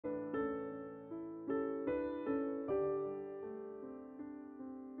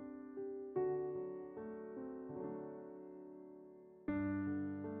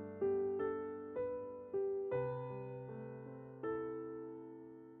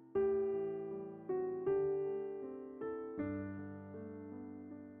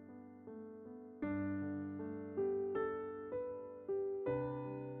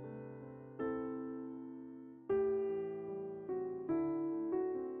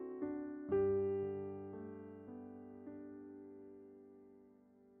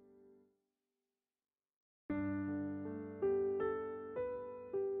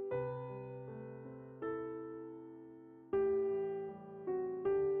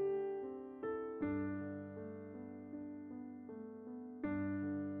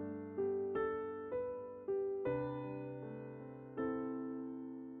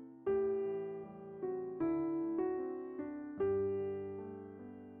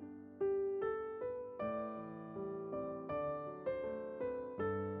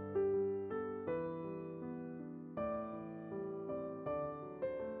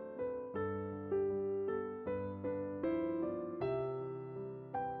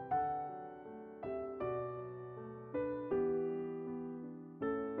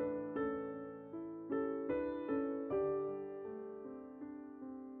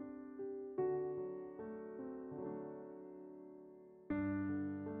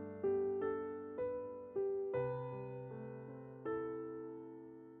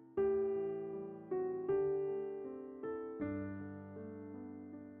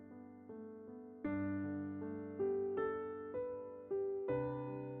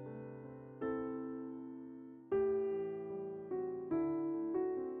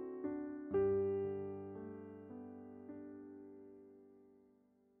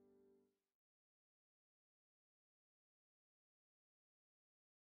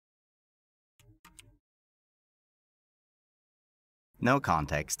No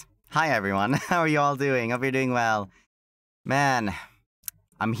context. Hi everyone, how are you all doing? Hope you're doing well. Man,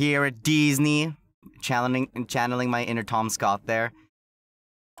 I'm here at Disney, channeling my inner Tom Scott there.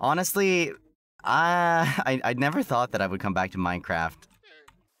 Honestly, I never thought that I would come back to Minecraft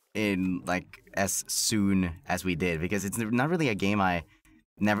in, like, as soon as we did, because it's not really a game I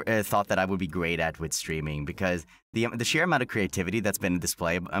never thought that I would be great at with streaming, because the sheer amount of creativity that's been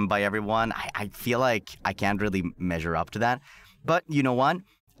displayed by everyone, I feel like I can't really measure up to that. But you know what?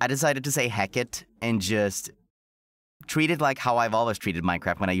 I decided to say heck it and just treat it like how I've always treated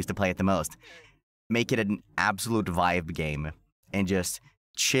Minecraft when I used to play it the most. Make it an absolute vibe game and just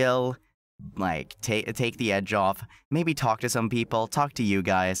chill, like take the edge off, maybe talk to some people, talk to you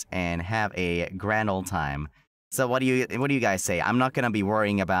guys, and have a grand old time. So what do you guys say? I'm not gonna be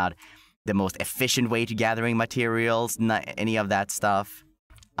worrying about the most efficient way to gathering materials, not any of that stuff.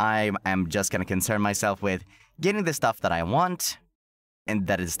 I am just gonna concern myself with getting the stuff that I want, and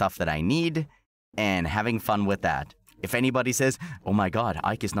that is stuff that I need, and having fun with that. If anybody says, oh my god,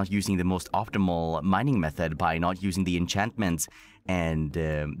 Ike is not using the most optimal mining method by not using the enchantments and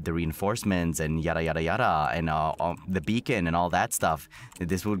the reinforcements and yada yada yada and the beacon and all that stuff,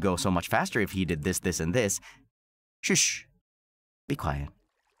 this would go so much faster if he did this, this, and this. Shush. Be quiet.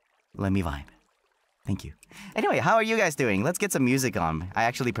 Let me vibe. Thank you. Anyway, how are you guys doing? Let's get some music on. I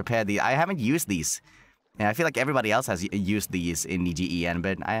actually prepared these. I haven't used these. And I feel like everybody else has used these in NIJISANJI EN,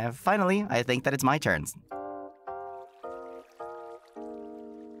 but I think that it's my turn.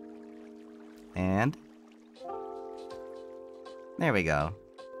 And there we go.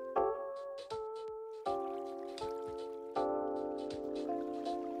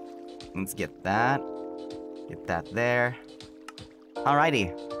 Let's get that. Get that there.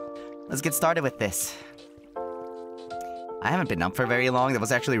 Alrighty. Let's get started with this. I haven't been up for very long. That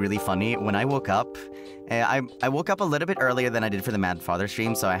was actually really funny. When I woke up, I woke up a little bit earlier than I did for the Mad Father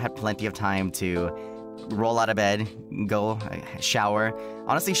stream, so I had plenty of time to roll out of bed, go shower.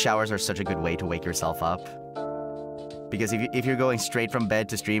 Honestly, showers are such a good way to wake yourself up. Because if you're going straight from bed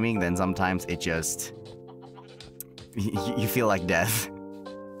to streaming, then sometimes it just... you feel like death.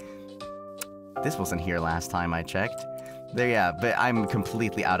 This wasn't here last time I checked. There, yeah, but I'm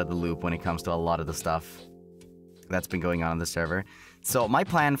completely out of the loop when it comes to a lot of the stuff that's been going on the server. So my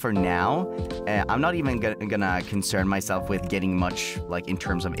plan for now, I'm not even gonna concern myself with getting much, like, in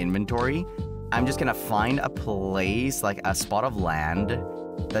terms of inventory. I'm just gonna find a place, like a spot of land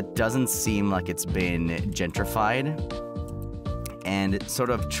that doesn't seem like it's been gentrified, and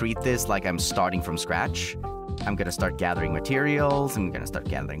sort of treat this like I'm starting from scratch. I'm gonna start gathering materials, I'm gonna start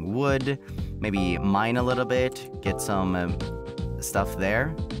gathering wood, maybe mine a little bit, get some stuff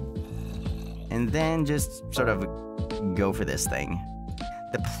there, and then just sort of go for this thing.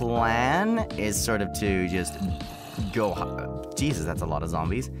 The plan is sort of to just go... Jesus, that's a lot of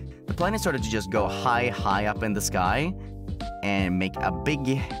zombies. The plan is sort of to just go high up in the sky and make a big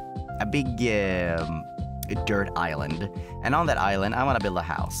dirt island. And on that island, I want to build a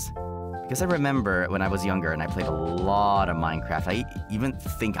house. Because I remember when I was younger and I played a lot of Minecraft, I even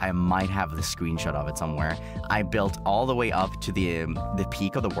think I might have the screenshot of it somewhere. I built all the way up to the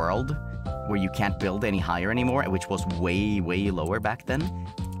peak of the world, where you can't build any higher anymore, which was way lower back then.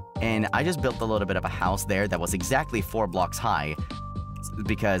 And I just built a little bit of a house there that was exactly 4 blocks high,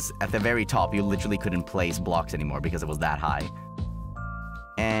 because at the very top you literally couldn't place blocks anymore because it was that high.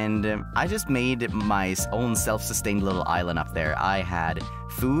 And I just made my own self-sustained little island up there. I had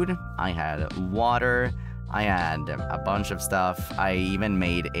food, I had water, I had a bunch of stuff. I even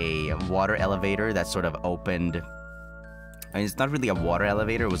made a water elevator that sort of opened... I mean, it's not really a water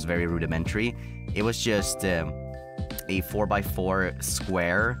elevator, it was very rudimentary. It was just a 4x4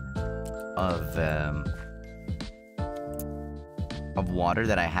 square of water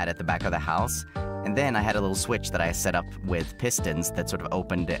that I had at the back of the house. And then I had a little switch that I set up with pistons that sort of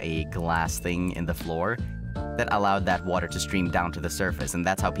opened a glass thing in the floor that allowed that water to stream down to the surface, and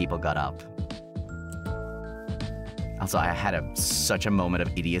that's how people got up. Also, I had such a moment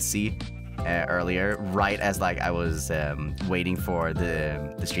of idiocy earlier, right as like I was waiting for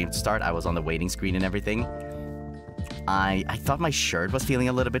the stream to start. I was on the waiting screen and everything. I thought my shirt was feeling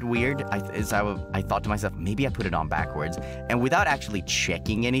a little bit weird. I thought to myself, maybe I put it on backwards. And without actually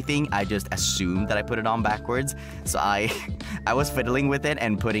checking anything, I just assumed that I put it on backwards. So I was fiddling with it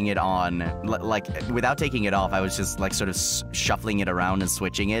and putting it on, like, without taking it off. I was just like sort of shuffling it around and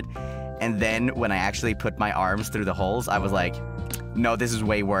switching it. And then when I actually put my arms through the holes, I was like, no, this is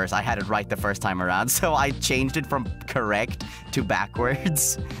way worse. I had it right the first time around. So I changed it from correct to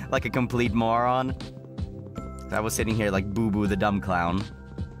backwards, like a complete moron. I was sitting here like Boo Boo the dumb clown.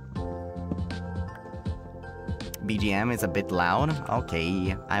 BGM is a bit loud.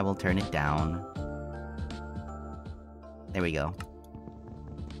 Okay, I will turn it down. There we go.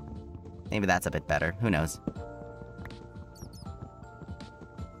 Maybe that's a bit better. Who knows?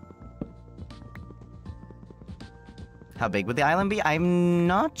 How big would the island be? I'm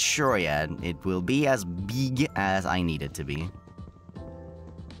not sure yet. It will be as big as I need it to be.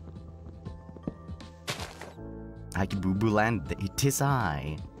 Ike Boo Boo Land, it is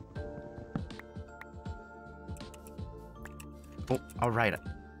I. Oh, alright.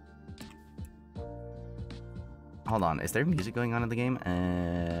 Hold on, is there music going on in the game?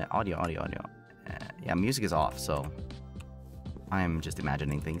 Audio. Yeah, music is off, so I'm just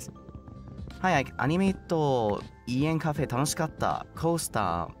imagining things. Hi, Ike. アニメとイエンカフェ楽しかった。コース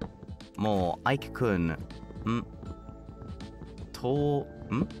ターもアイクくん、こ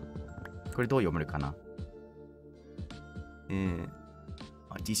れどう読めるかな？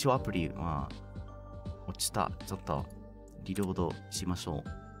辞書アプリは落ちた。ちょっとリロードしましょ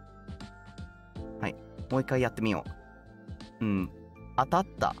う。はい、もう一回やってみよう。当たっ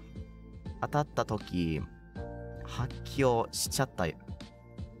た時発狂しちゃった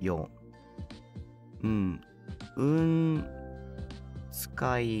よ。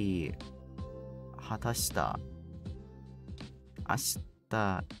使い果たした。明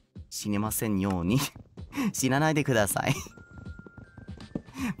日死ねませんように。死なないでください。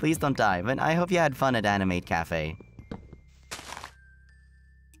Please don't die, but I hope you had fun at Animate Cafe.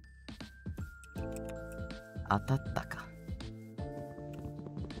 当たったか。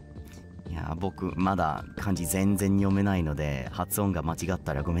いや、僕まだ漢字全然読めないので、発音が間違っ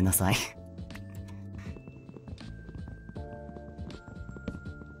たらごめんなさい。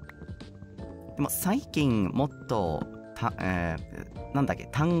でも最近もっとなんだっけ、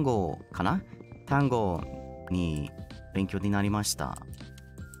単語かな？単語に勉強になりました。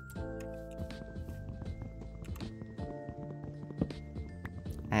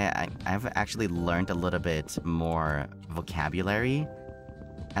I've actually learned a little bit more vocabulary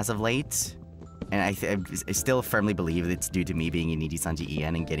as of late, and I still firmly believe it's due to me being in NIJISANJI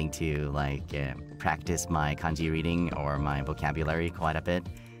EN and getting to like practice my kanji reading or my vocabulary quite a bit.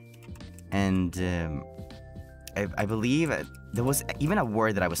 And I believe there was even a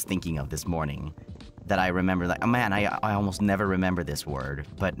word that I was thinking of this morning that I remember, like, oh man, I almost never remember this word,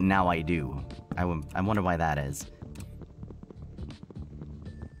 but now I do. I wonder why that is.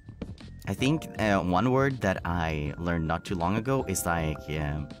 I think one word that I learned not too long ago is like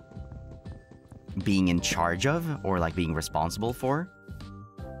being in charge of, or like being responsible for.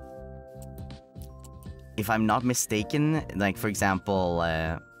 If I'm not mistaken, like for example,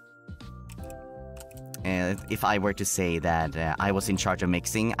 if I were to say that I was in charge of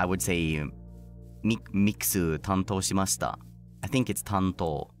mixing, I would say mixu tantou shimashita. I think it's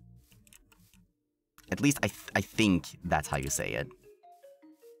tantou. At least I think that's how you say it.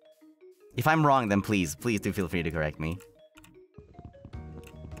 If I'm wrong, then please do feel free to correct me.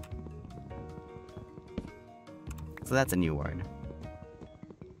 So that's a new word.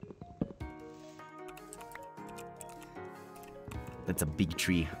 That's a big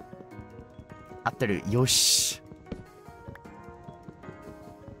tree. 合ってる。よし。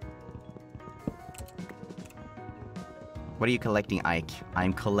What are you collecting, Ike?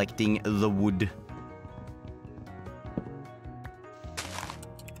 I'm collecting the wood.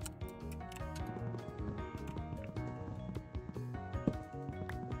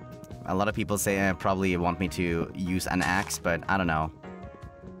 A lot of people say probably want me to use an axe, but I don't know.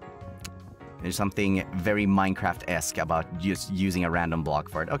 There's something very Minecraft-esque about just using a random block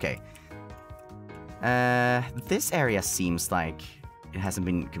for it. Okay. This area seems like it hasn't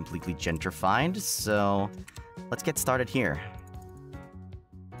been completely gentrified, so let's get started here.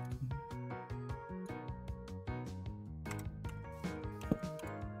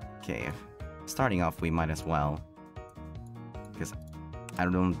 Okay, starting off, we might as well, because I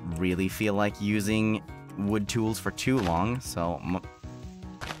don't really feel like using wood tools for too long, so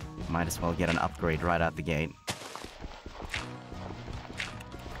might as well get an upgrade right out the gate.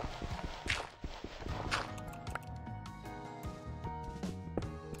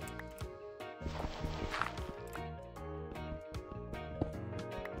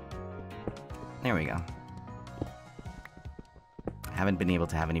 There we go. I haven't been able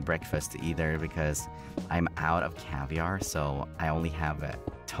to have any breakfast either because I'm out of caviar, so I only have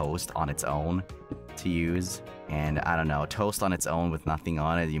toast on its own to use. And I don't know, toast on its own with nothing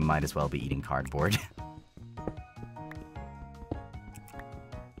on it, you might as well be eating cardboard.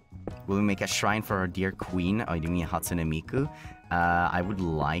 Will we make a shrine for our dear queen? Oh, you mean Hatsune Miku? I would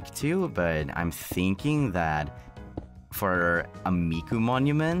like to, but I'm thinking that for a Miku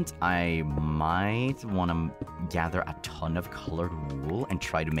monument, I might want to gather a ton of colored wool and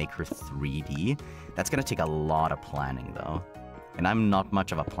try to make her 3D. That's gonna take a lot of planning, though. And I'm not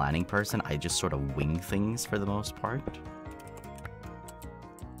much of a planning person. I just sort of wing things for the most part.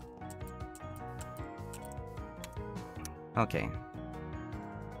 Okay.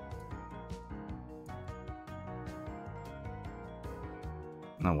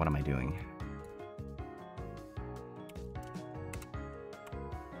 No, what am I doing?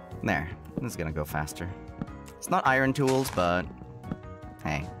 There. This is gonna go faster. It's not iron tools, but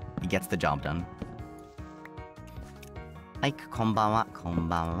hey, he gets the job done. Ike, konbanwa,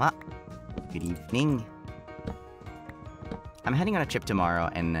 konbanwa. Good evening. I'm heading on a trip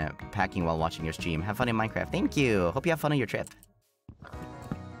tomorrow and packing while watching your stream. Have fun in Minecraft. Thank you. Hope you have fun on your trip.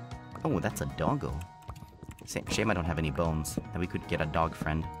 Oh, that's a doggo. Shame I don't have any bones. That we could get a dog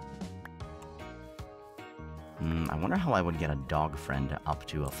friend. I wonder how I would get a dog friend up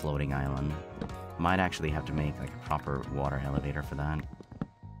to a floating island. Might actually have to make like a proper water elevator for that.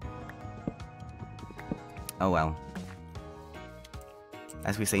 Oh well.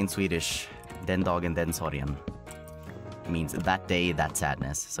 As we say in Swedish, den dagen den sorgen. Means that day, that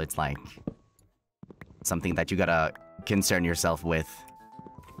sadness. So it's like something that you gotta concern yourself with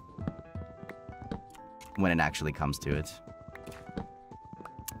when it actually comes to it.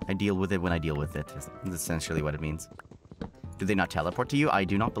 I deal with it when I deal with it, is essentially what it means. Do they not teleport to you? I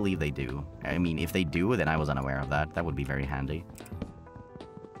do not believe they do. I mean, if they do, then I was unaware of that. That would be very handy.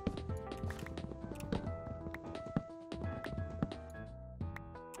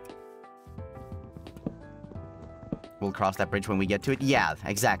 We'll cross that bridge when we get to it? Yeah,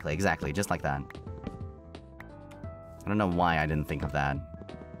 exactly, just like that. I don't know why I didn't think of that.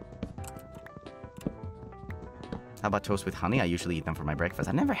 How about toast with honey? I usually eat them for my breakfast.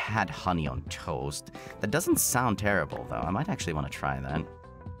 I never had honey on toast. That doesn't sound terrible, though. I might actually want to try that.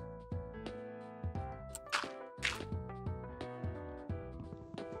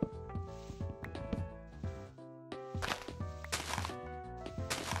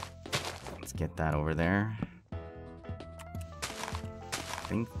 Let's get that over there.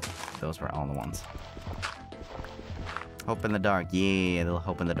 I think those were all the ones. Hope in the dark. Yeah, little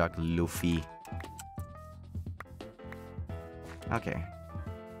hope in the dark, Luffy. Okay.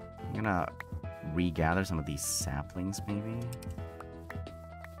 I'm gonna regather some of these saplings, maybe.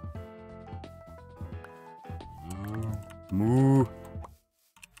 Moo.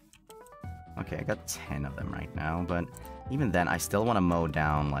 Okay, I got 10 of them right now, but even then, I still want to mow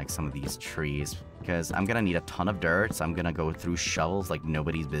down, like, some of these trees, because I'm gonna need a ton of dirt, so I'm gonna go through shovels like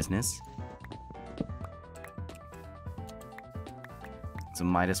nobody's business. So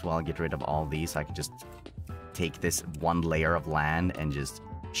might as well get rid of all these so I can just take this one layer of land and just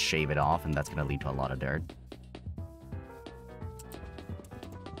shave it off, and that's gonna lead to a lot of dirt.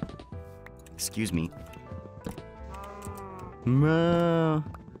 Excuse me. Moo.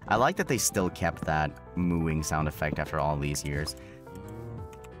 I like that they still kept that mooing sound effect after all these years.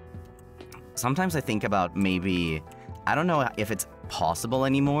 Sometimes I think about maybe, I don't know if it's possible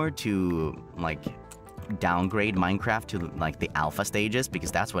anymore to, like, downgrade Minecraft to, like, the alpha stages,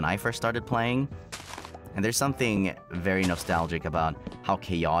 because that's when I first started playing. And there's something very nostalgic about how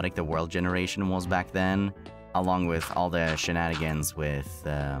chaotic the world generation was back then, along with all the shenanigans with,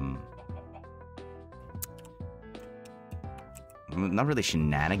 not really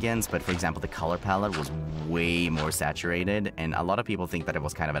shenanigans, but for example, the color palette was way more saturated, and a lot of people think that it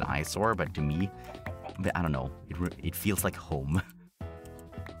was kind of an eyesore, but to me, I don't know, it feels like home.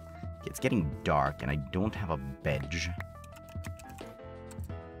 It's getting dark, and I don't have a bed.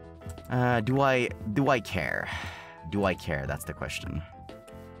 Do I care? Do I care? That's the question.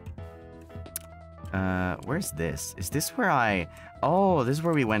 Where's this? Is this where I... Oh, this is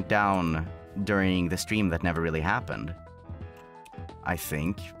where we went down during the stream that never really happened. I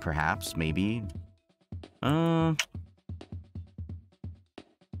think, perhaps, maybe. What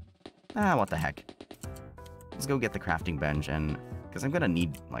the heck. Let's go get the crafting bench, and... Because I'm gonna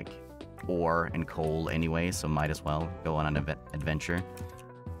need, like, ore and coal anyway, so might as well go on an adventure.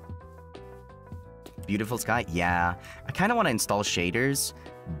 Beautiful sky? Yeah. I kind of want to install shaders,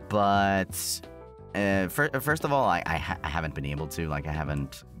 but... first of all, I haven't been able to. Like, I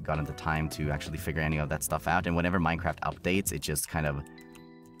haven't gotten the time to actually figure any of that stuff out, and whenever Minecraft updates, it just kind of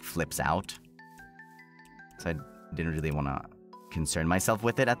flips out. So I didn't really want to concern myself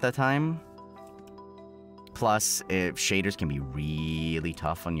with it at the time. Plus, shaders can be really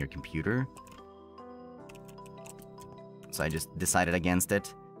tough on your computer. So I just decided against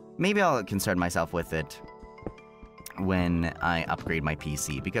it. Maybe I'll concern myself with it when I upgrade my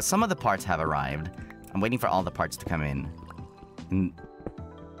PC, because some of the parts have arrived. I'm waiting for all the parts to come in.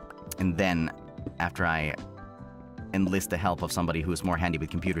 And then, after I enlist the help of somebody who's more handy with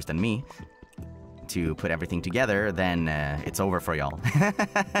computers than me to put everything together, then it's over for y'all.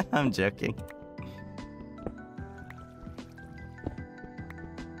 I'm joking.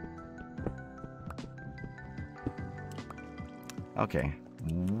 Okay.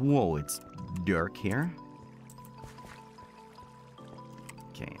 Whoa, it's dark here.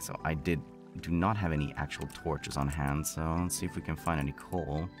 Okay, so I do not have any actual torches on hand, so let's see if we can find any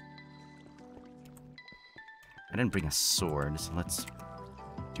coal. I didn't bring a sword, so let's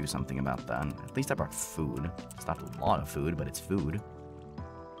do something about that. At least I brought food. It's not a lot of food, but it's food.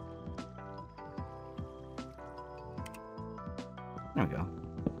 There we go.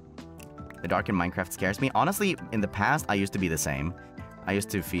 The dark in Minecraft scares me. Honestly, in the past, I used to be the same. I used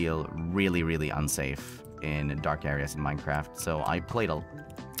to feel really, really unsafe in dark areas in Minecraft, so I played a...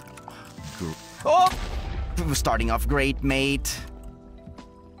 Oh! Starting off great, mate.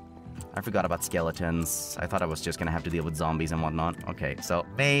 I forgot about skeletons. I thought I was just gonna have to deal with zombies and whatnot. Okay, so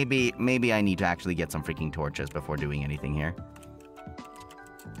maybe I need to actually get some freaking torches before doing anything here.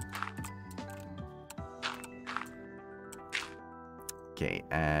 Okay,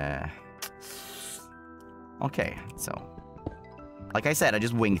 okay, so... Like I said, I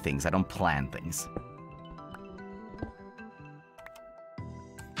just wing things. I don't plan things.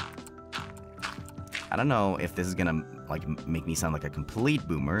 I don't know if this is gonna, like, make me sound like a complete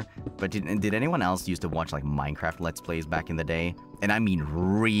boomer, but did anyone else used to watch, like, Minecraft Let's Plays back in the day? And I mean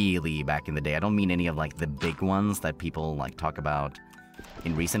really back in the day. I don't mean any of, like, the big ones that people, like, talk about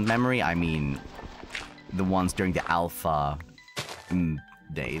in recent memory. I mean the ones during the alpha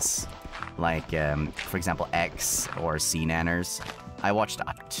days. Like, for example, X or C-Nanners. I watched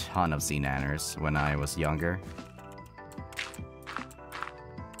a ton of C-Nanners when I was younger.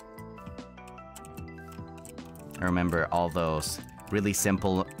 I remember all those really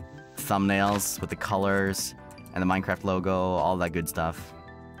simple thumbnails with the colors and the Minecraft logo, all that good stuff.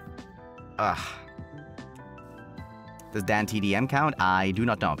 Ugh. Does Dan TDM count? I do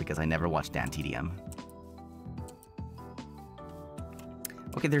not know because I never watched Dan TDM.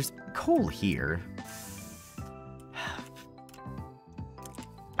 Okay, there's coal here.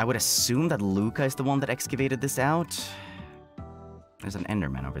 I would assume that Luca is the one that excavated this out. There's an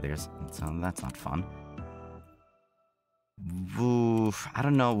Enderman over there, so that's not fun. Oof, I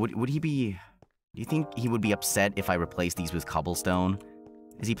don't know, would he be... Do you think he would be upset if I replace these with cobblestone?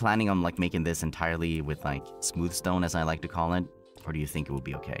 Is he planning on, like, making this entirely with, like, smooth stone, as I like to call it? Or do you think it would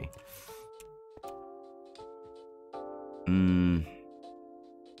be okay?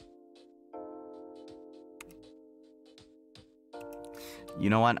 You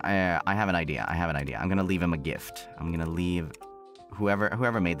know what? I have an idea. I have an idea. I'm gonna leave him a gift. I'm gonna leave...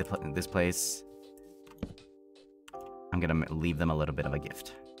 Whoever made this place... I'm gonna leave them a little bit of a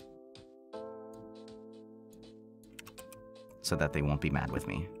gift. So that they won't be mad with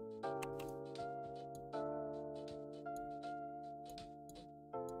me.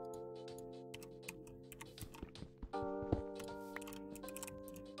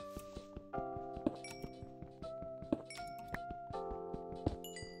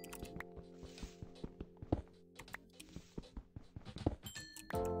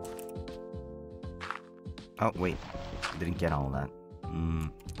 Oh, wait. Didn't get all of that.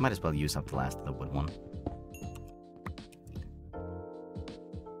 Might as well use up the last of the wood one.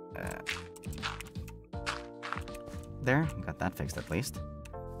 There, got that fixed at least.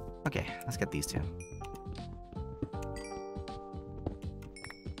 Okay, let's get these two.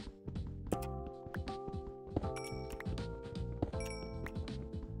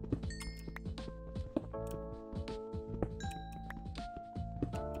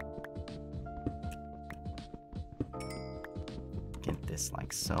 Get this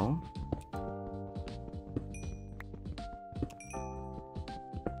like so.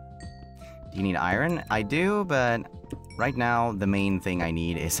 Do you need iron? I do, but right now the main thing I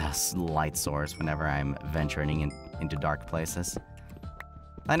need is a light source whenever I'm venturing into dark places.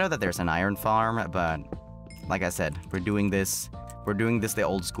 I know that there's an iron farm, but like I said, we're doing this the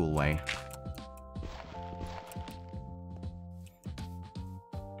old school way.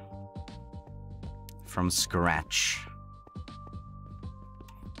 From scratch.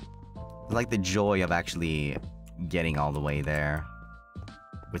 I like the joy of actually getting all the way there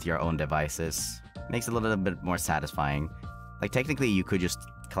with your own devices. Makes it a little bit more satisfying. Like, technically, you could just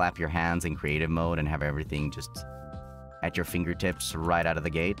clap your hands in creative mode and have everything just at your fingertips right out of the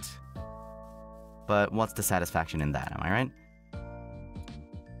gate. But what's the satisfaction in that, am I right?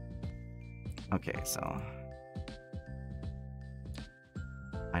 Okay, so...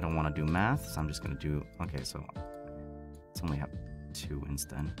 I don't want to do math, so I'm just gonna do... Okay, so... Let's only have 2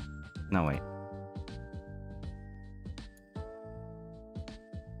 instead. No, wait.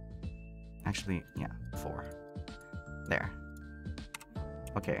 Actually, yeah, 4. There.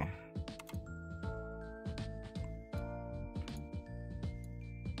 Okay.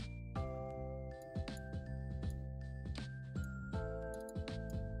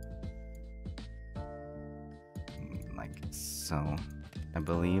 Like so. I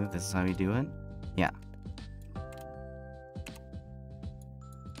believe this is how we do it. Yeah.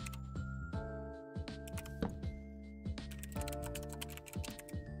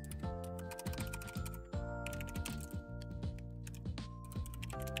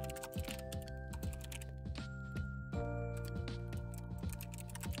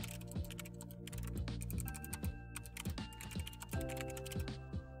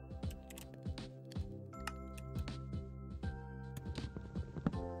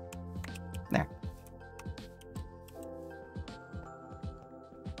 There.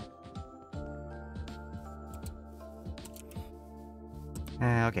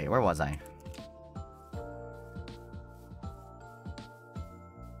 Okay, where was I?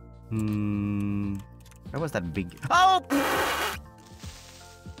 Where was that big... Oh!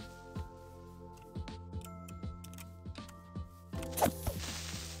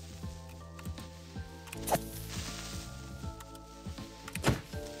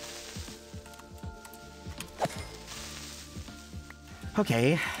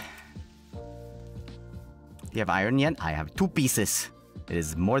 Okay. You have iron yet? I have 2 pieces. It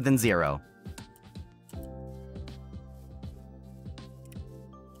is more than 0.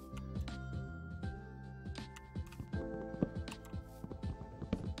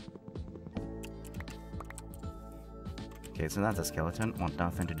 Okay, so that's a skeleton. Want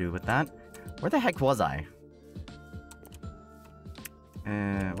nothing to do with that. Where the heck was I?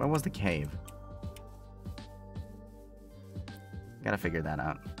 Where was the cave? Gotta figure that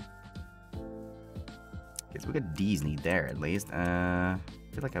out. Okay, so we got Disney there at least. I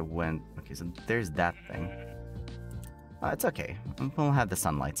feel like I went... Okay, so there's that thing. It's okay. We'll have the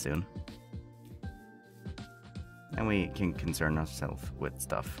sunlight soon. And we can concern ourselves with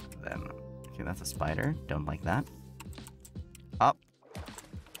stuff then. Okay, that's a spider. Don't like that. Up.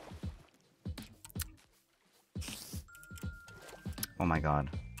 Oh my god.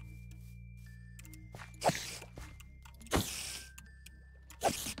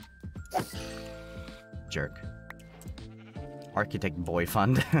 Jerk. Architect boy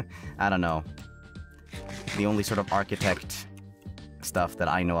fund. I don't know. The only sort of architect stuff that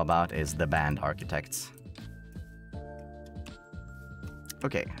I know about is the band Architects.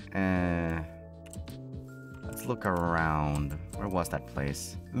 Okay, let's look around. Where was that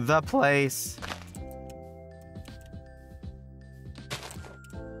place? The place!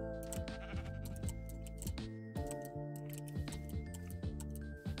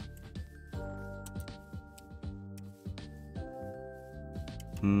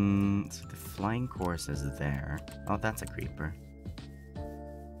 So the flying course is there. Oh, that's a creeper.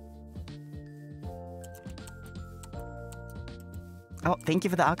 Oh, thank you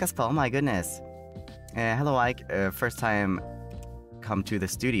for the Alcaspel. Oh my goodness. Hello, Ike. First time come to the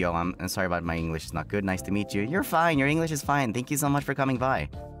studio. I'm sorry about my English is not good. Nice to meet you. You're fine. Your English is fine. Thank you so much for coming by.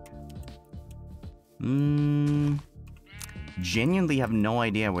 Genuinely have no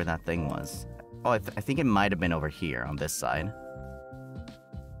idea where that thing was. Oh, I think it might have been over here on this side.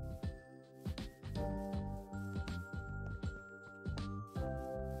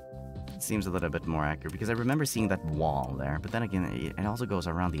 Seems a little bit more accurate because I remember seeing that wall there, but then again, it also goes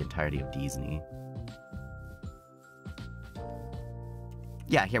around the entirety of Disney.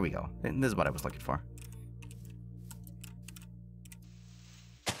 Yeah, here we go. This is what I was looking for.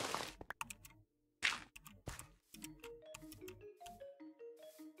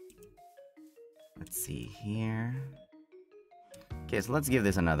 Let's see here. Okay, so let's give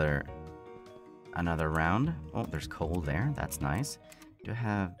this another round. Oh, there's coal there. That's nice. Do I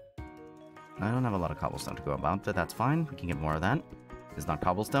have... I don't have a lot of cobblestone to go about, but that's fine. We can get more of that. It's not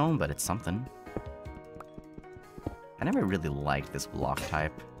cobblestone, but it's something. I never really liked this block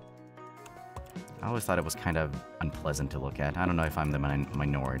type. I always thought it was kind of unpleasant to look at. I don't know if I'm the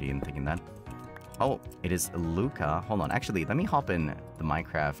minority in thinking that. Oh, it is Luca. Hold on. Actually, let me hop in the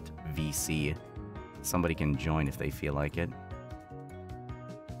Minecraft VC. Somebody can join if they feel like it.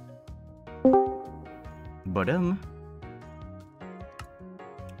 Ba-dum.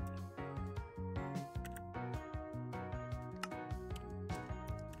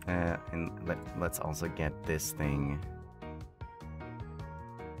 And let's also get this thing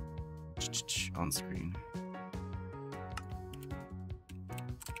on screen.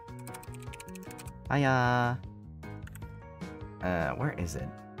 Hiya! Where is it?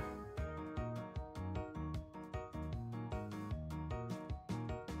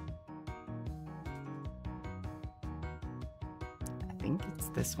 think it's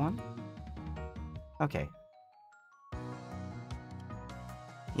this one. Okay.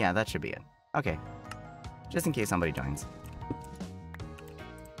 Yeah, that should be it. Okay. Just in case somebody joins.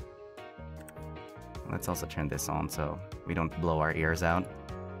 Let's also turn this on so we don't blow our ears out.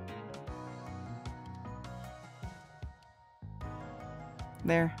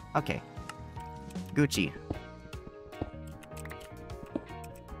 There. Okay. Gucci.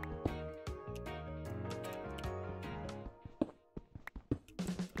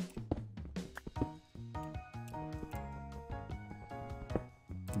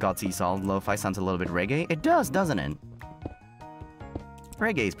 God Sea Salt Lo-Fi sounds a little bit reggae. It does, doesn't it?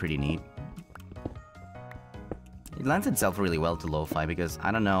 Reggae is pretty neat. It lends itself really well to lo-fi because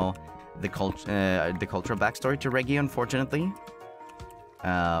I don't know the cultural backstory to reggae, unfortunately.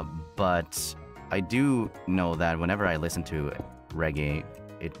 But I do know that whenever I listen to reggae,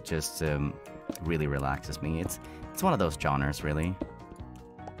 it just really relaxes me. It's one of those genres, really.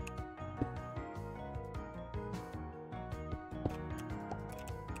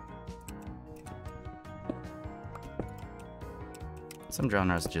 Some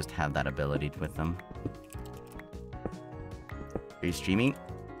genres just have that ability with them. Are you streaming?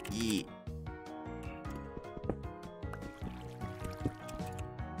 Yeah.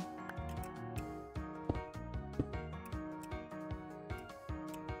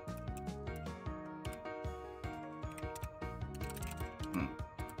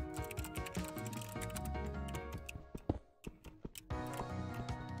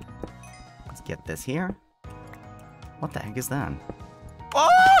 Let's get this here. What the heck is that? Oh!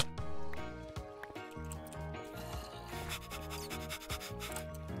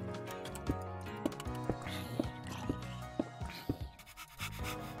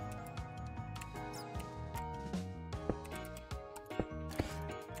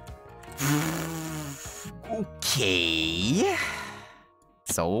 Okay.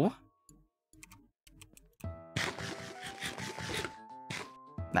 So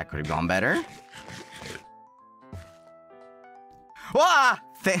that could have gone better. Wah!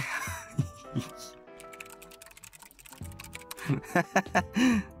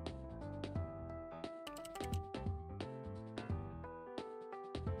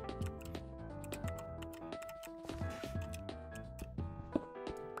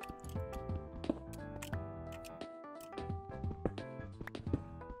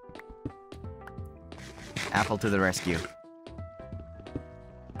 Apple to the rescue.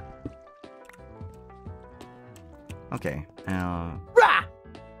 Okay.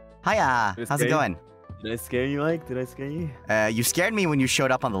 Hiya! How's it going? Did I scare you, Ike? Did I scare you? You scared me when you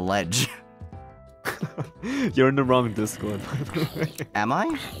showed up on the ledge. You're in the wrong Discord. Am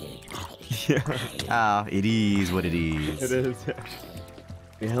I? Yeah. Oh, it is what it is. It is.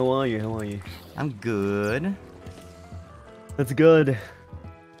 Hey, how are you? How are you? I'm good. That's good.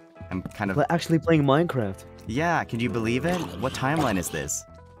 I'm kind of... actually playing Minecraft. Yeah, can you believe it? What timeline is this?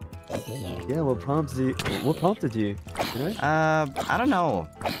 Yeah, what prompted you? What prompted you? I don't know.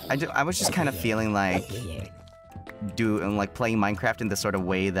 I was just kind of feeling like playing Minecraft in the sort of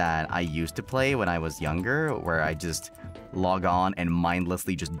way that I used to play when I was younger, where I just log on and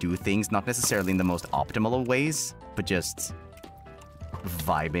mindlessly just do things, not necessarily in the most optimal of ways, but just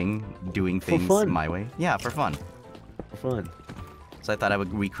vibing, doing things my way. Yeah, for fun. For fun. So I thought I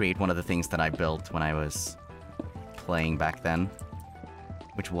would recreate one of the things that I built when I was playing back then,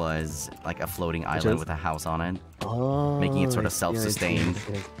 which was like a floating island with a house on it, making it sort of self-sustained.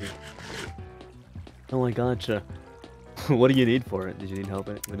 Oh, I gotcha. What do you need for it? Did you need help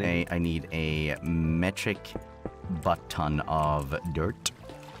with it? I need a metric butt-ton of dirt.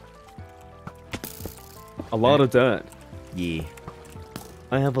 A lot of dirt. Yeah.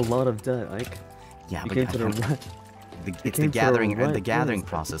 I have a lot of dirt, Ike. Yeah, you but came to the right. It's the gathering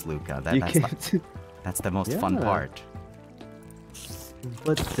process, Luca. That's the most fun part.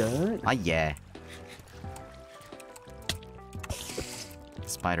 But dirt? Ah, yeah. The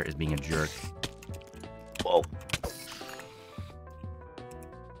spider is being a jerk. Whoa.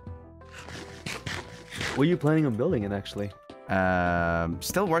 What are you planning on building it, actually?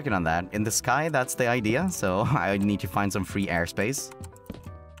 Still working on that. In the sky, that's the idea, so I need to find some free airspace.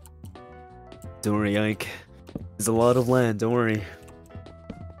 Don't worry, Ike. There's a lot of land, don't worry.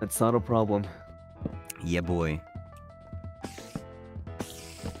 That's not a problem. Yeah, boy.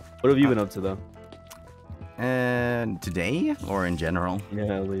 What have you been up to, though? Today? Or in general?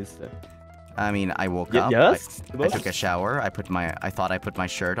 Yeah, at least. I mean, I woke up, yes? I took a shower, I thought I put my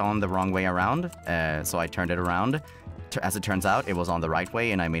shirt on the wrong way around, so I turned it around. As it turns out, it was on the right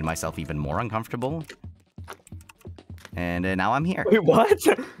way, and I made myself even more uncomfortable. And now I'm here. Wait, what?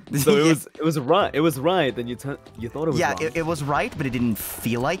 So it was right. It was right. Then you thought it was yeah, wrong. it was right, but it didn't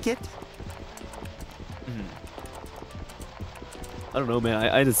feel like it. I don't know, man.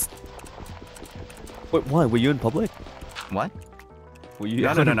 I just. Wait, why? Were you in public? What? Were you? No.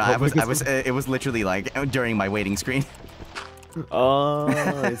 I was. It was literally like during my waiting screen. Oh,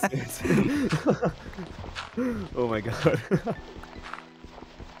 I see. Oh my god.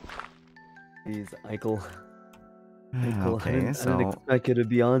 Jeez, Eichel. Okay, I didn't expect you to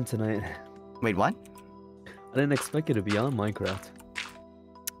be on tonight. Wait, what? I didn't expect you to be on Minecraft.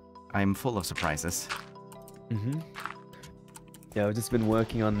 I'm full of surprises. Yeah, I've just been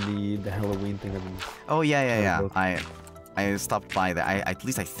working on the Halloween thing. Oh yeah. I stopped by the. At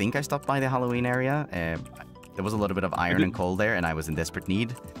least I think I stopped by the Halloween area. There was a little bit of iron and coal there, and I was in desperate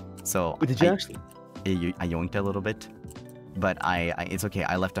need. So Wait, did you actually? I yoinked a little bit, but it's okay.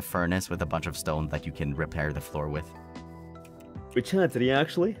 I left a furnace with a bunch of stone that you can repair the floor with. Wait, Chad, did he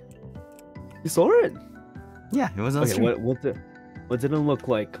actually? You saw it? Yeah, it was on Okay, stream. what did it look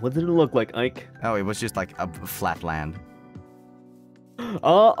like? What did it look like, Ike? Oh, it was just like a flat land.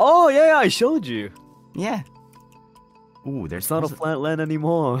 Oh yeah, I showed you. Yeah. Ooh, there's It's not a flat land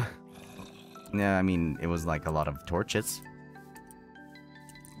anymore. Yeah, I mean, it was like a lot of torches.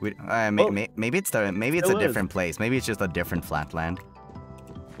 Maybe it's a different place. Maybe it's just a different flatland.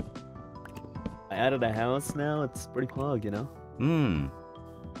 I added a house now. It's pretty clogged, you know.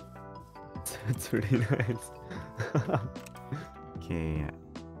 It's really nice. Okay,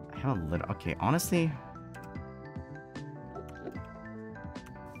 I have a little. Okay, honestly,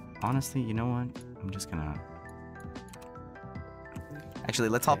 you know what? I'm just gonna. Actually,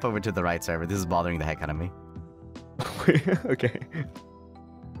 let's hop over to the right server. This is bothering the heck out of me. Okay.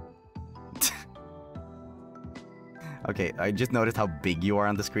 Okay, I just noticed how big you are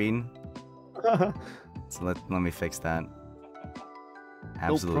on the screen. So let me fix that.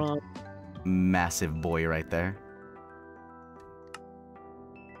 Absolute massive boy right there.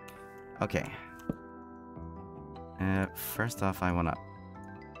 Okay. First off, I wanna.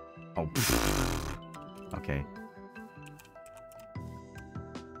 Oh. Okay.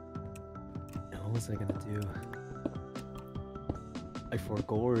 What was I gonna do? I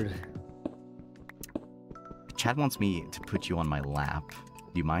forgot. Chad wants me to put you on my lap.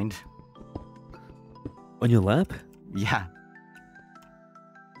 Do you mind? On your lap? Yeah.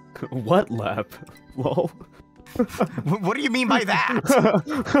 What lap? Lol. What do you mean by that?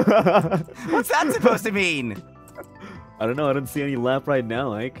 What's that supposed to mean? I don't know. I don't see any lap right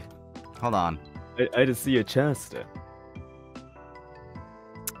now, Ike. Hold on. I just see your chest.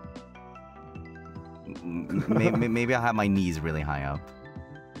 Maybe I'll have my knees really high up.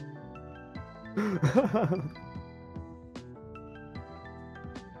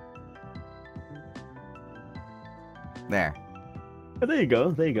 There. There you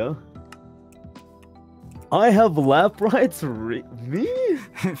go. There you go. I have lap rights. Me?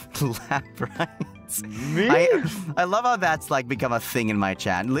 Lap rights. Me? I love how that's like become a thing in my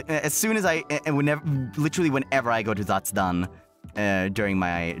chat. As soon as literally whenever I go to That's Done during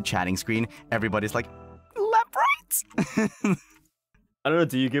my chatting screen, everybody's like, lap rights. I don't know.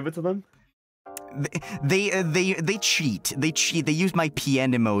 Do you give it to them? They cheat. They cheat. They use my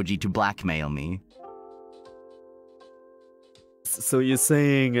PN emoji to blackmail me. So you're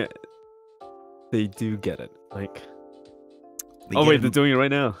saying they do get it, like? Oh wait, they're doing it right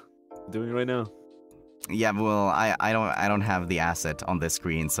now. They're doing it right now. Yeah, well, I don't have the asset on this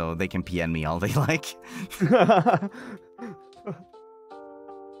screen, so they can PN me all they like.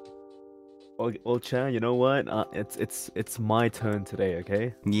 Well, Chan, you know what? It's my turn today,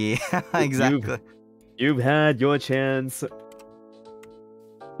 okay? Yeah, exactly. You've had your chance.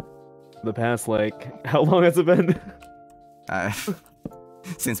 The past, like, how long has it been?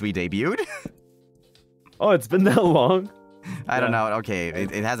 Since we debuted. Oh, it's been that long? I don't know. Okay,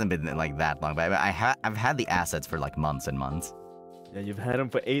 it hasn't been like that long, but I've had the assets for like months and months. Yeah, you've had them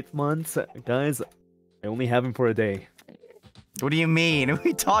for 8 months, guys. I only have them for a day. What do you mean?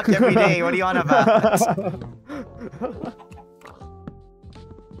 We talk every day. What are you on about?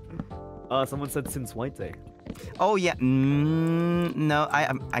 Someone said since White Day. Oh yeah. No,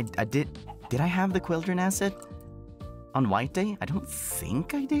 I did. Did I have the Quildren asset on White Day? I don't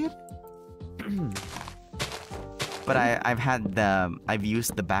think I did. But I've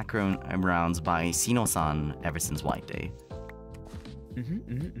used the background rounds by Sino-san ever since White Day.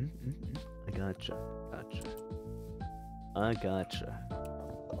 I gotcha.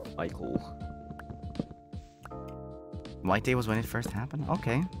 Michael. White Day was when it first happened?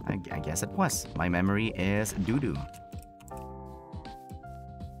 Okay, I guess it was. My memory is doo-doo.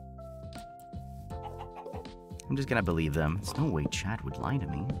 I'm just gonna believe them. There's no way chat would lie to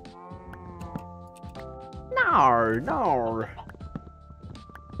me. No.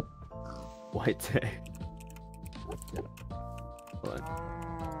 White day. What?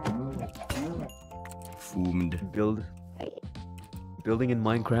 Foomed. Building in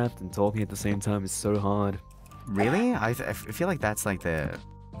Minecraft and talking at the same time is so hard. Really? I feel like that's like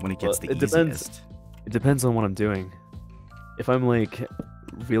when it gets the easiest. Depends. It depends on what I'm doing. If I'm like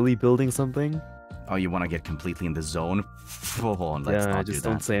really building something. Oh, you want to get completely in the zone? Oh, let's not do that.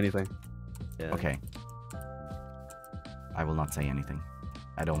 Don't say anything. Yeah. Okay. I will not say anything.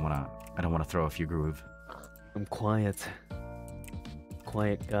 I don't wanna throw off your groove. I'm quiet.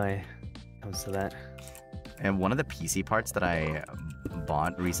 Quiet guy. Comes to that. And one of the PC parts that I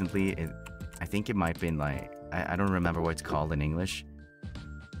bought recently, I think it might have been like I don't remember what it's called in English.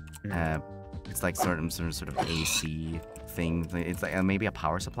 It's like sort of AC thing. It's like maybe a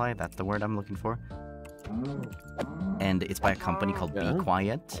power supply. That's the word I'm looking for. And it's by a company called Be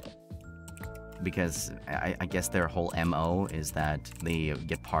Quiet. Because I guess their whole MO is that they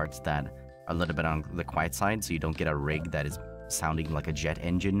get parts that are a little bit on the quiet side, so you don't get a rig that is sounding like a jet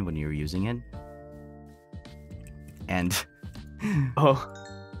engine when you're using it. And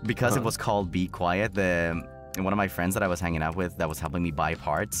because it was called Be Quiet, one of my friends that I was hanging out with that was helping me buy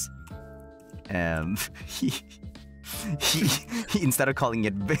parts, he instead of calling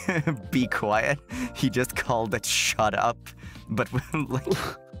it Be Quiet, he just called it Shut Up. But like,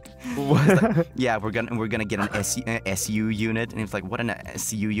 like, yeah, we're gonna get an SU unit, and it's like, what an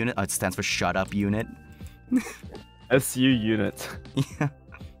SU unit? Oh, it stands for Shut Up Unit. SU unit. Yeah.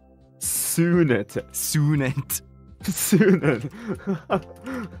 Soonit. Soonit. Soonit.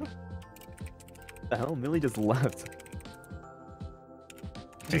 The hell? Millie just left.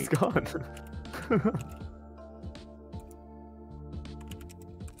 She's gone.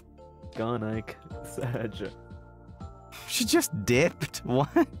 Gone, Ike. Sag. She just dipped. What?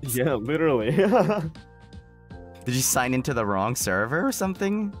 Yeah, literally. Did you sign into the wrong server or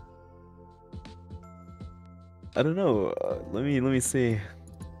something? I don't know. Let me see.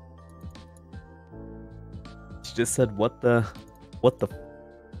 She just said, "What the? What the?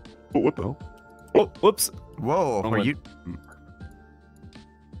 Oh, whoops! Whoa! Wrong Are one.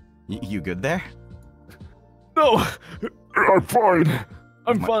 you good there? No, I'm fine.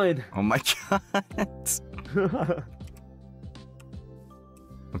 I'm fine. Oh my god!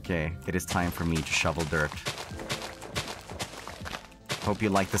 Okay, it is time for me to shovel dirt. Hope you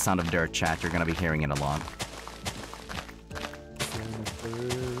like the sound of dirt, chat. You're gonna be hearing it a lot.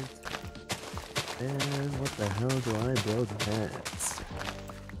 And what the hell do I build next?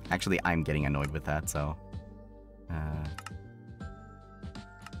 Actually, I'm getting annoyed with that, so...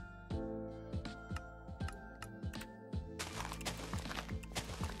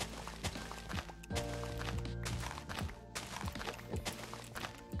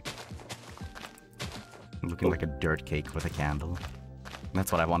 Looking like a dirt cake with a candle.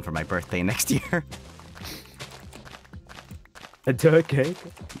 That's what I want for my birthday next year. A dirt cake?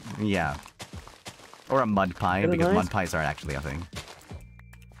 Yeah. Or a mud pie, because nice? mud pies are actually a thing.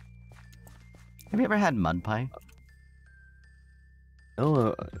 Have you ever had mud pie?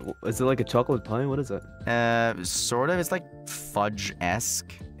 Oh, is it like a chocolate pie? What is it? Sort of. It's like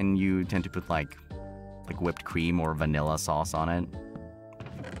fudge-esque, and you tend to put like whipped cream or vanilla sauce on it.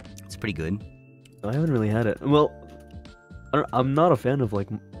 It's pretty good. I haven't really had it. Well, I'm not a fan of like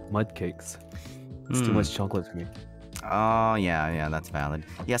mud cakes. It's too much chocolate for me. Oh, yeah, that's valid.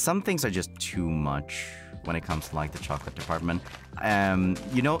 Yeah, some things are just too much when it comes to like the chocolate department.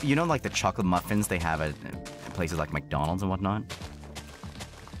 You know, like the chocolate muffins they have at places like McDonald's and whatnot.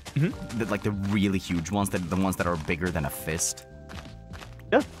 Like the really huge ones, the ones that are bigger than a fist.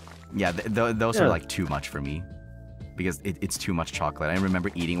 Yeah. Yeah, those are like too much for me. Because it's too much chocolate. I remember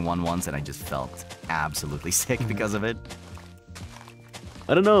eating one once and I just felt absolutely sick because of it.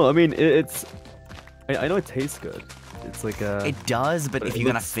 I don't know. I mean, I know it tastes good. It's like It does, but if you're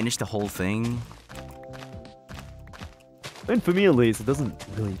gonna finish the whole thing... I mean, for me at least, it doesn't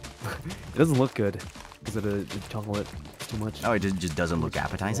really... it doesn't look good. Because of the chocolate. It's too much. Oh, it just doesn't look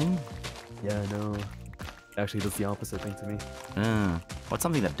appetizing? Yeah, no. Actually, that's the opposite thing to me. What's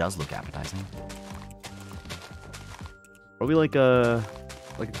something that does look appetizing? Probably like a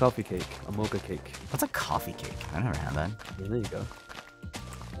coffee cake, a mocha cake. What's a coffee cake? I never had that. Yeah, there you go.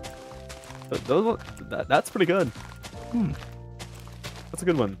 That's pretty good. That's a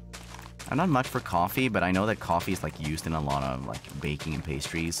good one. I'm not much for coffee, but I know that coffee is like used in a lot of like baking and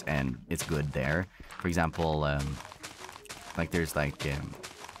pastries, and it's good there. For example, like there's like I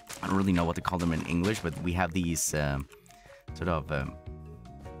don't really know what to call them in English, but we have these sort of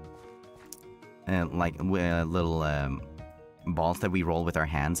little balls that we roll with our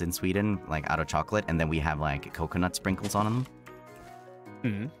hands in Sweden, like out of chocolate, and then we have like coconut sprinkles on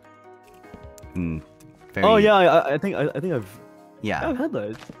them. Oh yeah, I think I've had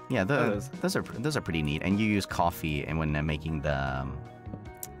those. Yeah, those are pretty neat. And you use coffee and when making the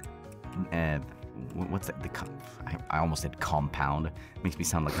what's that? I almost said compound. Makes me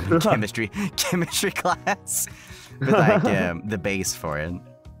sound like I'm in chemistry class. But like the base for it.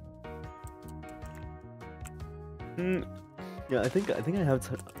 Yeah, I think I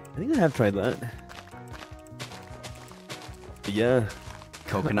have tried that. But yeah.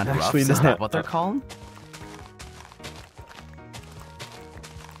 Coconut ruffs, is that what they're called?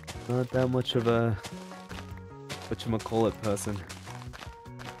 Not that much of a whatchamacallit person.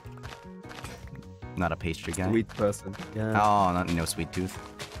 Not a pastry guy? Sweet person, yeah. Oh, no sweet tooth.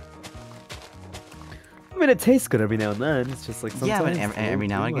 I mean, it tastes good every now and then. It's just like sometimes... Yeah, but every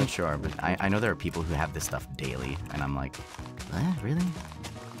now and again, sure. But I know there are people who have this stuff daily, and I'm like, really?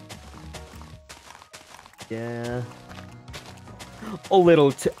 Yeah. A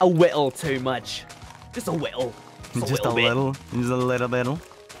little too much. Just a little. Just a little bit.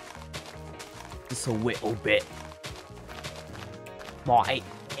 Just a little bit. Right.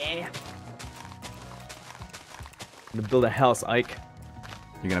 Yeah. I'm gonna build a house, Ike.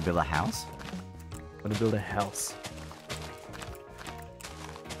 You're gonna build a house? I'm gonna build a house.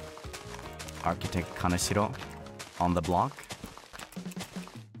 Architect Kaneshiro on the block.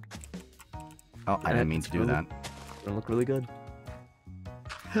 Oh, I didn't mean to do that. It'll look really good.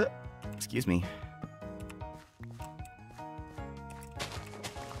 Excuse me.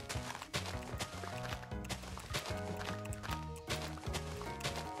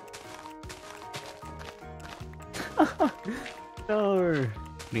 No.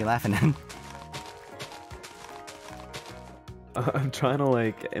 What are you laughing at? I'm trying to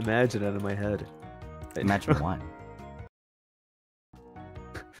like imagine it in my head. Imagine what?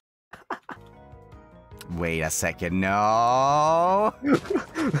 Wait a second, no!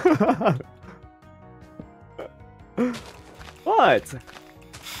 What?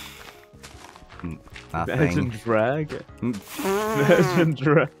 Nothing. Imagine drag. Imagine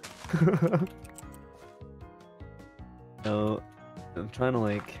drag. No, I'm trying to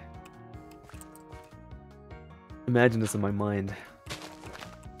like imagine this in my mind.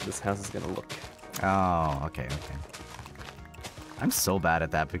 This house is gonna look. Oh, okay. I'm so bad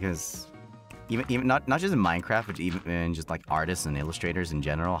at that because even not just in Minecraft, but even in just like artists and illustrators in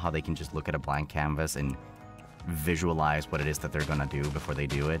general, how they can just look at a blank canvas and visualize what it is that they're gonna do before they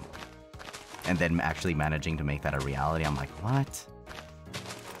do it, and then actually managing to make that a reality. I'm like, what?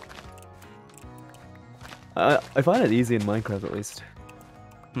 I find it easy in Minecraft at least.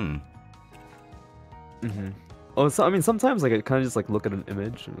 Oh, so I mean, sometimes like I kind of just like look at an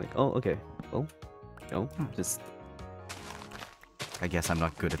image and like, oh, okay, well, you know, just. I guess I'm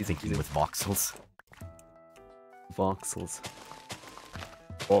not good at thinking with voxels. Voxels.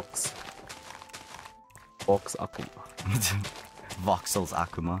 Vox Akuma. Voxels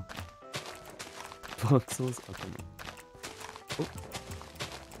Akuma. Voxels Akuma. Oh.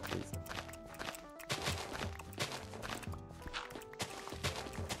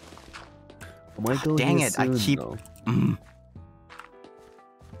 Dang it, I keep... Oh,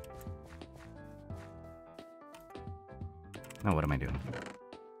 what am I doing?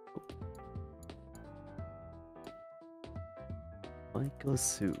 Might go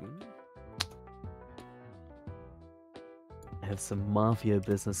soon. I have some mafia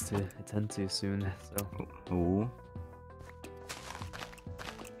business to attend to soon, so... Ooh.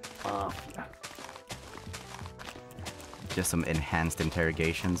 Mafia. Just some enhanced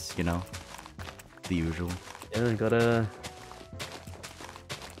interrogations, you know? The usual. Yeah, gotta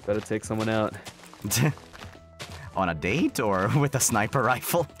take someone out. On a date or with a sniper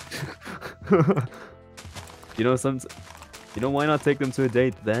rifle? You know, why not take them to a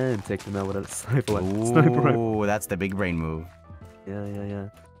date, then take them out with a sniper rifle? Ooh, that's the big brain move. Yeah.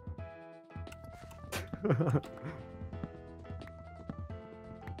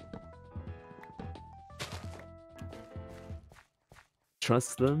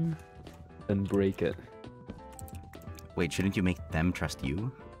 Trust them and break it. Wait, shouldn't you make them trust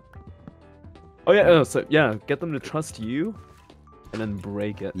you? Oh yeah, so yeah, get them to trust you, and then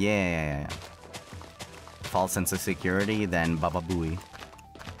break it. Yeah. False sense of security, then Baba Booey.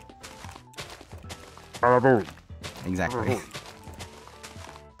 Baba Booey. Exactly.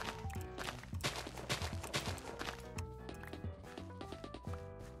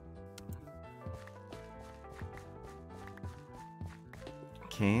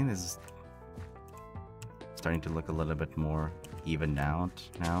 Okay, this is starting to look a little bit more evened out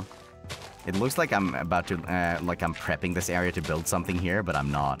now. It looks like I'm about to, like I'm prepping this area to build something here, but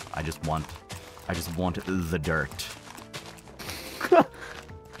I'm not. I just want the dirt.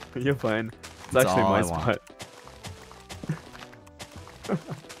 You're fine. It's That's actually all my I spot.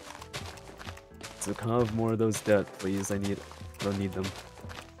 So carve more of those dirt, please. I don't need them.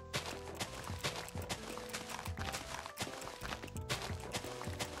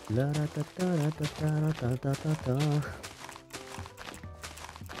 You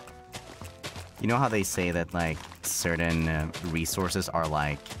know how they say that like certain resources are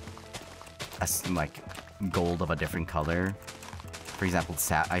like like gold of a different color? For example,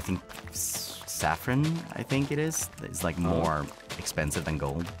 I think saffron, I think it is like more expensive than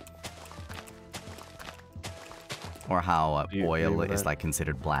gold. Or how oil is like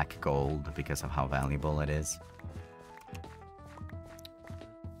considered black gold because of how valuable it is.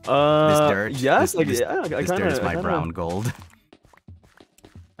 This dirt, yes, this dirt is my brown gold.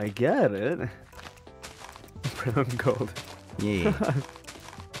 I get it. Brown gold. Yeah.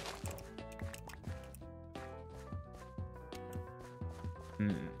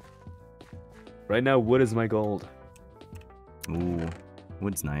 Right now, wood is my gold. Ooh,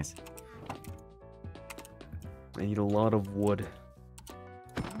 wood's nice. I need a lot of wood.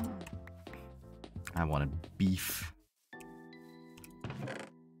 I wanted beef.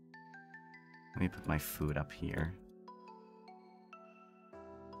 Let me put my food up here.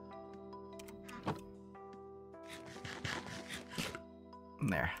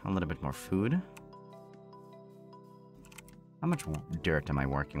 There, a little bit more food. How much dirt am I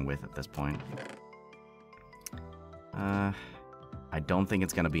working with at this point? I don't think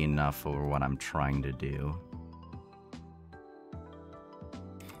it's gonna be enough for what I'm trying to do.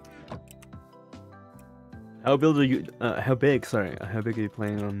 How big are you? How big are you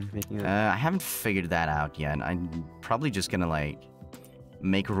planning on making it? I haven't figured that out yet. I'm probably just gonna like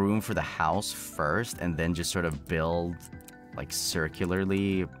make room for the house first, and then just sort of build like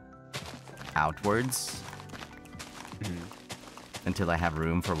circularly outwards until I have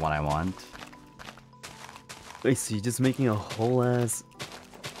room for what I want. Wait, so you're just making a whole ass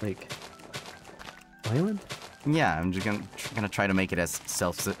like island? Yeah, I'm just gonna try to make it as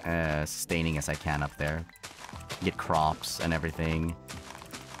self-sustaining as I can up there. Get crops and everything,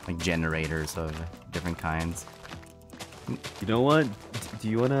 like generators of different kinds. You know what? Do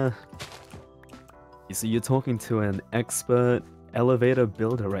you wanna? So you're talking to an expert elevator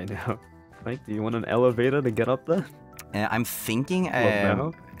builder right now, right? Do you want an elevator to get up there? I'm thinking.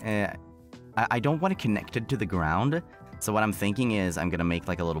 I don't want to connect it to the ground, so what I'm thinking is I'm gonna make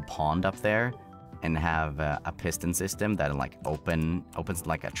like a little pond up there, and have a piston system that'll like opens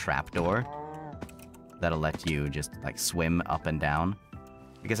like a trapdoor. That'll let you just like swim up and down.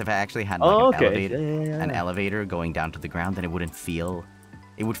 Because if I actually had like an elevator going down to the ground, then it would feel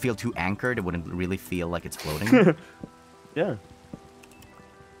too anchored. It wouldn't really feel like it's floating. Yeah.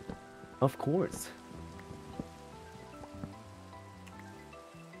 Of course.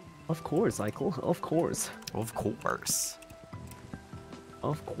 Of course, Eichel. Of course. Of course.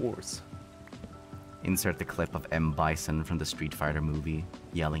 Of course. Insert the clip of M. Bison from the Street Fighter movie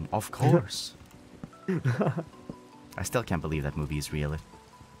yelling, "Of course." I still can't believe that movie is real. It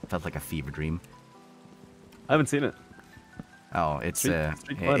felt like a fever dream. I haven't seen it. Oh, it's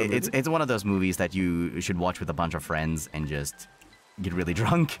one of those movies that you should watch with a bunch of friends and just get really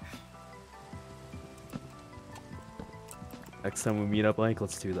drunk. Next time we meet up, Mike,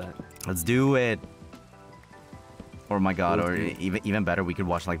 let's do that. Let's do it. Oh my god, or even better, we could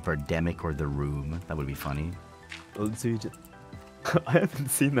watch like Birdemic or The Room. That would be funny. Let's do it. I haven't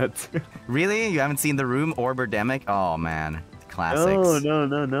seen that too. Really? You haven't seen The Room or Birdemic? Oh man, classics.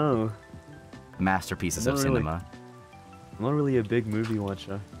 No. Masterpieces of cinema. I'm not really a big movie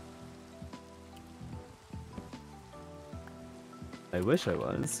watcher. I wish I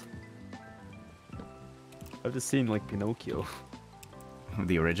was. I've just seen like Pinocchio.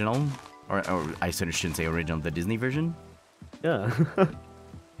 The original? Or I shouldn't say original, the Disney version? Yeah.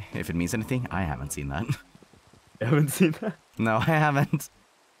 If it means anything, I haven't seen that. You haven't seen that? No, I haven't.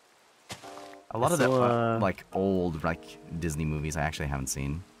 A lot of the like old like Disney movies I actually haven't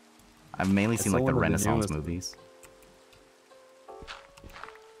seen. I've mainly seen like the Renaissance movies.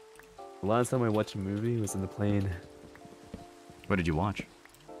 The last time I watched a movie was in the plane. What did you watch?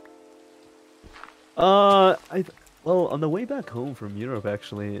 Well, on the way back home from Europe,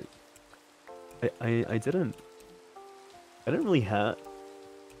 actually, I didn't really have.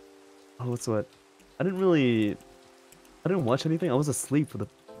 Oh, what's what? I didn't watch anything. I was asleep for the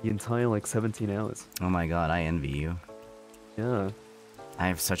entire like 17 hours. Oh my god, I envy you. Yeah. I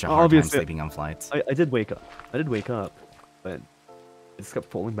have such a hard time sleeping on flights. I did wake up. But I just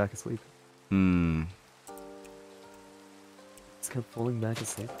kept falling back asleep. Hmm. Just kept falling back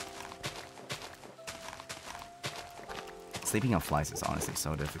asleep. Sleeping on flights is honestly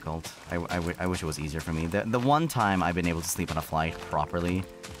so difficult. I wish it was easier for me. The one time I've been able to sleep on a flight properly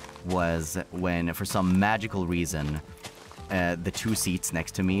was when, for some magical reason, the 2 seats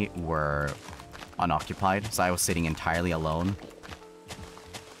next to me were unoccupied, so I was sitting entirely alone.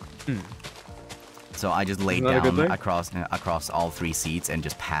 So I just laid down across all 3 seats and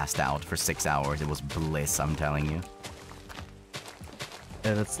just passed out for 6 hours. It was bliss, I'm telling you.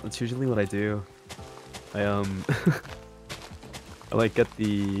 Yeah, that's usually what I do. I I like get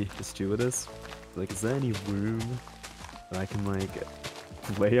the stewardess. Like, is there any room that I can like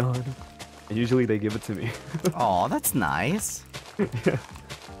lay on? And usually they give it to me. Oh, that's nice. Yeah.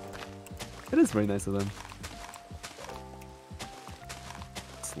 It is very nice of them.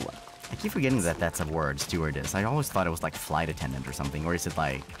 I keep forgetting that that's a word, stewardess. I always thought it was like flight attendant or something, or is it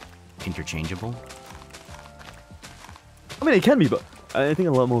like interchangeable? I mean, it can be, but I think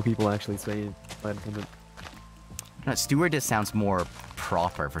a lot more people actually say flight attendant. No, stewardess sounds more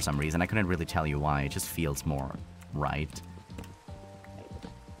proper for some reason. I couldn't really tell you why. It just feels more right.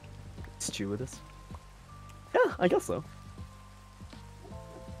 Stewardess? Yeah, I guess so.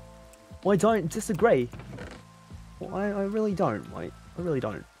 Well, I don't disagree. Well, I really don't, mate. I really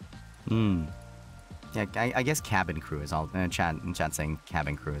don't. Hmm. Yeah, I guess cabin crew is all. Chat saying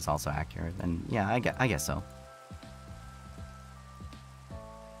cabin crew is also accurate, and yeah, I guess so.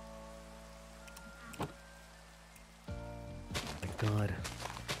 God,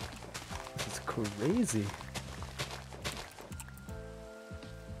 this is crazy.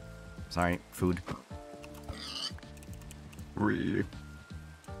 Sorry, food.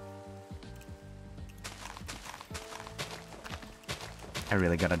 I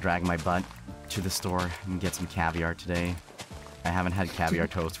really gotta drag my butt to the store and get some caviar today. I haven't had caviar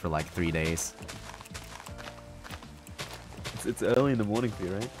toast for like 3 days. It's early in the morning for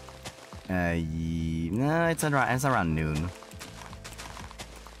you, right? No, it's around noon.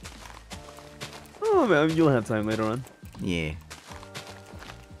 Oh man, you'll have time later on. Yeah.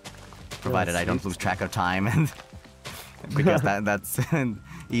 Provided I don't lose track of time, and because that's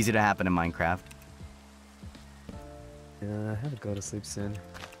easy to happen in Minecraft. Yeah, I have to go to sleep soon.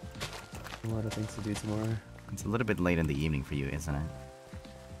 A lot of things to do tomorrow. It's a little bit late in the evening for you, isn't it?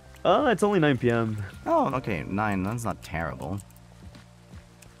 It's only 9 p.m. Oh, okay, 9. That's not terrible.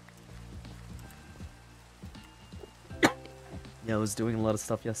 Yeah, I was doing a lot of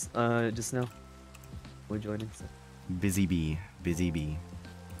stuff just now. We're joining. So. Busy bee, busy bee.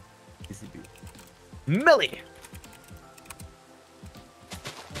 Busy bee. Millie!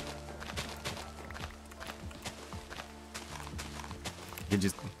 You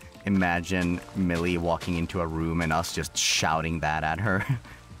just imagine Millie walking into a room and us just shouting that at her.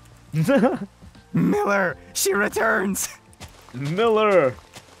 Miller! She returns! Miller!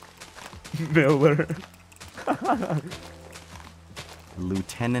 Miller.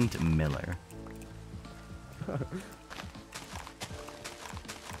 Lieutenant Miller.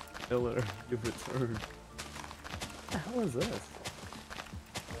 Miller, you've returned. What the hell is this?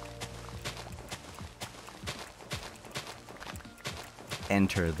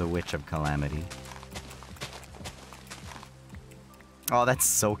 Enter the Witch of Calamity. Oh, that's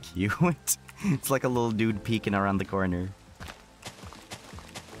so cute. It's like a little dude peeking around the corner.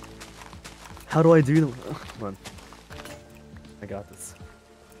 How do I do them? Oh, come on. I got this.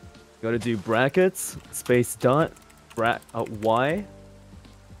 You gotta do brackets, space dot, Y,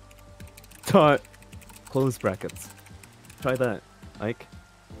 dot, close brackets. Try that, Ike.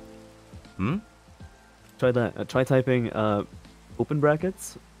 Hmm? Try that. Try typing open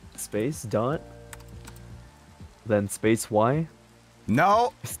brackets, space dot, then space Y.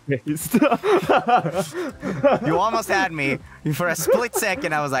 No! Space. You almost had me. For a split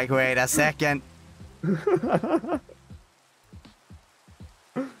second, I was like, wait a second.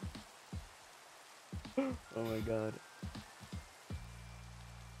 Oh my god.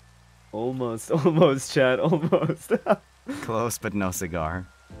 Almost, chat, almost. Close, but no cigar.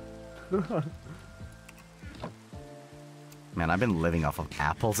 Man, I've been living off of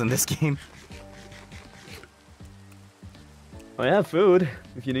apples in this game. I have food,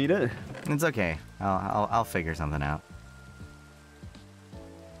 if you need it. It's okay. I'll figure something out.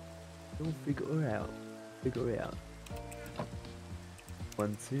 Don't figure it out. Figure it out.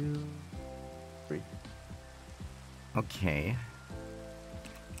 1, 2, 3. Okay.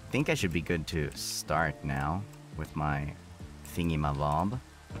 I think I should be good to start now with my thingy-mabob.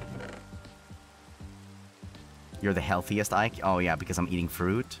 You're the healthiest, Ike? Oh yeah, because I'm eating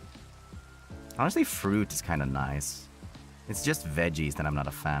fruit. Honestly, fruit is kind of nice. It's just veggies that I'm not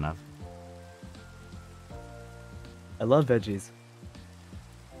a fan of. I love veggies.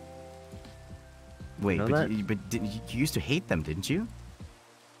 Wait, know but that? you used to hate them, didn't you?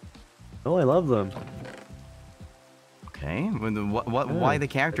 Oh, I love them. Okay. Why Yeah, the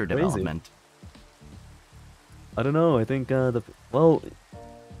character they're crazy. development? I don't know. I think well,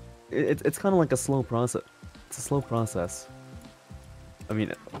 it's kind of like a slow process. It's a slow process. I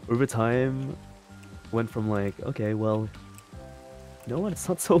mean, over time, went from like, okay, well, you know what? It's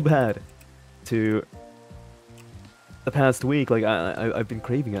not so bad, to the past week. Like I've been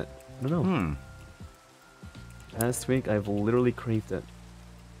craving it. I don't know. Hmm. Past week, I've literally craved it.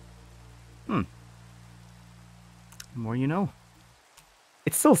 Hmm. The more you know.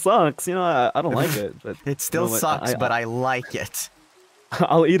 It still sucks, you know. I don't like it, but It still you know what, sucks, but I like it.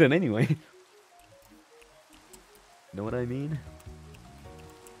 I'll eat it anyway. Know what I mean?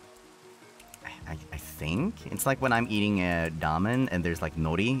 I think it's like when I'm eating ramen and there's like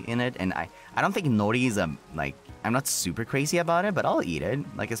nori in it, and I don't think nori is like, I'm not super crazy about it, but I'll eat it,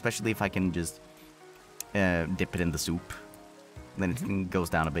 like especially if I can just dip it in the soup, then it goes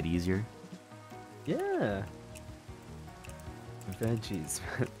down a bit easier. Yeah. Veggies.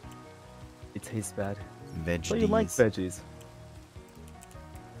 It tastes bad. Veggies. So you like veggies?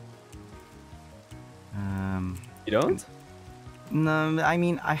 You don't? No, I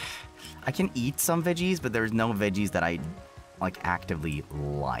mean I can eat some veggies, but there's no veggies that I like actively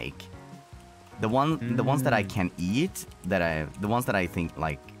like. The ones that I can eat, the ones that I think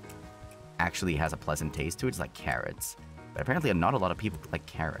like actually has a pleasant taste to it is like carrots. But apparently not a lot of people like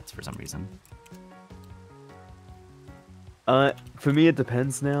carrots for some reason. For me it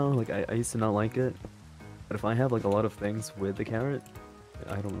depends now. Like I used to not like it, but if I have like a lot of things with the carrot,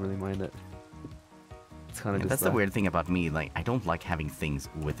 I don't really mind it. It's kind of just that's the weird thing about me. Like I don't like having things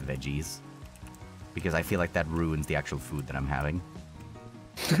with veggies because I feel like that ruins the actual food that I'm having.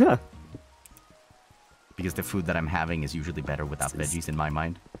 Because the food that I'm having is usually better without veggies in my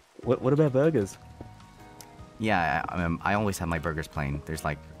mind. What about burgers? Yeah, I always have my burgers plain. There's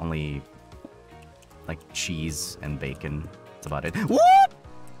like only like cheese and bacon. That's about it. What?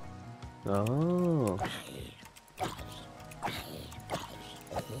 Oh.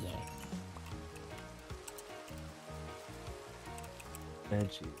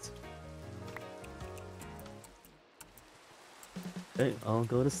 Veggies. Okay, I'll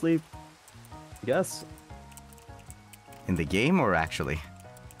go to sleep. Yes. In the game or actually?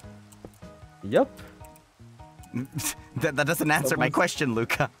 Yep. that doesn't answer my question,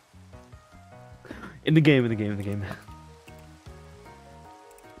 Luca. In the game.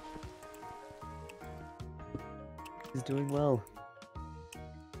 He's doing well.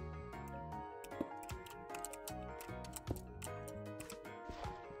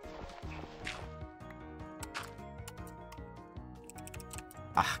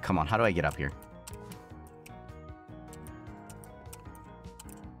 Ah, come on. How do I get up here?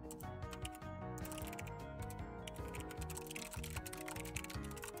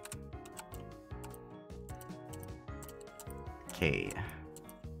 Okay.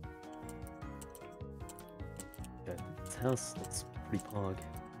 Yeah, this house looks pretty pog.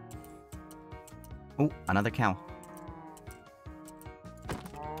 Oh, another cow.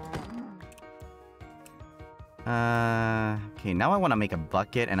 Okay, now I want to make a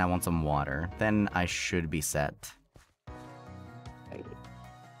bucket and I want some water. Then I should be set.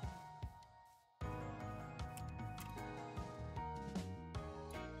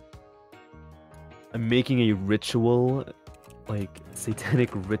 I'm making a ritual, like satanic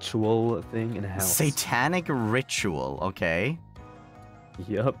ritual thing in a house. Satanic ritual, okay.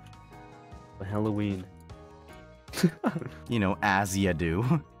 Yep. For Halloween. You know, as ya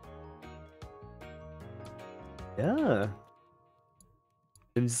do. Yeah.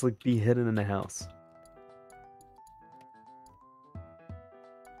 And just like be hidden in the house.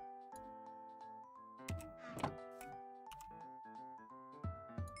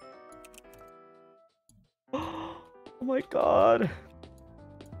 Oh my god.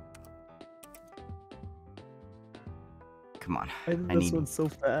 Come on. I did this one so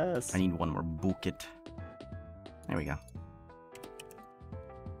fast. I need one more bucket. There we go.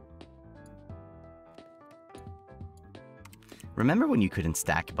 Remember when you couldn't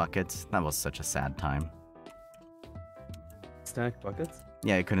stack buckets? That was such a sad time. Stack buckets?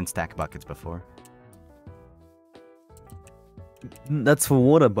 Yeah, you couldn't stack buckets before. That's for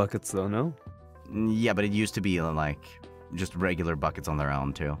water buckets though, no? Yeah, but it used to be like just regular buckets on their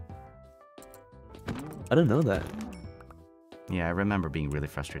own too. I didn't know that. Yeah, I remember being really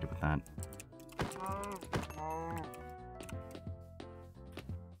frustrated with that.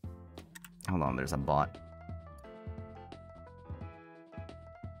 Hold on, there's a bot.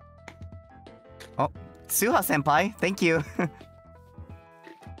 Oh, Suha-senpai, thank you.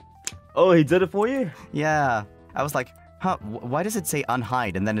 Oh, he did it for you? Yeah. I was like, huh, why does it say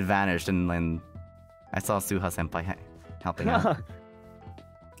unhide? And then it vanished, and then I saw Suha-senpai helping out.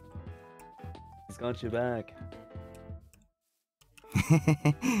 He's got you back.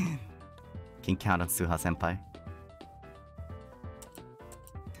 Can count on Suha-senpai.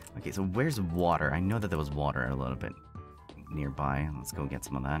 Okay, so where's water? I know that there was water a little bit nearby. Let's go get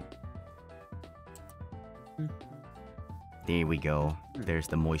some of that. There we go. There's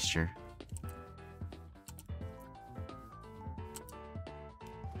the moisture.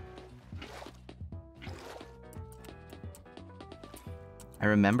 I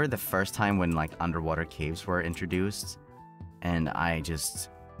remember the first time when like underwater caves were introduced, and I just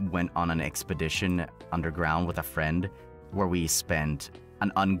went on an expedition underground with a friend where we spent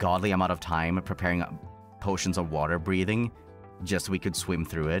an ungodly amount of time preparing potions of water breathing just so we could swim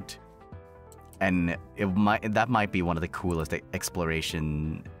through it. And that might be one of the coolest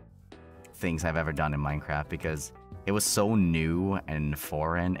exploration things I've ever done in Minecraft, because it was so new and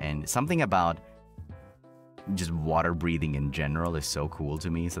foreign, and something about just water breathing in general is so cool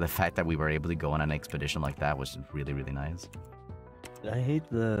to me. So the fact that we were able to go on an expedition like that was really, really nice. I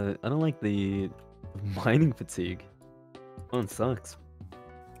don't like the mining fatigue. Oh, it sucks.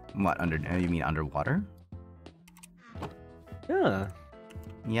 What, you mean underwater? Yeah.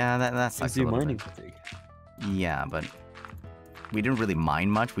 Yeah, that sucks a little mining bit. fatigue. Yeah, but we didn't really mine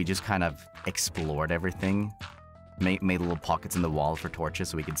much. We just kind of explored everything. Made little pockets in the wall for torches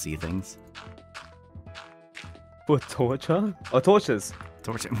so we could see things. For torture? Oh, torches.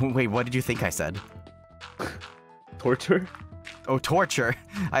 Torture? Wait, what did you think I said? Torture? Oh, torture.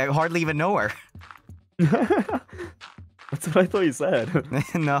 I hardly even know her. That's what I thought you said.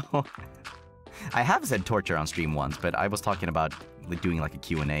 No. I have said torture on stream once, but I was talking about like, doing like a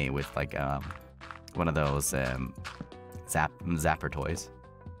Q&A with like one of those zapper toys.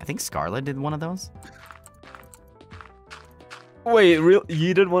 I think Scarlet did one of those. Wait,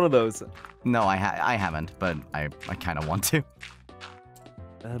 you did one of those? No, I haven't, but I kind of want to.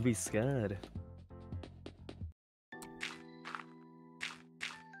 I'd be scared.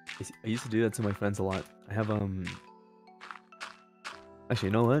 I used to do that to my friends a lot. I have actually,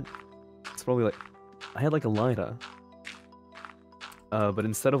 you know what? It's probably like I had like a lighter. But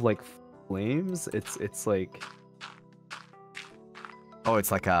instead of like flames, it's like oh,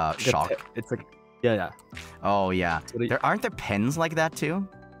 it's like a shock. It's like yeah. Oh yeah. Aren't there pens like that too?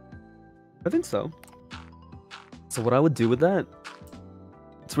 I think so. So what I would do with that,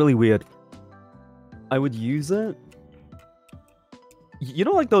 it's really weird. I would use it. You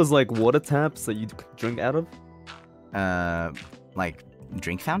know, like those like water taps that you drink out of? Like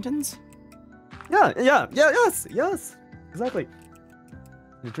drink fountains? Yes, exactly.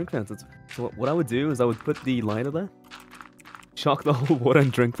 The drink fountains. So what I would do is I would put the lighter there, shock the whole water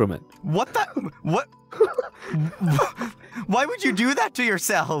and drink from it. What the? What? Why would you do that to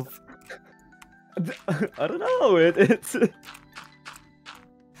yourself? I don't know. It's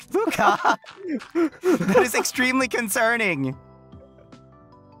Luca! That is extremely concerning.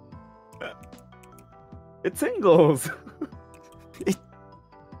 It tingles.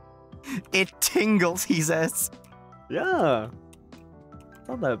 It tingles, he says. Yeah. It's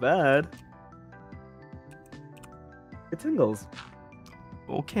not that bad. It tingles.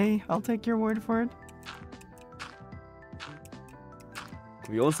 Okay, I'll take your word for it.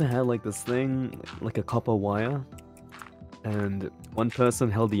 We also had like this thing, like a copper wire, and one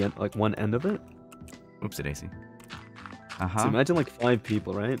person held the end, like one end of it. Oopsie daisy. So imagine like 5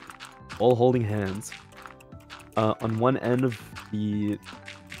 people, right? All holding hands. On one end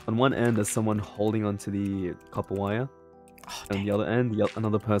there's someone holding onto the copper wire, and on the other end,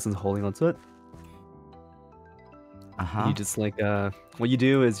 another person's holding onto it. You just like what you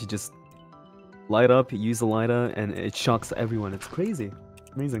do is you just light up, you use the lighter, and it shocks everyone. It's crazy,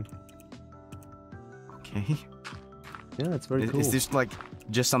 amazing. Okay. Yeah, it's very cool. Is this like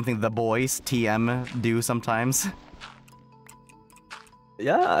just something the boys TM do sometimes?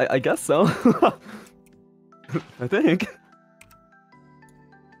 Yeah, I guess so. I think.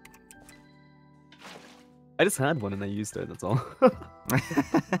 I just had one and I used it, that's all.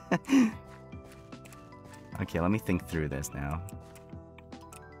 Okay, let me think through this now.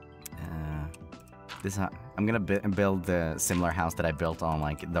 I'm gonna build the similar house that I built on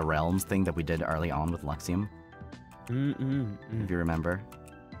like the Realms thing that we did early on with Luxiem. If you remember.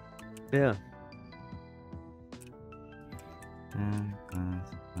 Yeah.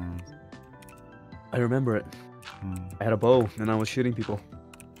 I remember it. I had a bow and I was shooting people.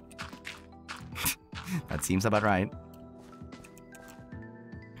 That seems about right.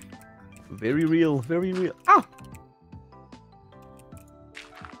 Very real, very real. Ah!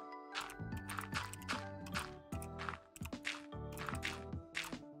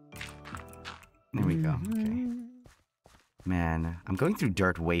 There we go. Okay. Man, I'm going through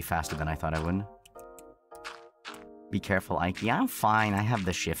dirt way faster than I thought I would. Be careful, Ike. Yeah, I'm fine. I have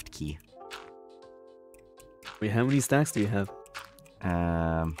the shift key. Wait, how many stacks do you have?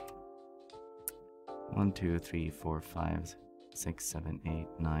 1, 2, 3, 4, 5, 6, 7, 8,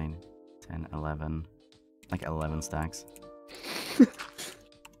 9, 10, 11. Like 11 stacks.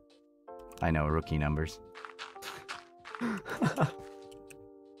 I know, rookie numbers.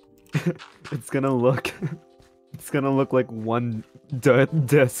 It's gonna look like one dirt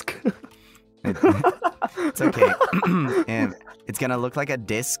disc. It's okay. And it's gonna look like a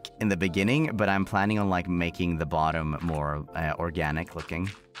disc in the beginning, but I'm planning on like making the bottom more organic looking.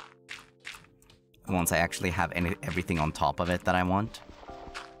 Once I actually have everything on top of it that I want.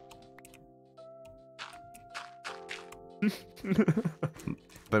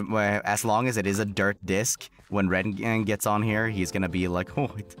 But as long as it is a dirt disc, when Red gets on here, he's gonna be like,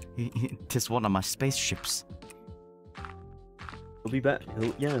 oh, it is one of my spaceships. He'll be back.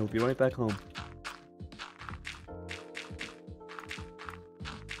 He'll be right back home.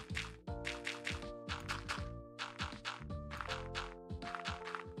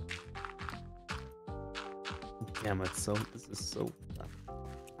 Damn, this is so...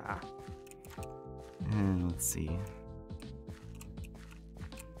 Ah. Let's see.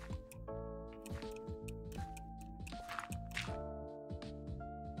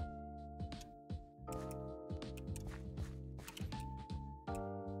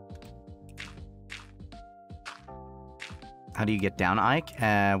 How do you get down, Ike?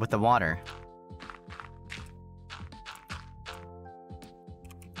 With the water.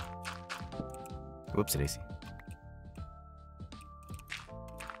 Whoops, daisy.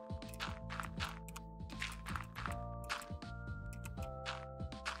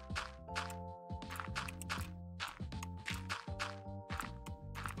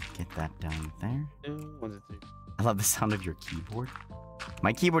 Get that down there. I love the sound of your keyboard.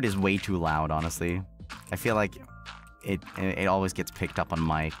 My keyboard is way too loud, honestly. I feel like it always gets picked up on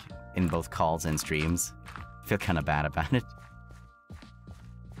mic in both calls and streams. I feel kind of bad about it.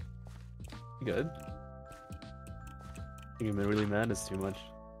 Good. I think I'm really mad it's too much.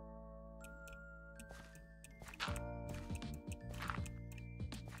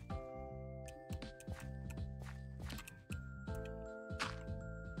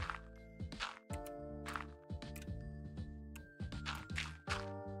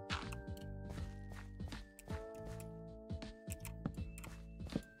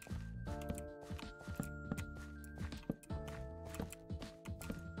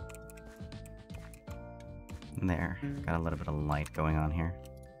 There, got a little bit of light going on here.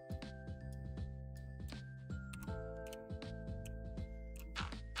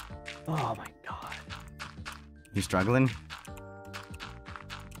 Oh my god. You struggling?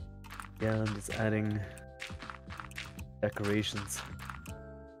 Yeah, I'm just adding decorations.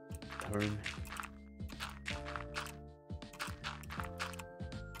 Turn.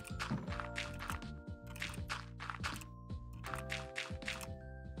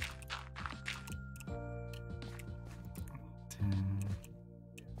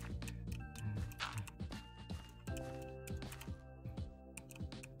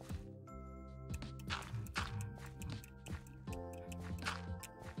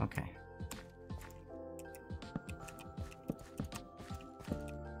 Okay.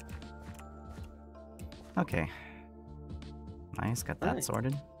 Okay. Nice, got that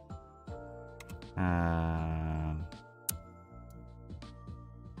sorted.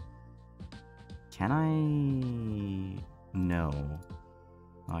 Can I... No.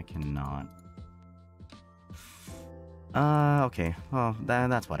 No, I cannot. Okay. Well,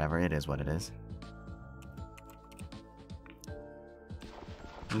 that's whatever. It is what it is.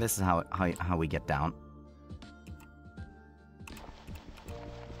 And this is how we get down.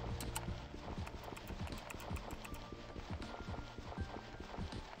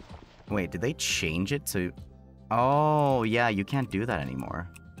 Wait, did they change it to... Oh, yeah, you can't do that anymore.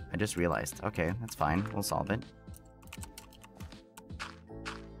 I just realized. Okay, that's fine. We'll solve it.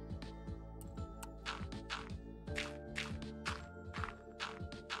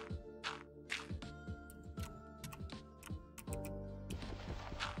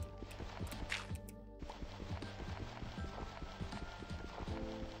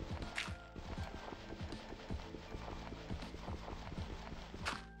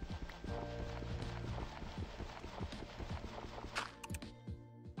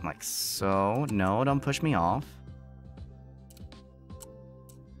 Like so. No, don't push me off.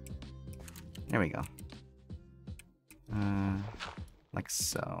 There we go. Like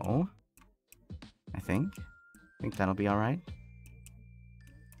so. I think that'll be alright.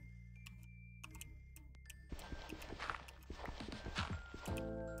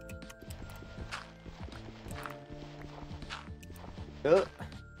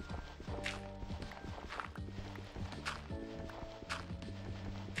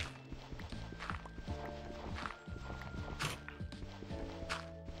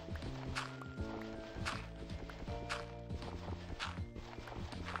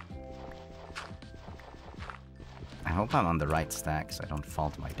 I hope I'm on the right stack so I don't fall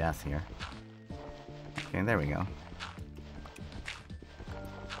to my death here. Okay, there we go.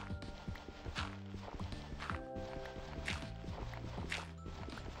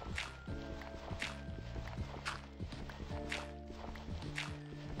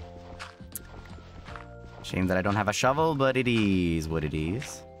 Shame that I don't have a shovel, but it is what it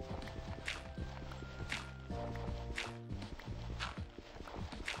is.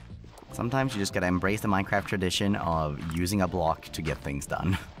 Sometimes you just gotta embrace the Minecraft tradition of using a block to get things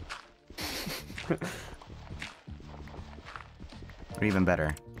done. Or even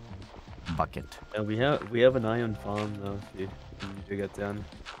better, bucket. And we have an iron farm though, if you need to get down.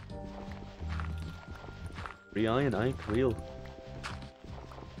 3 iron, Ike, real.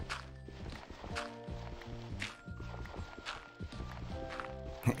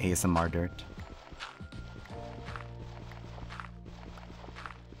 ASMR dirt.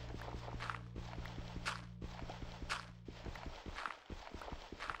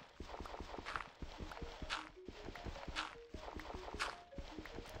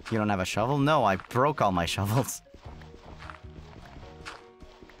 You don't have a shovel? No, I broke all my shovels.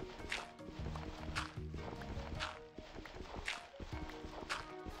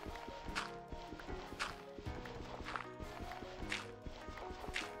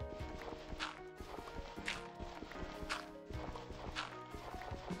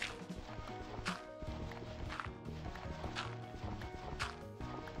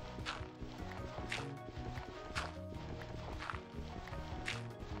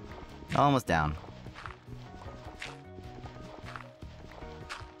 Almost down.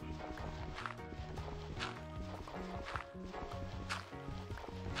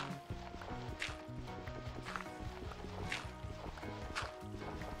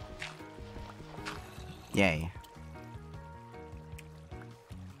 Yay.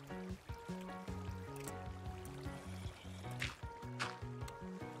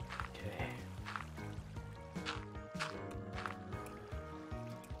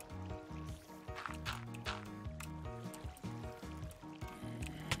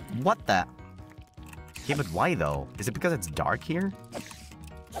 What the? Yeah, but why though? Is it because it's dark here?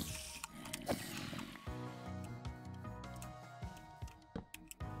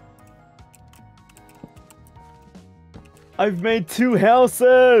 I've made 2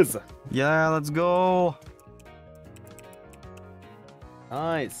 houses! Yeah, let's go!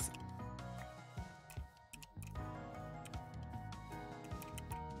 Nice.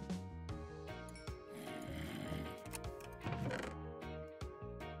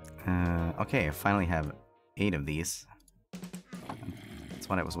 Okay, I finally have 8 of these. That's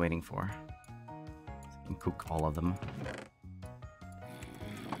what I was waiting for. So I can cook all of them.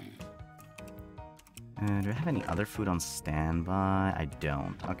 Do I have any other food on standby? I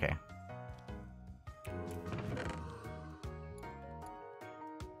don't. Okay.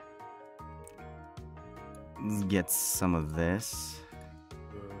 Let's get some of this.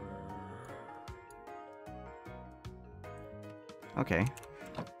 Okay.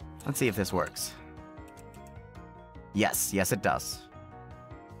 Let's see if this works. Yes, yes it does.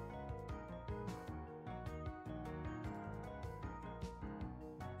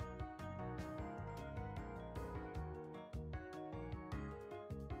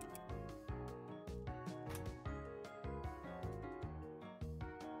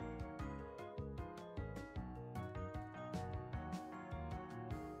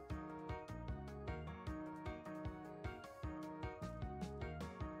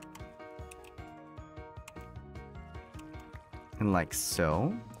 And like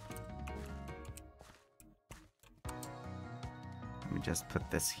so. Let me just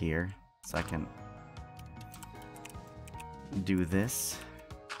put this here so I can do this.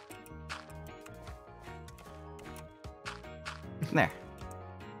 There.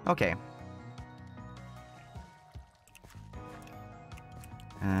 Okay.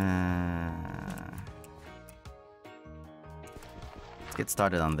 Let's get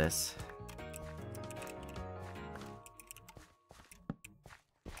started on this.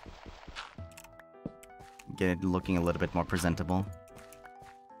 Get it looking a little bit more presentable.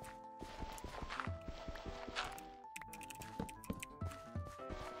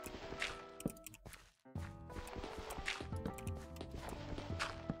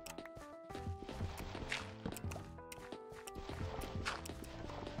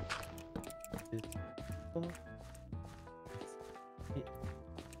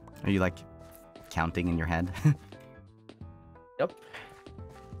 Are you like counting in your head? Yep.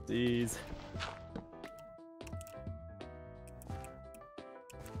 Jeez.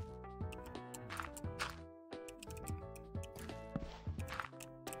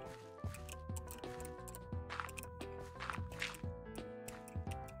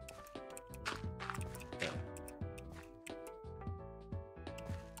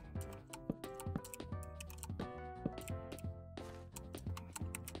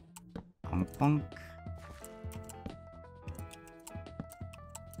 Bonk.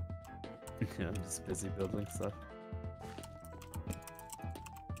 Yeah, I'm just busy building stuff.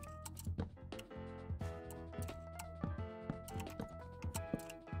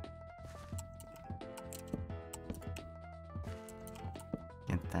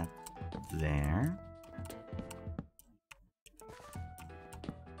 Get that there.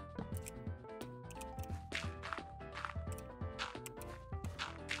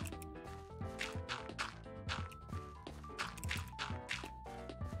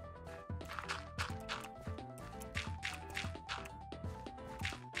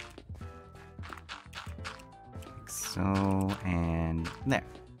 So, and there.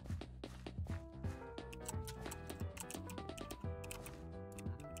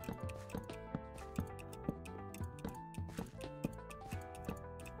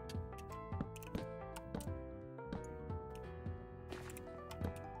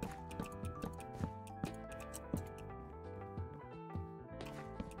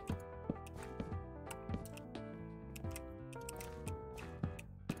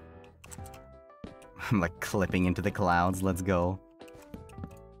 I'm like clipping into the clouds. Let's go.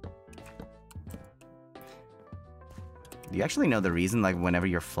 Do you actually know the reason, like, whenever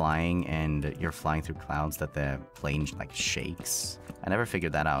you're flying and you're flying through clouds that the plane, like, shakes? I never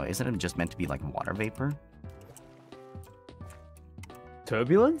figured that out. Isn't it just meant to be, like, water vapor?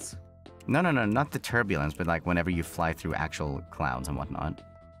 Turbulence? No, no, no, not the turbulence, but, like, whenever you fly through actual clouds and whatnot.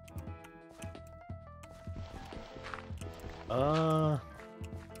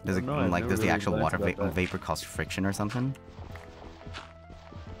 Does it, no, like, does the really actual water glanced about vapor cause friction or something?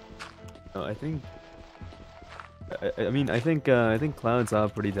 No, I think. I mean, I think clouds are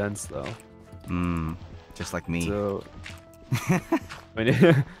pretty dense though. Just like me. So, I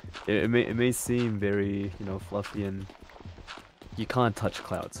mean, it may seem very, you know, fluffy, and you can't touch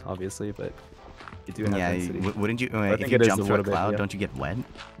clouds, obviously, but you do have density. Wouldn't you? I If think you it is jump a through a little bit, cloud, yeah. don't you get wet?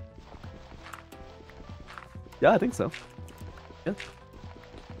 Yeah, I think so. Yeah.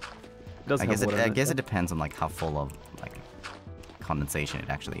 It does I have guess it. water I in guess yeah. it depends on like how full of like condensation it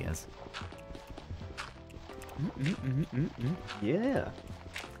actually is. Yeah.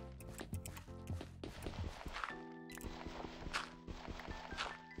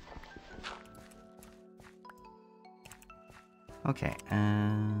 Okay.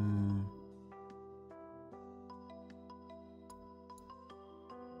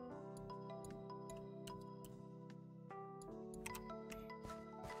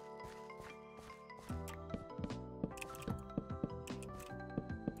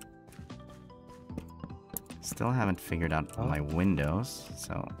 Still haven't figured out my windows,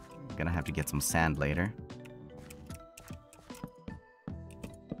 so I'm gonna have to get some sand later.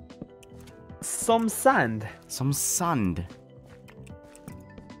 Some sand. Some sand.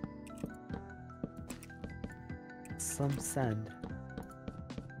 Some sand.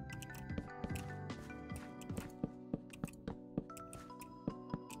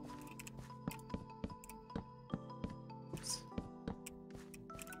 Oops.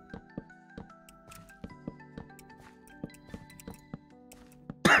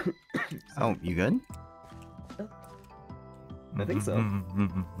 Oh, you good? I think so.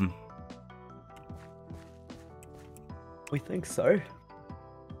 We think so.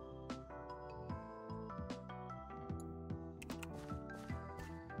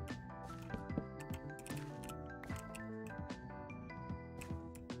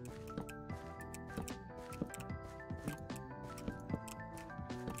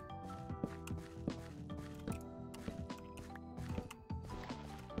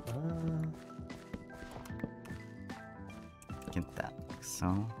 Get that like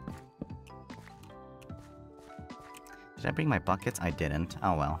so. Did I bring my buckets? I didn't.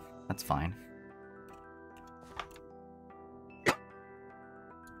 Oh well, that's fine.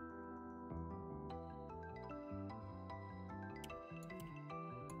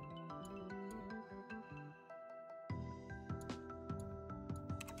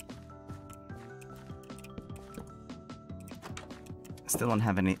 Still don't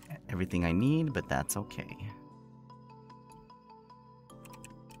have everything I need, but that's okay.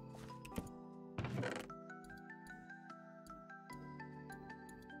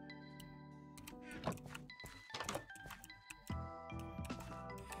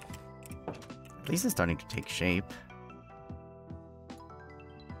 place is starting to take shape.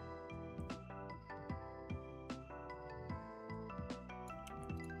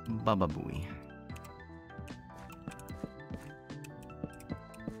 Baba Booey.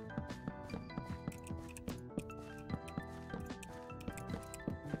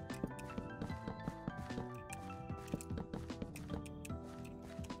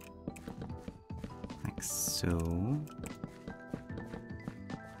 Like so.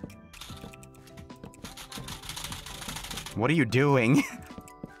 What are you doing?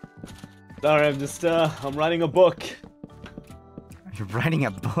 Sorry, I'm just, I'm writing a book. You're writing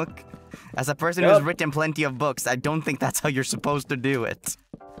a book? As a person Yep. who's written plenty of books, I don't think that's how you're supposed to do it.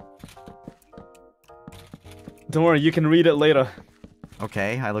 Don't worry, you can read it later.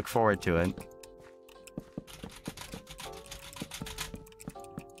 Okay, I look forward to it.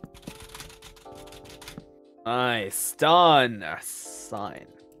 Nice. Done. Sign.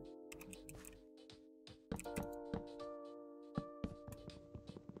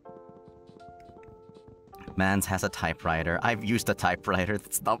 Mans has a typewriter. I've used a typewriter.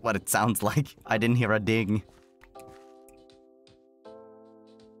 That's not what it sounds like. I didn't hear a ding.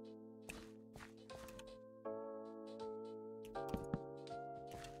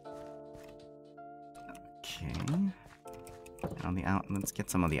 Okay. On the let's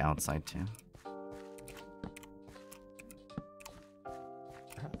get some of the outside too.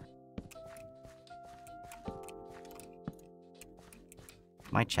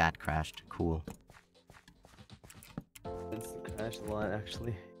 My chat crashed. Cool. It's crashed a lot,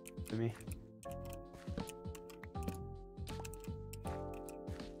 actually, to me.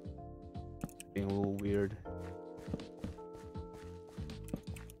 Being a little weird.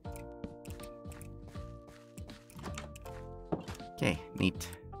 Okay, neat.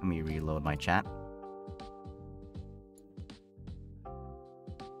 Let me reload my chat.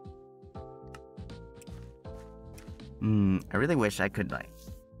 I really wish I could, like...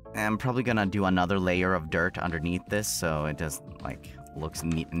 I'm probably gonna do another layer of dirt underneath this, so it just, like, looks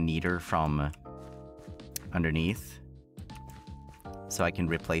neater from underneath. So I can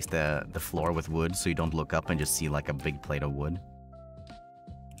replace the floor with wood, so you don't look up and just see, like, a big plate of wood.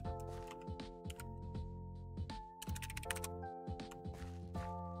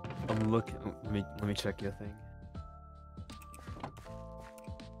 I'm looking. Let me check your thing.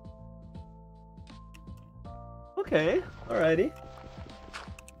 Okay, alrighty.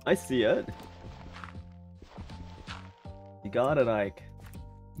 I see it. You got it, Ike.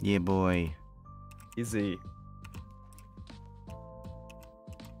 Yeah, boy. Easy.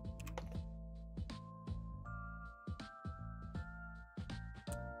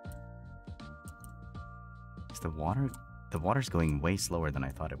 Is the water... The water's going way slower than I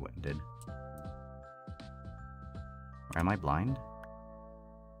thought it did. Or am I blind?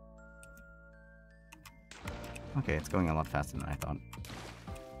 Okay, it's going a lot faster than I thought.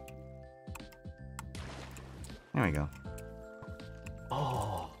 There we go.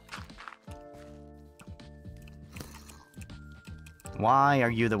 Oh. Why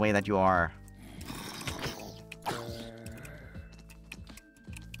are you the way that you are?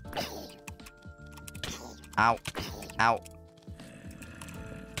 Ow. Ow.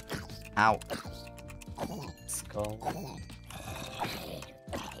 Ow. Skull.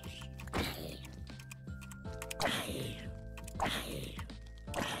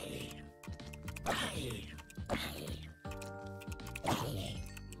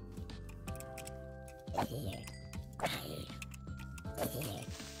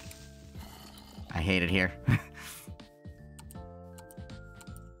 I hate it here.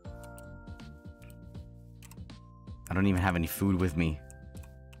 I don't even have any food with me.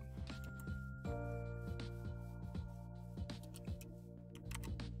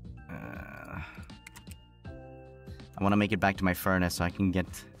 I want to make it back to my furnace so I can get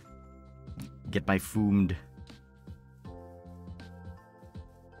my food.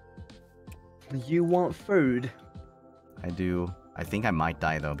 You want food? I do. I think I might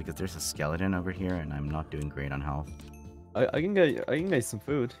die though because there's a skeleton over here and I'm not doing great on health. I can get some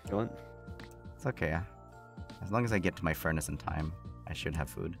food if you want. It's okay. As long as I get to my furnace in time, I should have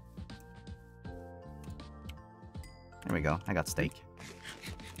food. There we go. I got steak.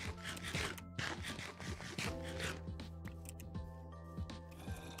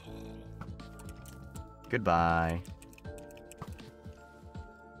 Goodbye.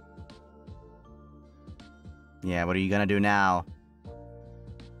 Yeah, what are you gonna do now?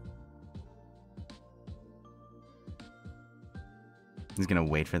 He's gonna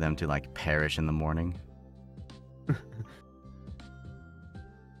wait for them to, like, perish in the morning.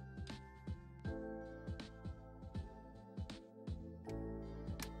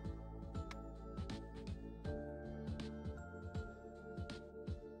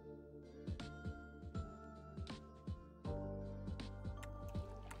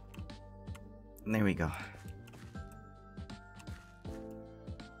 There we go.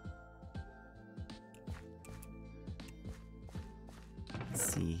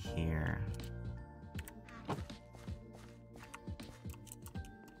 Let's see here. I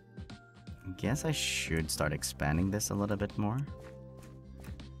guess I should start expanding this a little bit more.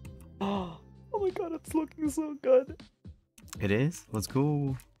 Oh my god, it's looking so good. It is? Let's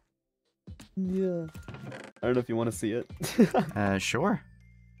go. Yeah. I don't know if you want to see it. Sure.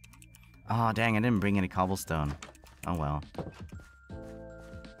 Oh, dang, I didn't bring any cobblestone. Oh well.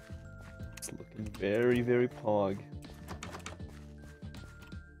 It's looking very, very pog.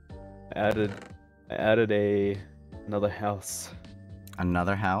 I added another house.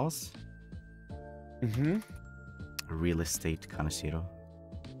 Another house? Mm-hmm. A real estate connoisseur.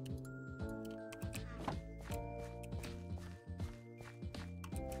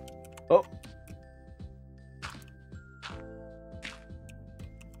 Oh.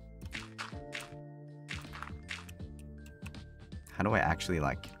 How do I actually,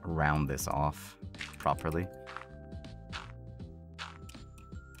 like, round this off properly?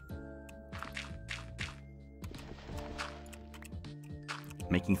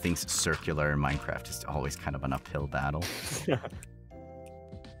 Making things circular in Minecraft is always kind of an uphill battle. You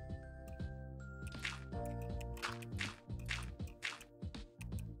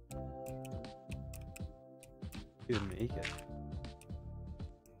can make it.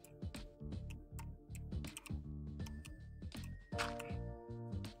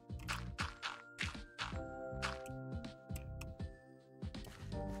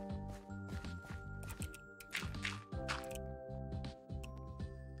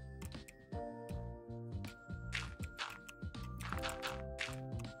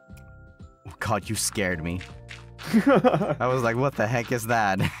 God, you scared me. I was like, what the heck is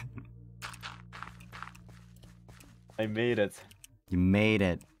that? I made it. You made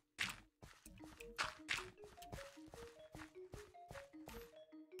it.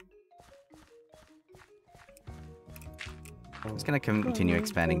 I'm just gonna continue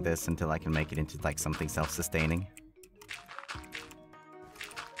expanding this until I can make it into like something self-sustaining.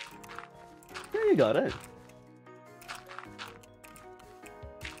 Yeah, you got it.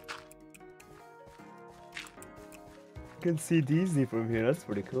 You can see Disney from here, that's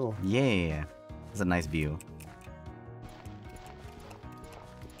pretty cool. Yeah, it's a nice view.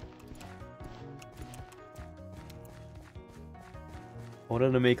 I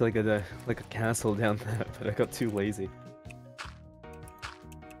wanted to make like a castle down there, but I got too lazy.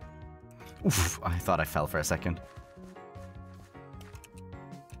 Oof, I thought I fell for a second.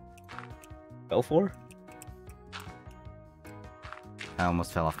 Fell for? I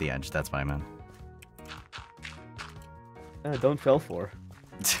almost fell off the edge, that's what I meant. Don't fell for.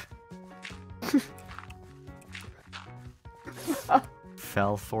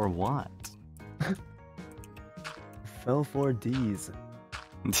 Fell for what? Fell for D's.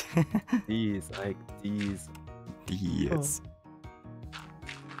 D's, like D's. Yes.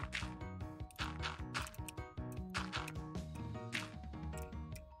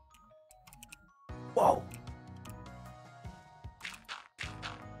 Whoa!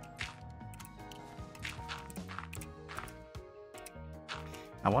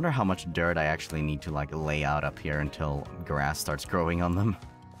 I wonder how much dirt I actually need to like lay out up here until grass starts growing on them.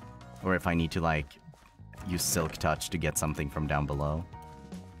 Or if I need to like use silk touch to get something from down below.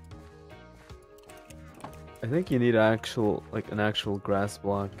 I think you need an actual grass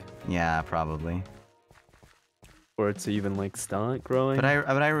block Yeah, probably. for it to even like start growing. But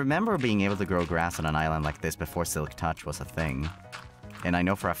I remember being able to grow grass on an island like this before silk touch was a thing. And I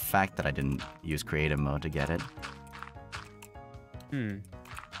know for a fact that I didn't use creative mode to get it. Yeah,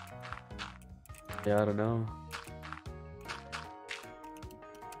 I don't know.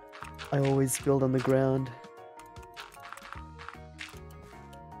 I always build on the ground.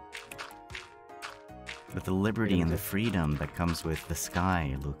 With the liberty and the freedom that comes with the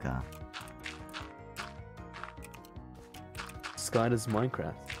sky, Luca. Sky is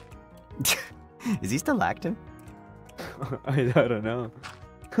Minecraft. Is he still active? I don't know.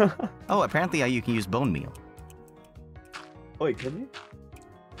 Oh, apparently you can use bone meal. Wait, can you?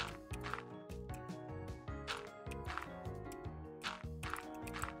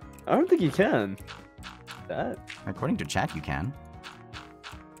 I don't think you can. That? According to chat, you can.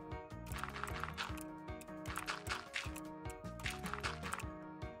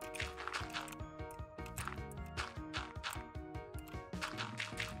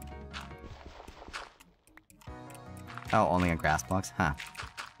 Oh, only on grass blocks? Huh.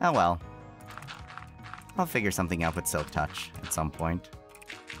 Oh well. I'll figure something out with silk touch at some point.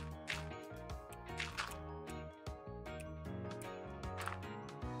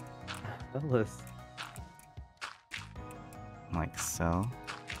 Fellas. Like so.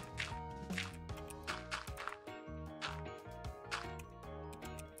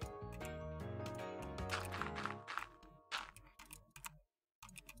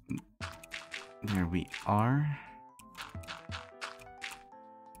 There we are.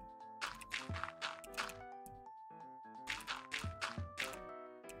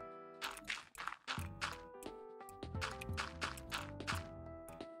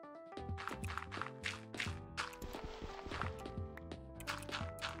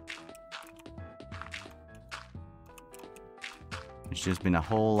 It's just been a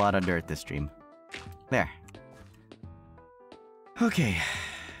whole lot of dirt this stream. There. Okay.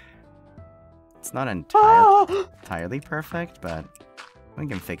 It's not entirely perfect, but we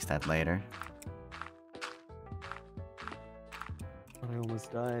can fix that later. I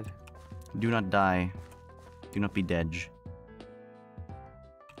almost died. Do not die. Do not be dead.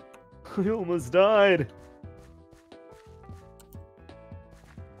 I almost died.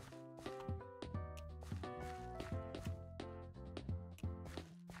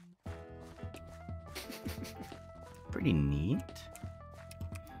 Pretty neat.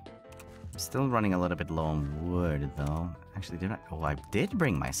 Still running a little bit low on wood, though. Actually, did I? Oh, I did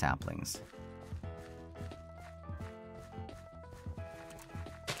bring my saplings.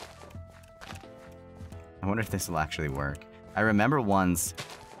 I wonder if this will actually work. I remember once,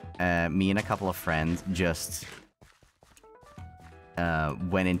 me and a couple of friends just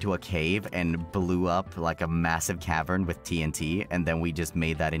went into a cave and blew up like a massive cavern with TNT, and then we just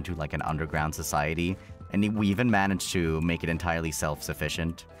made that into like an underground society. And we even managed to make it entirely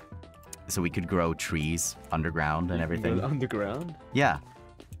self-sufficient. So we could grow trees underground and everything. Underground? Yeah.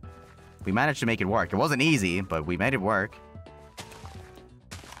 We managed to make it work. It wasn't easy, but we made it work.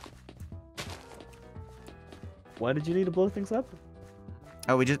 Why did you need to blow things up?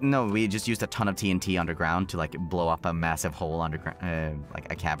 Oh, we just used a ton of TNT underground to like blow up a massive hole underground,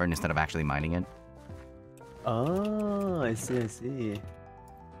 like a cavern instead of actually mining it. Oh, I see, I see.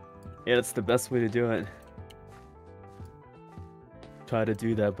 Yeah, that's the best way to do it. Tried to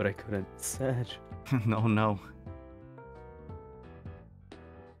do that, but I couldn't. Sad. No, no.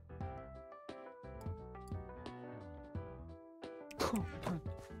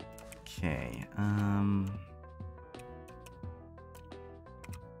 Okay,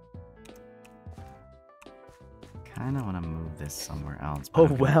 kinda wanna move this somewhere else.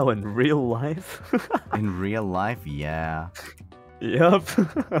 Oh wow, in real life? In real life, yeah. Yup.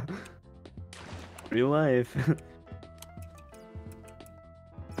 Real life.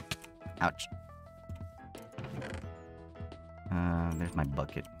 Ouch. There's my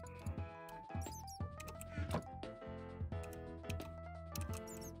bucket.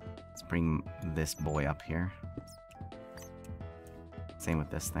 Let's bring this boy up here. Same with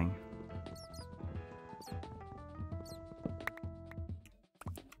this thing.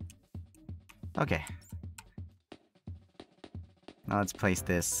 Okay. Now let's place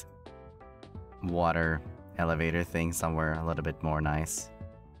this water elevator thing somewhere a little bit more nice.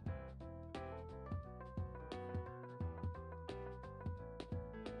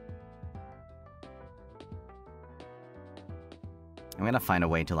 I'm gonna find a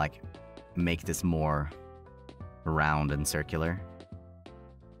way to, like, make this more round and circular.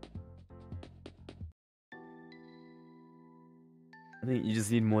 I think you just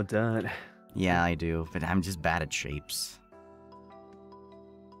need more dirt. Yeah, I do, but I'm just bad at shapes.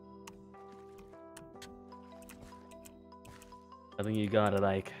 I think you got it,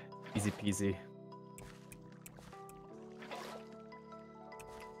 like, easy peasy.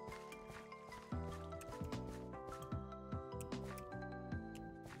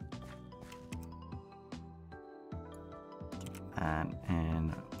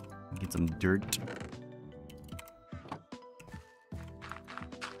 And get some dirt.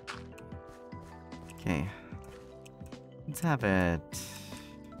 Okay. Let's have it.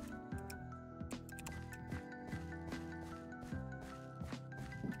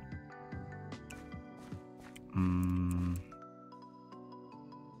 I'm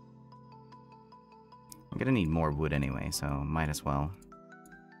gonna need more wood anyway, so might as well.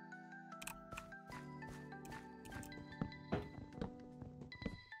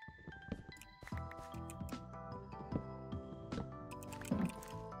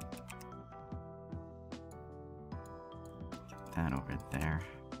 That over there.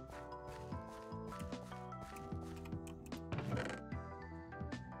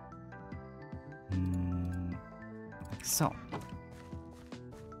 Like so.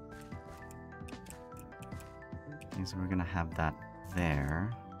 Okay, so we're gonna have that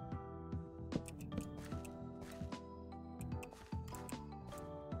there.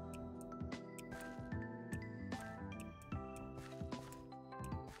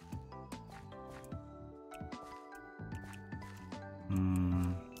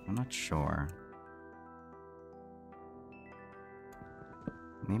 I'm not sure.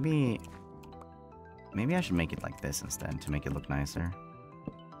 Maybe I should make it like this instead to make it look nicer.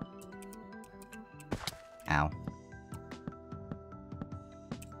 Ow.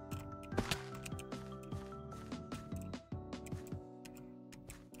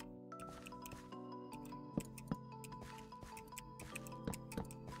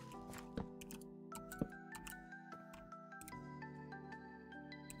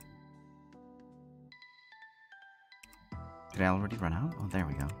 Did I already run out? Oh, there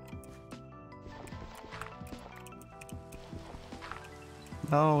we go.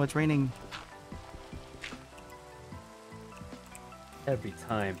 Oh, it's raining. Every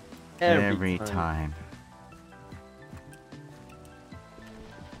time. Every time.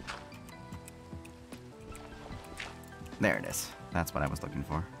 There it is. That's what I was looking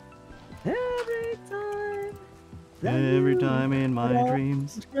for. Every time. Every time in my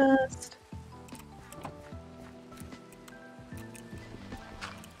dreams. Just...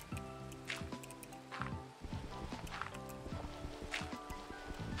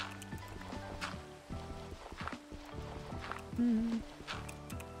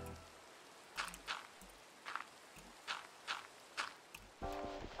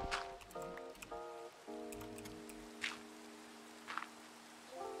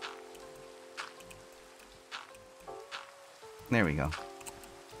 There we go.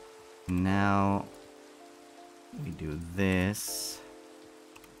 Now we do this.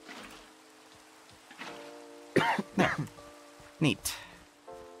 There. Neat.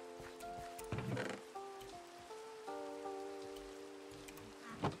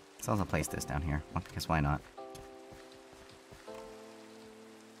 Let's also place this down here. Well, because why not?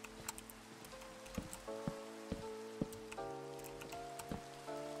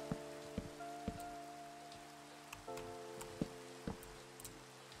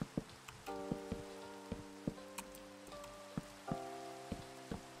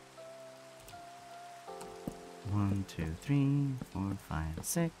 One, two, three, 4, 5,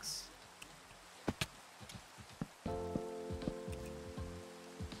 6.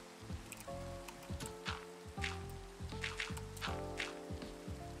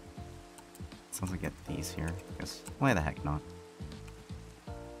 Let's also get these here, because why the heck not?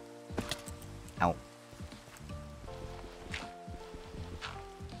 Ow.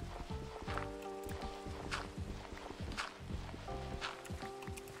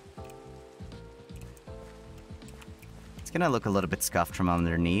 It's gonna look a little bit scuffed from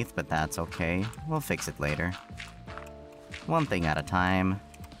underneath, but that's okay. We'll fix it later. One thing at a time.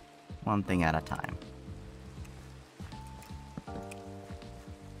 One thing at a time.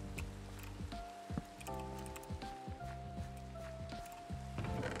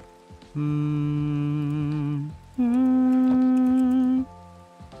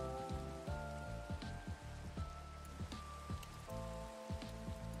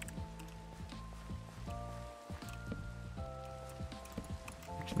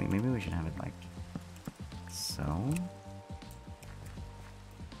 Actually, maybe we should have it like so.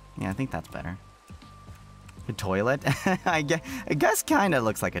 Yeah, I think that's better. A toilet? I guess kind of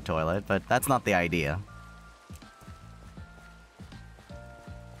looks like a toilet, but that's not the idea.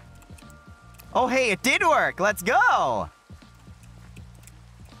 Oh, hey, it did work! Let's go!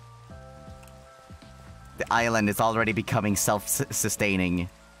 The island is already becoming self-sustaining.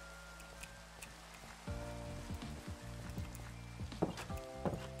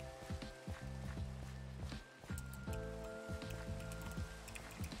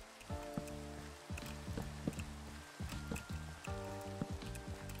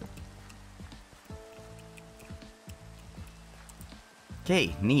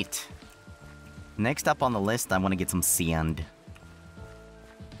 Okay, neat. Next up on the list, I want to get some sand.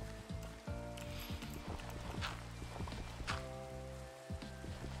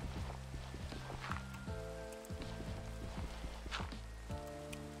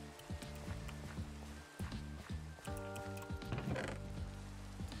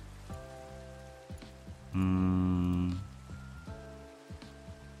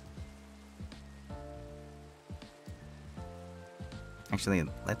 Actually,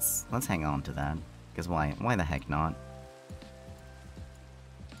 let's hang on to that, because why the heck not?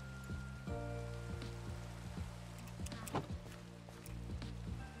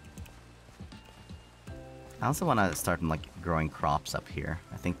 I also want to start like growing crops up here.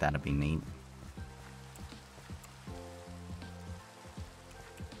 I think that'd be neat.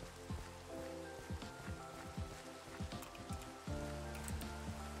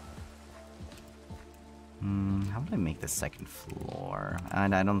 How would I make the second floor?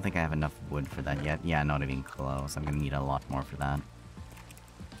 And I don't think I have enough wood for that yet. Yeah, not even close. I'm gonna need a lot more for that.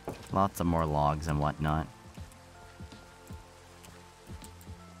 Lots of more logs and whatnot.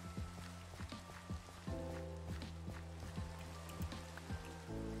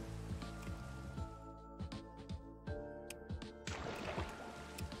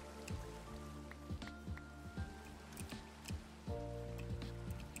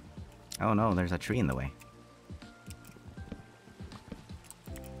 Oh no, there's a tree in the way.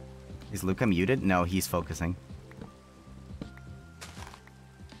 Is Luca muted? No, he's focusing.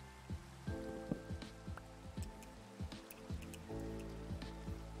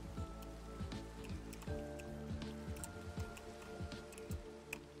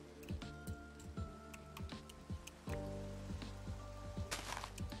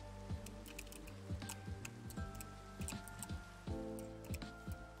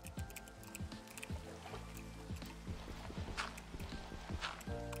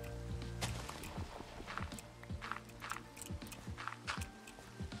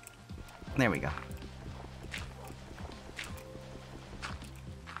 There we go.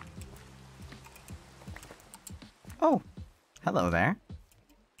 Oh, hello there.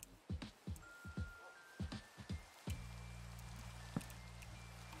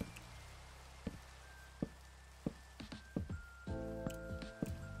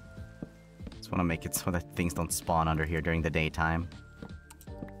 Just want to make it so that things don't spawn under here during the daytime.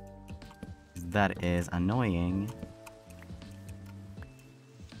 That is annoying.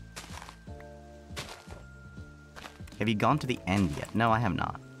 Have you gone to the end yet? No, I have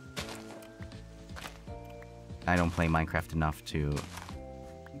not. I don't play Minecraft enough to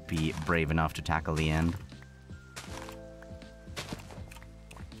be brave enough to tackle the end.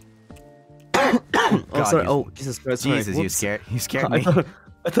 Oh, sorry. Oh, Jesus Christ. Sorry. Jesus, you scared me.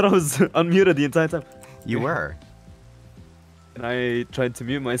 I thought I was unmuted the entire time. You were. And I tried to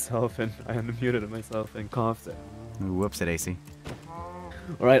mute myself, and I unmuted myself and coughed. Whoops, it AC.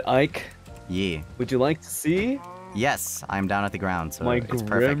 Alright, Ike. Yeah. Would you like to see? Yes, I'm down at the ground, so My it's Grim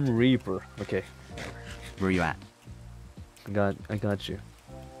perfect. Reaper. Okay. Where are you at? I got you.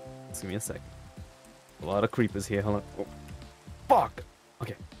 Just give me a sec. A lot of creepers here. Hold on. Oh. Fuck!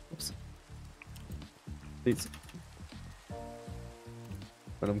 Okay. Oops. Please.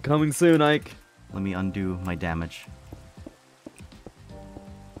 But I'm coming soon, Ike. Let me undo my damage.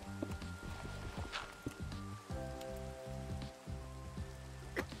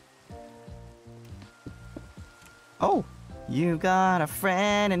 Oh! You got a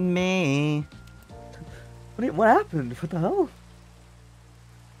friend in me. What happened? What the hell?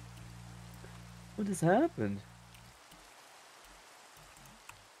 What just happened?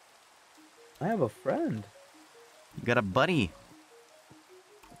 I have a friend. You got a buddy.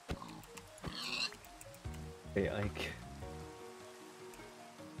 Hey, Ike.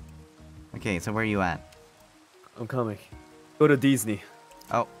 Okay, so where are you at? I'm coming. Go to Disney.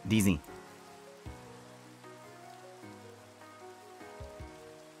 Oh, Disney.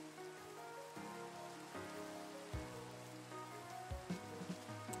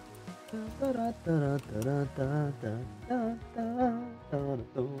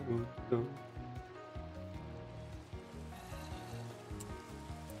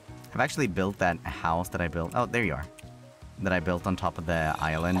 I've actually built that house that I built. Oh, there you are. That I built on top of the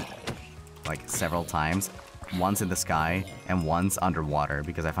island, like several times. Once in the sky and once underwater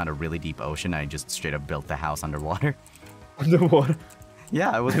because I found a really deep ocean. And I just straight up built the house underwater. Underwater?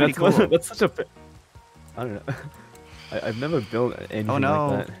 Yeah, it was pretty cool. That's such a... I don't know. I've never built anything like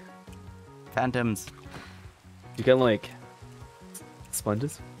that. Phantoms. You get like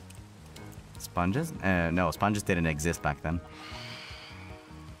sponges? Sponges? No, sponges didn't exist back then.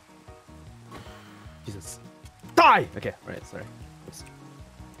 Jesus. Die! Okay, right, sorry. Oops.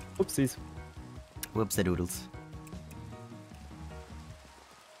 Oopsies. Whoopsie-doodles.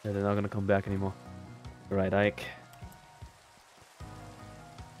 Yeah, they're not gonna come back anymore. Alright, Ike.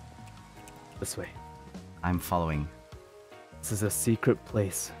 This way. I'm following. This is a secret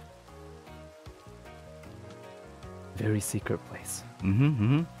place. Very secret place.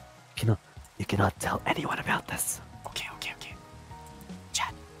 Mm-hmm. You cannot tell anyone about this. Okay.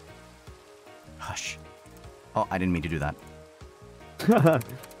 Chat. Hush. Oh, I didn't mean to do that.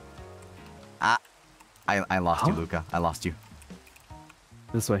 I lost you, Luca. I lost you.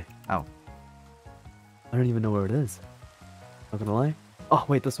 This way. Oh. I don't even know where it is. Not gonna lie. Oh,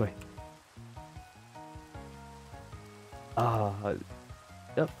 wait, this way.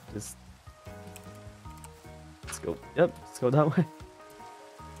 Yep, just... Let's go. Yep, let's go that way.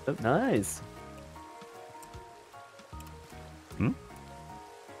 Yep, nice. Hmm?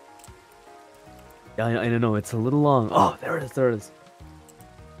 Yeah, I don't know, it's a little long. Oh, there it is.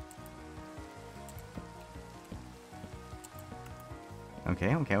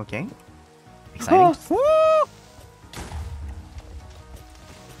 Okay, okay, okay. Exciting. Woo!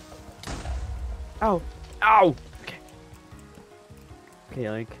 Ow! Ow! Okay. Okay,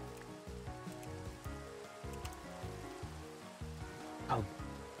 Ike. Oh,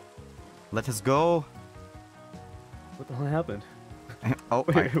 Let us go. what the hell happened? Oh,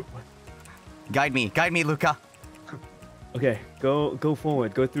 Wait, guide me, Luca. okay, go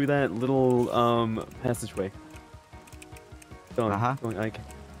forward. Go through that little passageway. Going, going, Ike.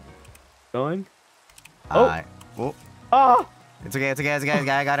 Going. Oh. Oh. Ah! It's okay. I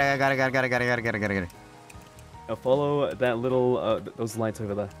got it. Now follow that little those lights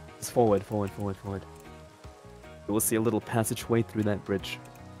over there. Just forward. We'll see a little passageway through that bridge.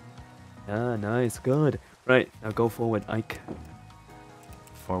 Ah, nice, good. Right, now go forward, Ike.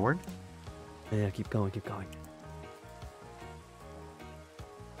 Forward? Yeah, keep going.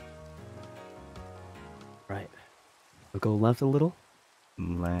 Right. We'll go left a little.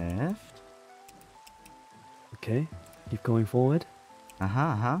 Left. Okay. Keep going forward.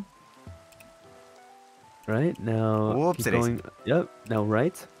 Right, now Whoops, keep going. Yep, now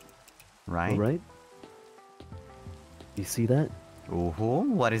right. Right. Go right. You see that? Oh,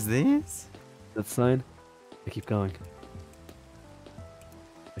 what is this? That sign? I keep going.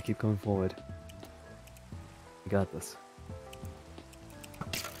 I keep going forward. I got this.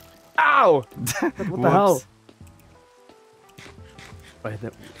 Ow! What the hell? Right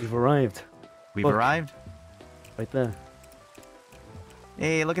there, we've arrived. We've Look. arrived? Right there.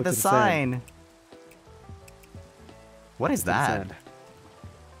 Hey, look at the at the sand. sign. What is that? Sand.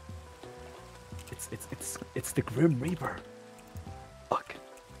 It's the Grim Reaper. Look.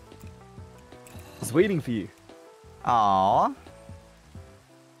 He's waiting for you. Aww.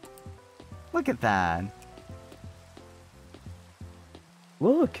 Look at that.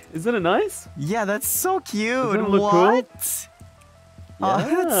 Look, isn't it nice? Yeah, that's so cute. Doesn't it look What? Oh,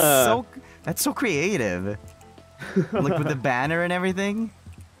 Yeah. that's so creative. Like with the banner and everything.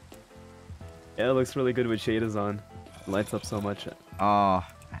 Yeah, it looks really good with shaders on. Lights up so much. Oh,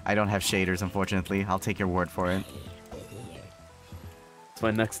 I don't have shaders, unfortunately. I'll take your word for it. It's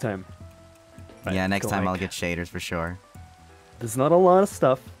fine next time. Right, Yeah, next go, time I'll Ike. get shaders for sure. There's not a lot of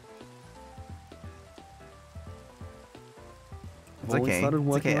stuff. It's okay. It's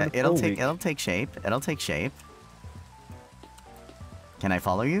okay. It'll take shape. It'll take shape. Can I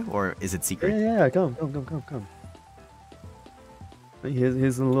follow you, or is it secret? Yeah, come.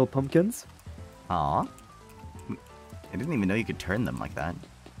 Here's the little pumpkins. Aw. I didn't even know you could turn them like that.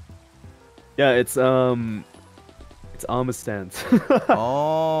 Yeah, it's armor stands.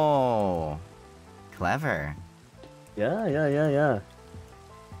 Oh, clever. Yeah.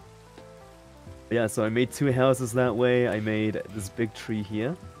 Yeah, so I made 2 houses that way. I made this big tree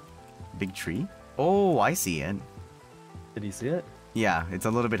here. Big tree? Oh, I see it. Did you see it? Yeah, it's a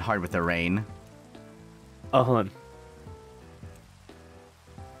little bit hard with the rain. Uh-huh.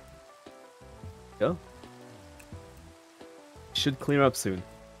 Go. Should clear up soon.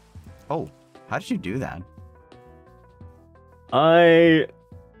 Oh, how did you do that?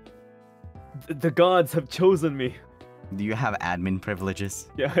 The gods have chosen me. Do you have admin privileges?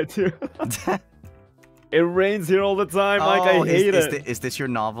 Yeah, I do. It rains here all the time, Mike. I hate it. Is this your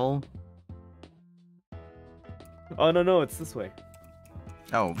novel? Oh, no, it's this way.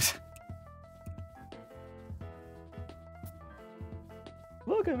 Oh.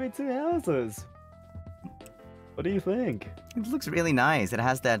 Look, I made 2 houses. What do you think? It looks really nice. It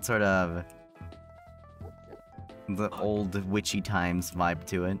has that sort of the old witchy times vibe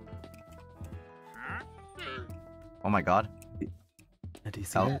to it. Oh my god. Do you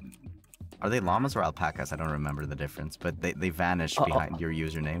see it? Are they llamas or alpacas? I don't remember the difference, but they vanish behind your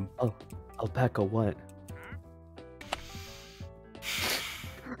username. Oh, alpaca what?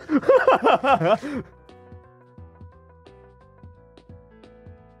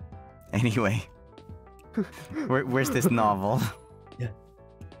 Anyway, where's this novel? Yeah.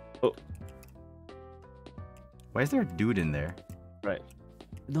 Oh. Why is there a dude in there? Right.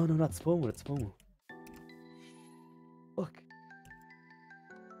 No, not Spomo. It's Spomo. Look.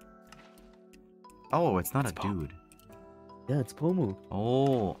 Oh, it's not a dude. Yeah, it's Pomu.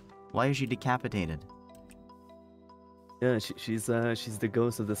 Oh, why is she decapitated? Yeah, she's the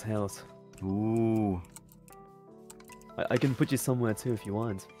ghost of this house. Ooh. I can put you somewhere too if you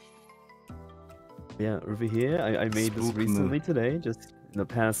want. Yeah, over here, I made this recently today, just in the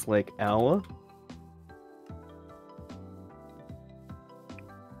past like hour.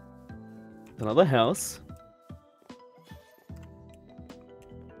 Another house.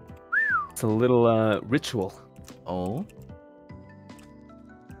 It's a little ritual. Oh.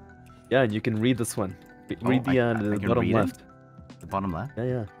 Yeah, and you can read this one. Read the bottom left. Bottom left? Yeah,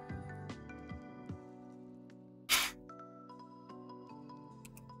 yeah.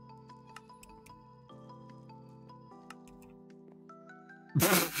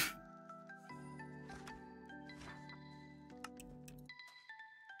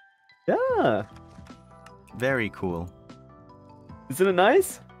 Yeah. Very cool. Isn't it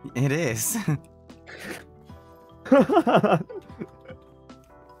nice? It is.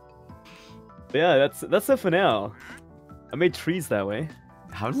 Yeah, that's it for now. I made trees that way.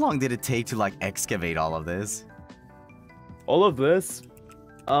 How long did it take to like excavate all of this? All of this.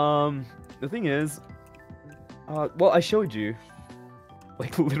 The thing is, well, I showed you,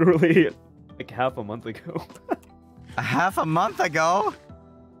 like literally, like half a month ago. Half a month ago?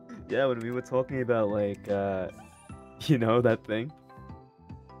 Yeah, when we were talking about like, you know that thing.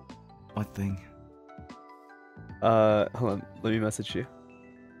 What thing? Hold on, let me message you.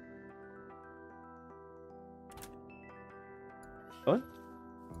 What?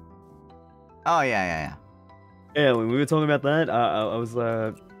 Oh yeah. Yeah, when we were talking about that, I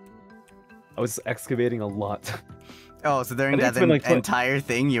was excavating a lot. Oh, so during I think that it's been, like, entire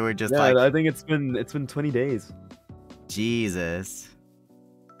thing, you were just Yeah, like, I think it's been 20 days. Jesus.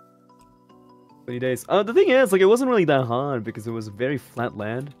 20 days. The thing is, like, it wasn't really that hard because it was very flat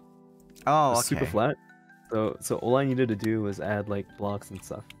land. Oh, It was okay. super flat. So all I needed to do was add like blocks and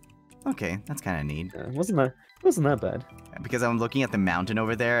stuff. Okay, that's kind of neat. Yeah, it wasn't that bad. Because I'm looking at the mountain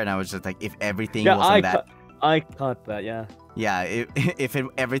over there, and I was just like, if everything Yeah, was on that, I caught that. Yeah. yeah, if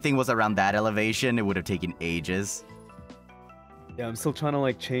everything was around that elevation, it would have taken ages. Yeah, I'm still trying to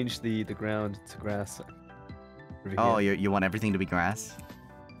like change the ground to grass. over Oh, here. you want everything to be grass?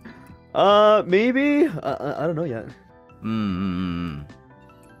 Maybe. I don't know yet. Hmm.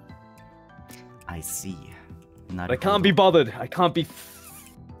 I see. Not. But I can't be bothered. I can't be.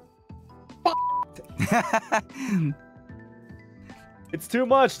 It's too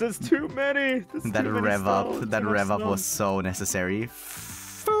much. There's too many. There's That too many rev up. stones, That too much rev up was stones. so necessary.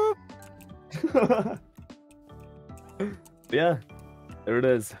 Yeah, there it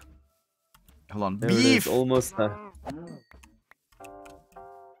is. Hold on. There it is. Beef. Almost there.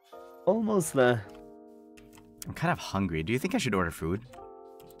 Almost there. I'm kind of hungry. Do you think I should order food?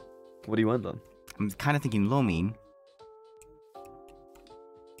 What do you want then? I'm kind of thinking lo mein.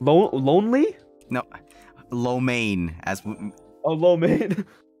 Lonely? No, lo mein. As Oh, lo mein.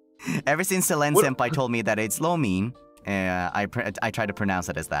 ever since Selen What- Senpai told me that it's lo mein, I try to pronounce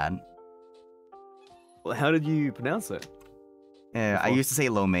it as that. Well, how did you pronounce it? I Before? used to say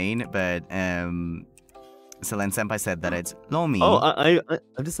lo mein, but Selen Senpai said that it's lo mein. Oh,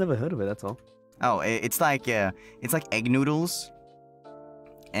 I've just never heard of it. That's all. Oh, it's like egg noodles,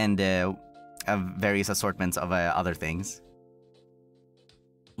 and various assortments of other things.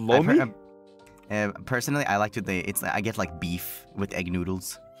 Lomi? Personally, I like to. I get like beef with egg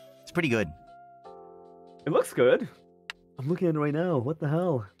noodles. It's pretty good. It looks good. I'm looking at it right now. What the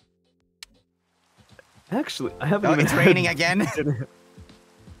hell? Actually, I haven't Oh, even it's raining again.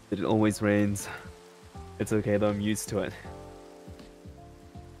 It always rains. It's okay though, I'm used to it.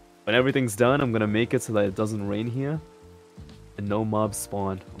 When everything's done, I'm gonna make it so that it doesn't rain here. And no mobs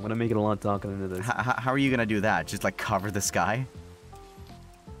spawn. I'm gonna make it a lot darker than it is. How are you gonna do that? Just like cover the sky?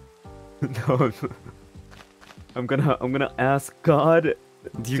 No. I'm gonna ask God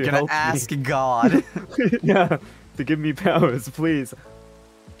You're to gonna help me. ask God. Yeah, to give me powers, please.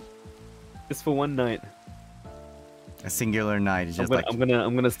 Just for one night. A singular night is just like. I'm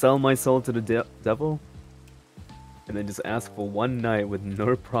gonna sell my soul to the devil, and then just ask for one night with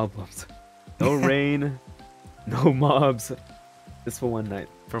no problems, no rain, no mobs, just for one night.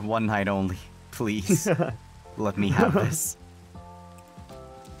 For one night only. Please. Let me have this.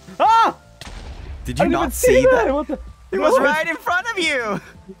 Ah! Did I you didn't not even see see that. that? What the? It No, was right in front of you!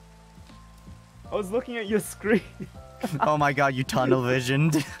 I was looking at your screen. Oh my god, you tunnel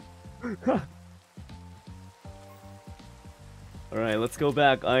visioned. All right, let's go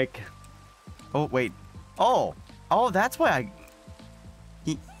back, Ike. Oh, wait. Oh! Oh, that's why I...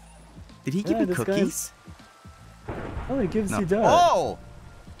 Did he give Yeah, me this guy's- cookies? Oh, it gives No. you that. Oh!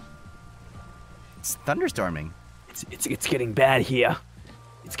 It's thunderstorming. It's getting bad here.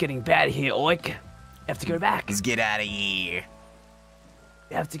 It's getting bad here, Ike. You have to go back. Let's get out of here.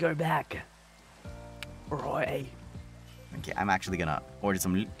 You have to go back. Roy. Okay, I'm actually gonna order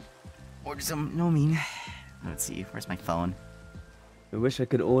some no mean. Let's see, where's my phone? I wish I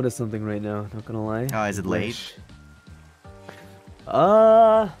could order something right now, not gonna lie. Oh, is it late? Wish.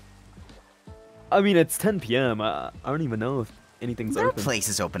 I mean, it's 10 p.m. I don't even know if anything's There are open.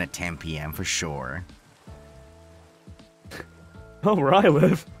 places open at 10 p.m. for sure. Oh, where I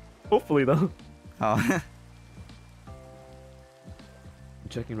live. Hopefully, though. Oh.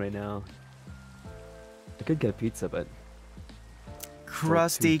 checking right now. I could get pizza, but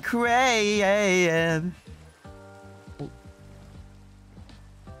Krusty Krab.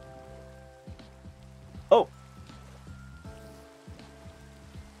 Oh.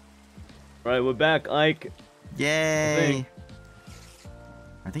 Right, we're back, Ike. Yay!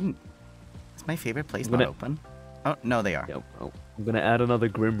 I think is my favorite place not open. Oh no, they are. Yeah, oh, I'm gonna add another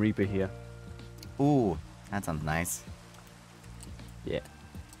Grim Reaper here. Ooh, that sounds nice. Yeah.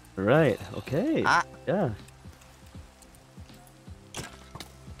 Right. Okay. Ah. Yeah.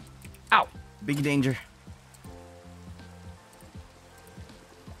 Ow! Big danger.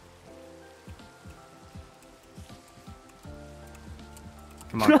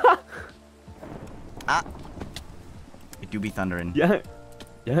 Come on. Ah! It do be thundering. Yeah.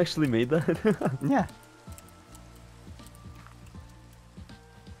 You actually made that? Yeah.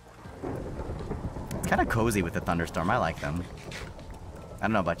 Kind of cozy with the thunderstorm. I like them. I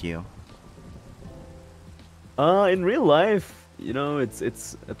don't know about you. In real life, you know, it's a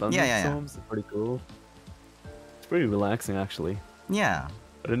thunderstorm. Yeah. It's pretty cool. It's pretty relaxing, actually. Yeah.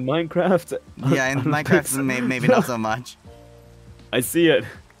 But in Minecraft, Yeah, in Minecraft, maybe not so much. I see it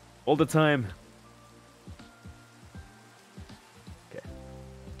all the time. Okay.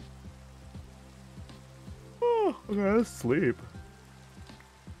 Oh, I gotta sleep.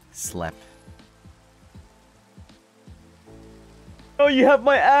 Slept. Oh, you have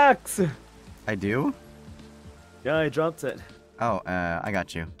my axe! I do? Yeah, I dropped it. Oh, I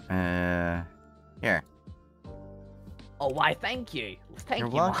got you. Here. Oh, why? Thank you. Thank You're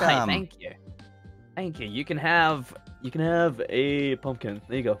you. Why, welcome. thank you. Thank you. You can have a pumpkin.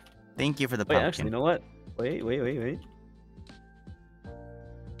 There you go. Thank you for the Wait, pumpkin. actually, you know what? Wait.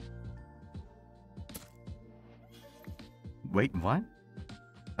 Wait, what?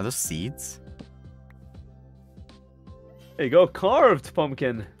 Are those seeds? There you go, carved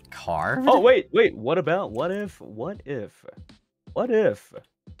pumpkin. Carved? Oh, wait. What if?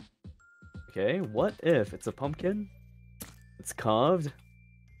 Okay, what if it's a pumpkin? It's carved.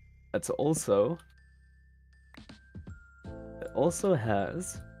 It also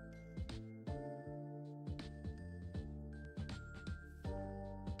has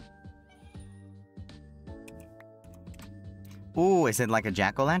Ooh, is it like a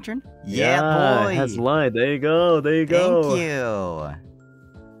jack-o'-lantern? Yeah, boy! It has light. There you go. Thank you!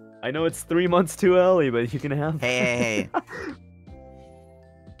 I know it's 3 months too early, but you can have. Hey.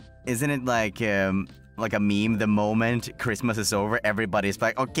 Isn't it like a meme? The moment Christmas is over, everybody's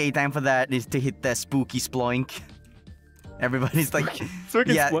like, "Okay, time for that is to hit the spooky sploink." Everybody's like,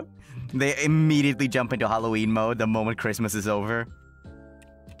 yeah, they immediately jump into Halloween mode the moment Christmas is over.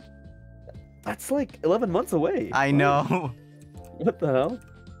 That's like 11 months away. I know. What the hell?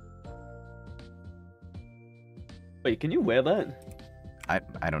 Wait, can you wear that?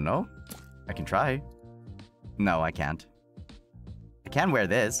 I don't know. I can try. No, I can't. I can wear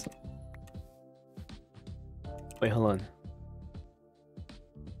this. Wait, hold on.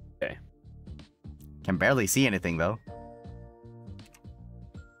 Okay. Can barely see anything though.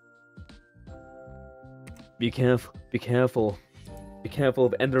 Be careful. Be careful. Be careful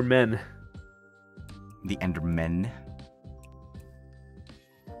of Endermen. The Endermen.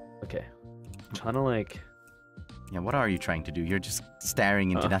 Okay. I'm trying to like... Yeah, what are you trying to do? You're just staring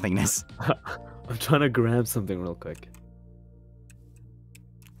into nothingness. I'm trying to grab something real quick.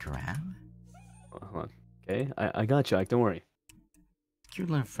 Grab? Oh, hold on. Okay, I got you, Ike. Don't worry. Cute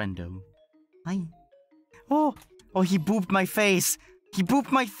little friendo. Hi. Oh, he booped my face. He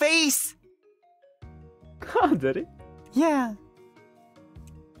booped my face. Did he? Yeah.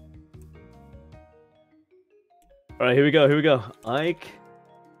 All right, here we go. Ike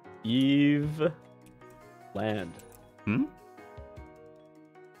Eveland. Hmm?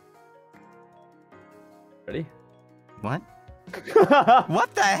 Ready? What?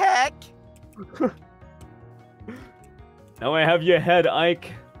 What the heck? Now I have your head,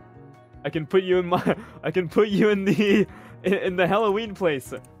 Ike. I can put you in the Halloween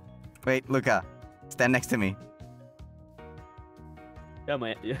place. Wait, Luca. Stand next to me. Yeah,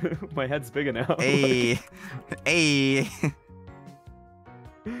 my head's bigger now. Hey. Hey.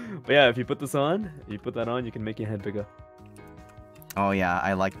 But yeah, if you put this on, you put that on, you can make your head bigger. Oh yeah,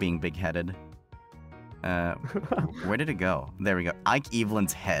 I like being big-headed. Where did it go? There we go. Ike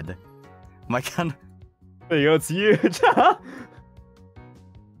Eveland's head. My god. There you go, it's huge.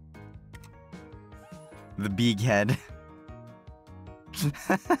 The big head.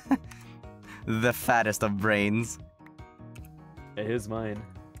 The fattest of brains. Yeah, here's mine.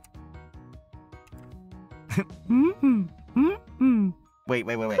 Wait.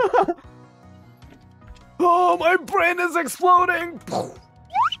 Oh, my brain is exploding!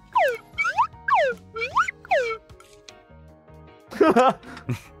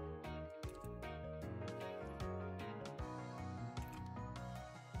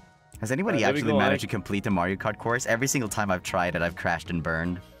 Has anybody there we actually go, managed to Ike. complete the Mario Kart course? Every single time I've tried it, I've crashed and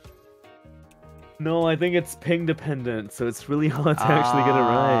burned. No, I think it's ping dependent, so it's really hard to actually get it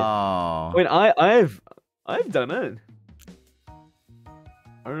right. Oh. Wait, I've done it.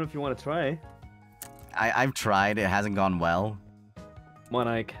 I don't know if you want to try. I've tried. It hasn't gone well. Come on,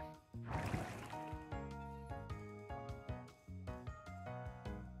 Ike.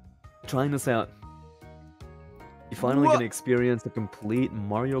 Trying this out. You're finally What? gonna experience the complete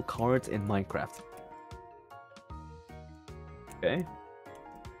Mario Kart in Minecraft. Okay.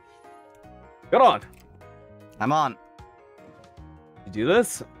 Get on! I'm on. You do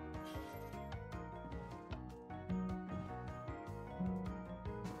this?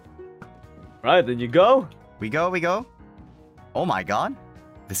 Right, then you go. We go, we go. Oh my god.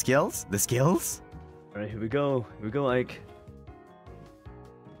 The skills? The skills? Alright, here we go. Here we go, Ike.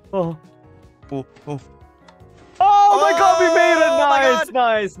 Oh. Oh, oh. Oh my god, we made it! Oh my Nice, God.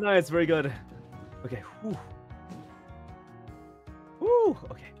 nice, nice. Very good. Okay, whew. Woo,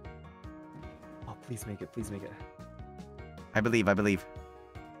 okay. Oh, please make it, please make it. I believe, I believe.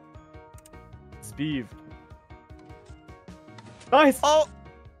 It's beef. Nice! Oh!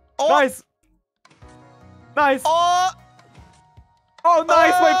 Oh! Nice! Nice! Oh! Oh,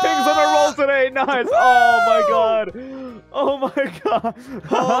 nice! My ping's on a roll today! Nice! Oh my god! Oh my god!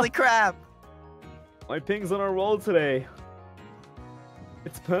 Holy crap! My ping's on a roll today.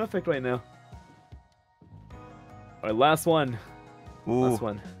 It's perfect right now. Alright, last one. Ooh. Last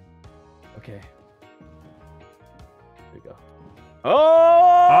one. Okay. There we go.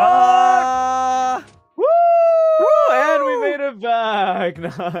 Oh! Ah! Woo! And we made it back!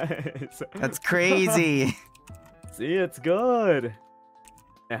 Nice! That's crazy. See, it's good.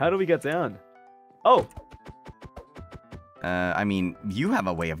 Now, how do we get down? Oh! I mean, you have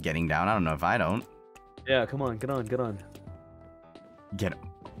a way of getting down. I don't know if I don't. Yeah, come on, get on, get on. Get.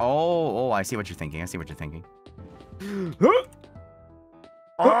 Oh, oh, I see what you're thinking. I see what you're thinking.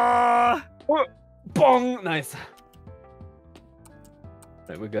 Ah! Bong! Nice.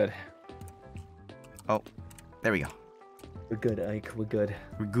 Right, we're good. Oh, there we go. We're good, Ike, we're good.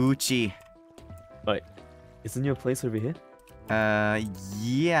 We're Gucci. Right. Isn't your place over here?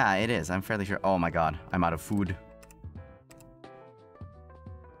 Yeah, it is. I'm fairly sure. Oh my god, I'm out of food.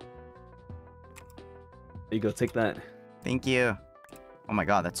 There you go, take that. Thank you. Oh my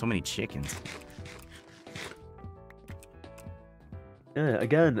god, that's so many chickens. Yeah,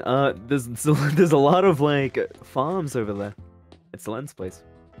 again, there's a lot of like farms over there. It's Len's place.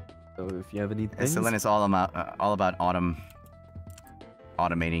 So if you have any things, Celine is all about automating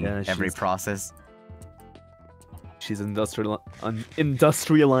Yeah, every she's- process. she's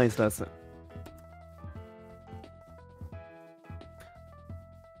industrialized us.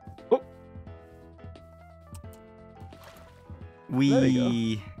 Oh, There you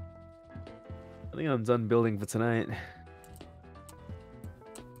We. I think I'm done building for tonight.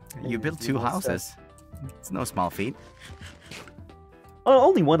 You built two all set. houses. It's no small feat. Oh,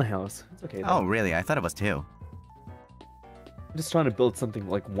 only one house. It's okay. Though. Oh, really? I thought it was two. I'm just trying to build something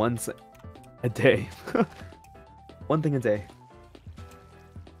like once a day. One thing a day.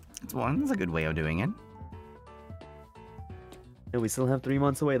 It's one. That's a good way of doing it. And we still have 3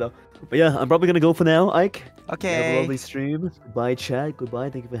 months away though. But yeah, I'm probably gonna go for now, Ike. Have a Okay. lovely stream. Goodbye, chat. Goodbye.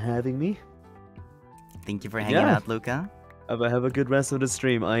 Thank you for having me. Thank you for hanging Yeah. out, Luca. Have a good rest of the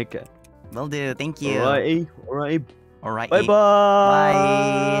stream, Ike. Will do. Thank you. Alright. Alright. All right. Bye bye.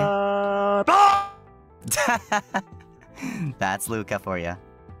 That's Luca for you.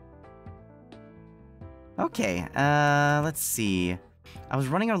 Okay, let's see. I was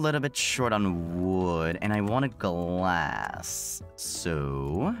running a little bit short on wood, and I wanted glass.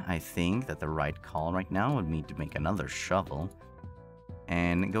 So, I think that the right call right now would be to make another shovel.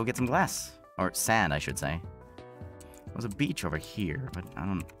 And go get some glass. Or sand, I should say. There's a beach over here, but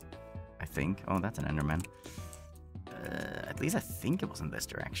I think. Oh, that's an Enderman. At least I think it was in this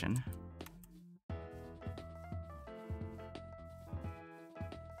direction.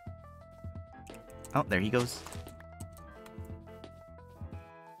 Oh, there he goes.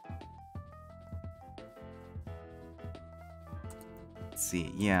 Let's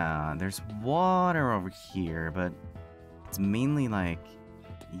see. Yeah, there's water over here, but it's mainly like...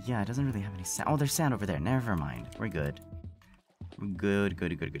 Yeah, it doesn't really have any sand. Oh, there's sand over there. Never mind. We're good. We're good,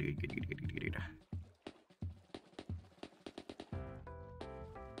 good, good, good, good, good, good, good, good, good.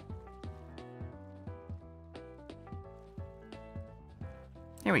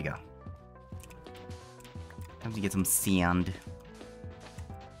 Here we go. Have to get some sand.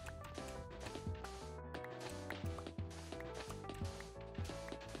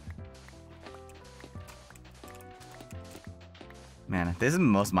 Man, this is the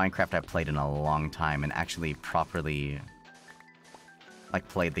most Minecraft I've played in a long time and actually properly, like,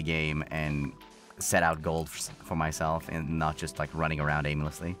 played the game and set out goals for myself and not just, like, running around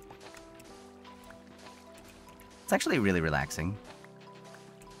aimlessly. It's actually really relaxing.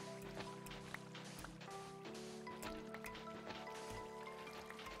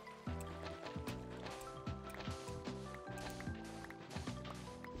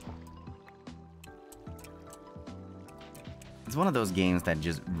 It's one of those games that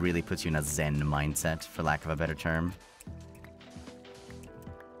just really puts you in a zen mindset, for lack of a better term.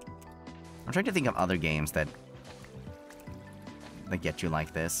 I'm trying to think of other games that get you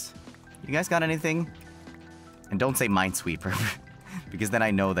like this. You guys got anything? And don't say Minesweeper, because then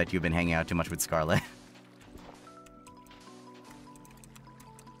I know that you've been hanging out too much with Scarlet.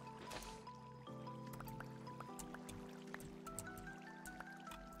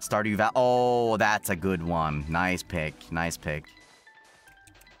 Stardew Valley. Oh, that's a good one. Nice pick. Nice pick.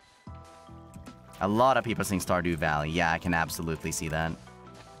 A lot of people saying Stardew Valley. Yeah, I can absolutely see that.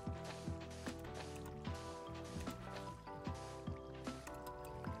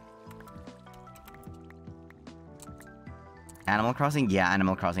 Animal Crossing? Yeah,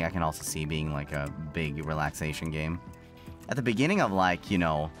 Animal Crossing I can also see being like a big relaxation game. At the beginning of, like, you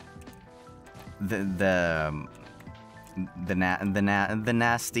know, the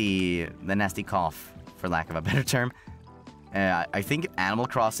nasty cough, for lack of a better term. I think Animal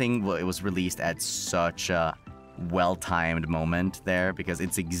Crossing, it was released at such a well-timed moment there, because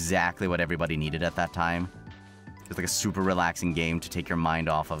it's exactly what everybody needed at that time. It's like a super relaxing game to take your mind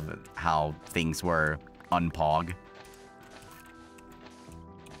off of how things were on Pog.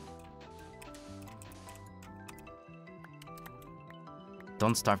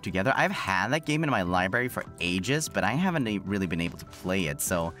 Don't Starve Together. I've had that game in my library for ages, but I haven't really been able to play it,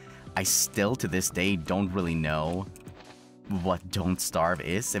 so I still, to this day, don't really know what Don't Starve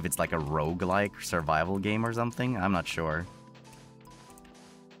is. If it's like a roguelike survival game or something, I'm not sure.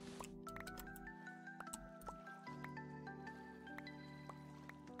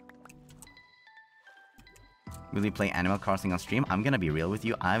 Will you play Animal Crossing on stream? I'm gonna be real with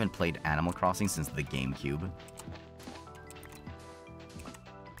you, I haven't played Animal Crossing since the GameCube.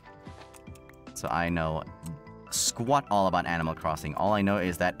 So I know squat all about Animal Crossing. All I know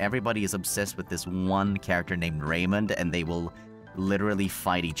is that everybody is obsessed with this one character named Raymond, and they will literally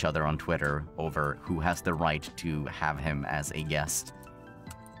fight each other on Twitter over who has the right to have him as a guest.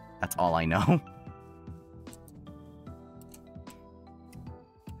 That's all I know.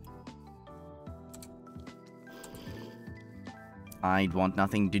 I want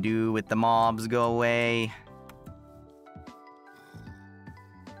nothing to do with the mobs, go away.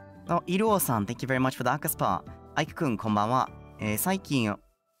 Oh, Iruo-san, thank you very much for the Akaspa. Ike-kun, こんばんは。最近、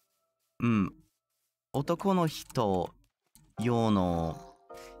男の人用の、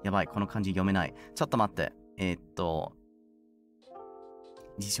やばい、この漢字読めない。ちょっと待って。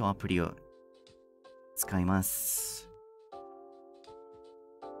辞書アプリを使います。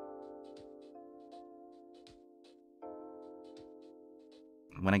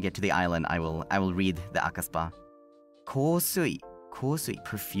When I get to the island, I will read the Akaspa. 香水。香水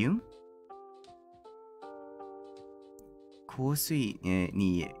perfume? 香水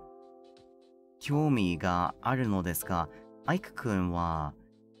に興味があるのですが、アイク君は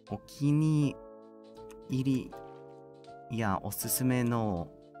お気に入りやおすすめの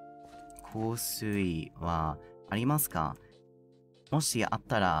香水はありますか？もしあっ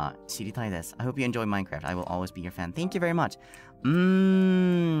たら知りたいです。I hope you enjoy Minecraft. I will always be your fan. Thank you very much.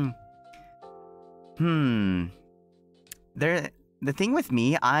 The thing with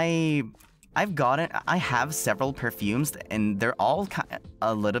me, I have several perfumes, and they're all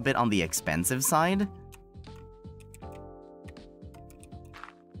a little bit on the expensive side.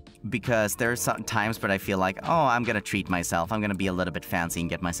 Because there are some times where I feel like, oh, I'm gonna treat myself, I'm gonna be a little bit fancy and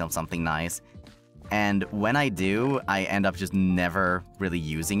get myself something nice. And when I do, I end up just never really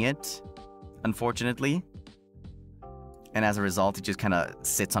using it, unfortunately. And as a result, it just kind of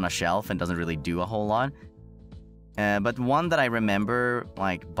sits on a shelf and doesn't really do a whole lot. But one that I remember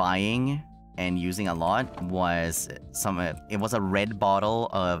like buying and using a lot was it was a red bottle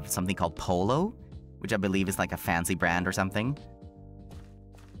of something called Polo, which I believe is like a fancy brand or something.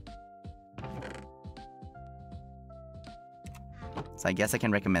 So I guess I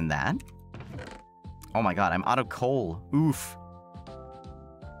can recommend that. Oh my god, I'm out of coal. Oof.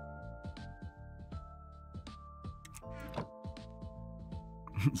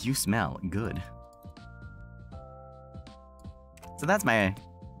 You smell good. So that's my...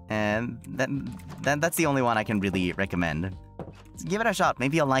 that's the only one I can really recommend. So give it a shot,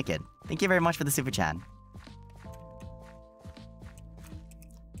 maybe you'll like it. Thank you very much for the super chat.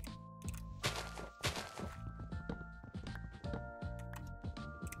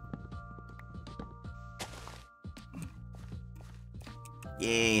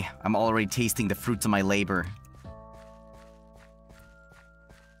 Yay, I'm already tasting the fruits of my labor.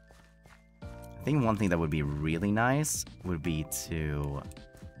 I think one thing that would be really nice would be to,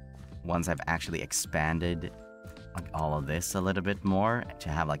 once I've actually expanded like all of this a little bit more, to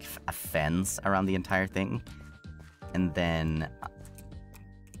have like a fence around the entire thing. And then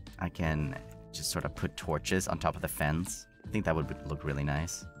I can just sort of put torches on top of the fence. I think that would look really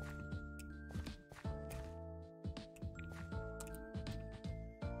nice.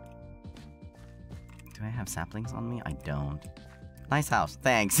 Do I have saplings on me? I don't. Nice house,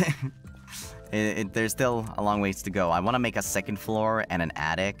 thanks. There's still a long ways to go. I want to make a second floor and an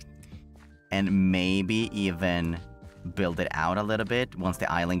attic, and maybe even build it out a little bit once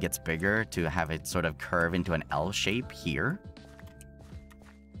the island gets bigger to have it sort of curve into an L shape here.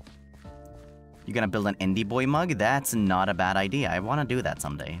 You're gonna build an indie boy mug? That's not a bad idea. I want to do that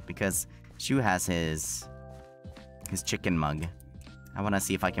someday because Shu has his chicken mug. I want to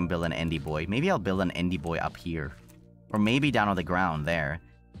see if I can build an indie boy. Maybe I'll build an indie boy up here, or maybe down on the ground there.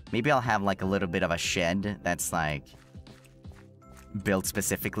 Maybe I'll have like a little bit of a shed that's like built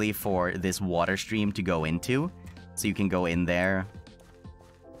specifically for this water stream to go into. So you can go in there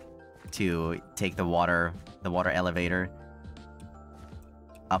to take the water elevator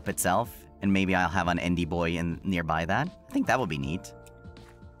up itself. And maybe I'll have an indie boy in nearby that. I think that would be neat.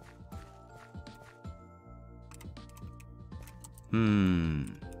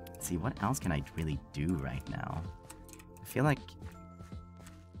 Let's see, what else can I really do right now? I feel like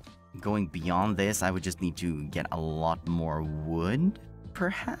going beyond this, I would just need to get a lot more wood,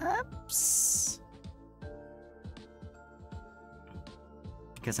 perhaps?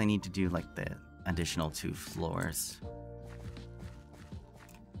 Because I need to do, like, the additional 2 floors.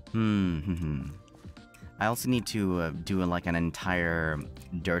 I also need to do, like, an entire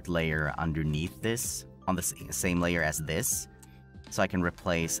dirt layer underneath this, on the same layer as this, so I can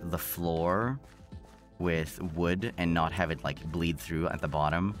replace the floor with wood and not have it, like, bleed through at the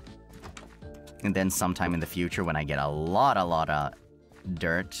bottom. And then sometime in the future, when I get a lot of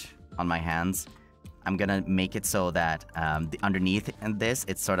dirt on my hands, I'm gonna make it so that underneath this,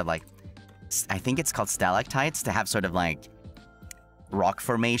 it's sort of like, I think it's called stalactites, to have sort of like rock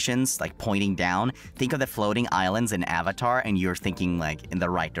formations, like pointing down. Think of the floating islands in Avatar, and you're thinking like in the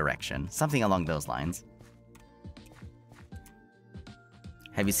right direction. Something along those lines.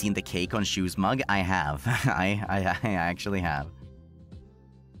 Have you seen the cake on Shu's mug? I have. I actually have.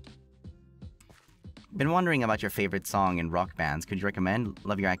 Been wondering about your favorite song in rock bands. Could you recommend?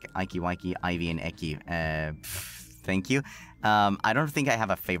 Love your Ike, Waiki, Ivy, and Eki. Thank you. I don't think I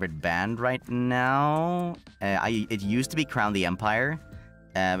have a favorite band right now. It used to be Crown the Empire,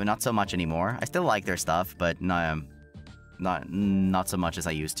 but not so much anymore. I still like their stuff, but not so much as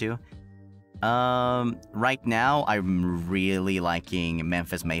I used to. Right now, I'm really liking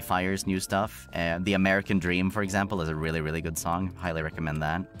Memphis Mayfire's new stuff. The American Dream, for example, is a really, really good song. Highly recommend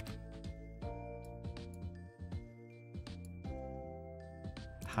that.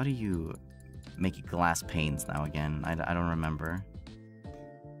 How do you make glass panes now again? I don't remember.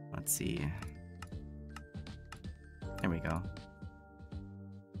 Let's see. There we go.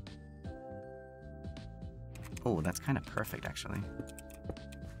 Oh, that's kind of perfect, actually.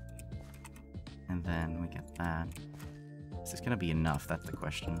 And then we get that. Is this gonna be enough? That's the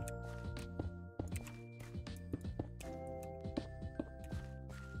question.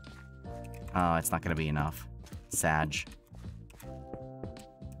 Oh, it's not gonna be enough. Sag.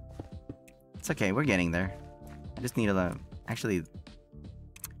 It's okay, we're getting there. I just need a... Actually,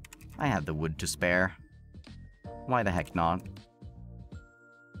 I have the wood to spare. Why the heck not?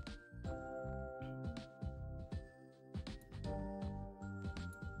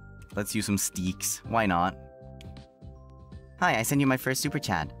 Let's use some steaks. Why not? Hi, I sent you my first super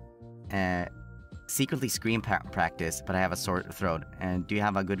chat. Secretly scream practice, but I have a sore throat. Do you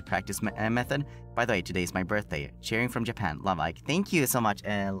have a good practice method? By the way, today's my birthday. Cheering from Japan. Love, Ike. Thank you so much.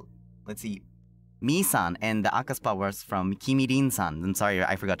 Let's see. Mi-san and the Akaspa was from Kimirin-san. I'm sorry,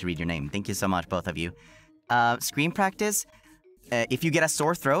 I forgot to read your name. Thank you so much, both of you. Scream practice. If you get a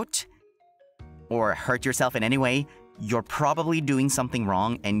sore throat or hurt yourself in any way, you're probably doing something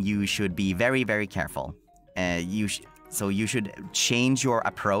wrong, and you should be very, very careful. So you should change your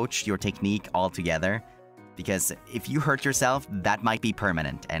approach, your technique altogether, because if you hurt yourself, that might be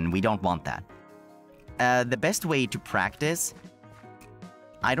permanent, and we don't want that. The best way to practice,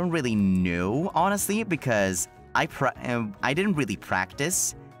 I don't really know, honestly, because I didn't really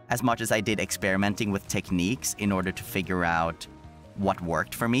practice as much as I did experimenting with techniques in order to figure out what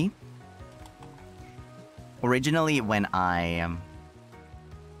worked for me. Originally, when I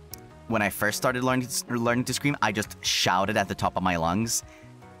when I first started learning to scream, I just shouted at the top of my lungs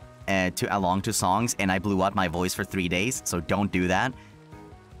along to songs, and I blew out my voice for 3 days. So don't do that.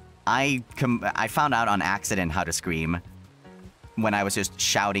 I found out on accident how to scream when I was just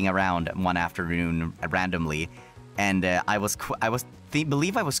shouting around one afternoon randomly, and I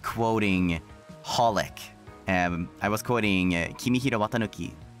believe I was quoting Holic. I was quoting Kimihiro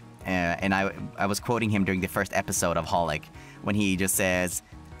Watanuki, and I was quoting him during the first episode of Holic when he just says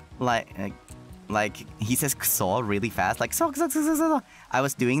like he says "kuso" really fast, like so. I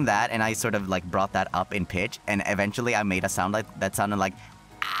was doing that, and I sort of like brought that up in pitch, and eventually I made a sound like that sounded like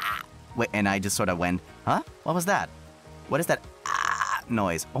ah. Wait, and I just sort of went, huh? What was that? What is that ah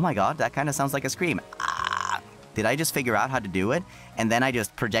noise? Oh my god, that kind of sounds like a scream. Ah! Did I just figure out how to do it? And then I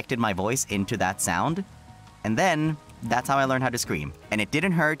just projected my voice into that sound, and then that's how I learned how to scream. And it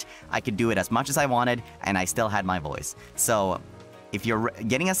didn't hurt. I could do it as much as I wanted, and I still had my voice. So if you're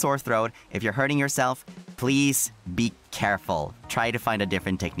getting a sore throat, if you're hurting yourself, please be careful. Try to find a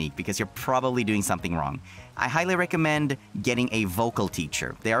different technique because you're probably doing something wrong. I highly recommend getting a vocal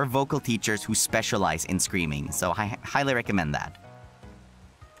teacher. There are vocal teachers who specialize in screaming, so I highly recommend that.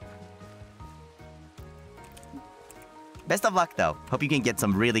 Best of luck though. Hope you can get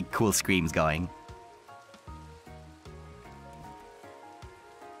some really cool screams going.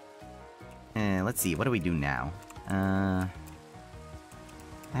 Let's see, what do we do now? I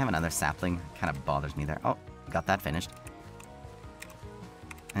have another sapling. Kind of bothers me there. Oh, got that finished.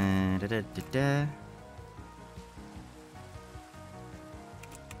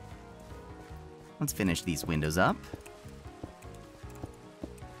 Let's finish these windows up.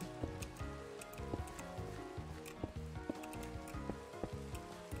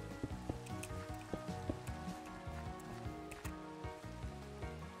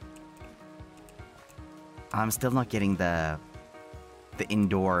 I'm still not getting the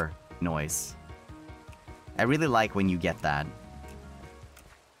indoor noise. I really like when you get that.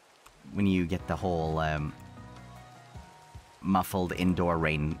 When you get the whole muffled indoor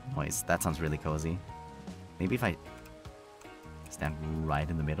rain noise. That sounds really cozy. Maybe if I stand right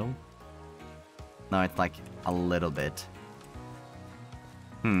in the middle? No, it's like a little bit.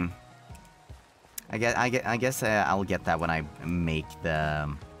 I guess I'll get that when I make the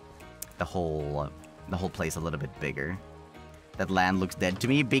whole place a little bit bigger. That land looks dead to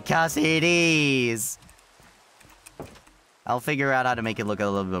me because it is! I'll figure out how to make it look a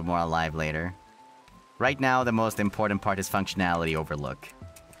little bit more alive later. Right now, the most important part is functionality overlook.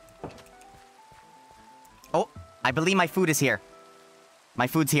 Oh, I believe my food is here. My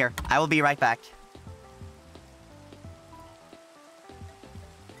food's here. I will be right back.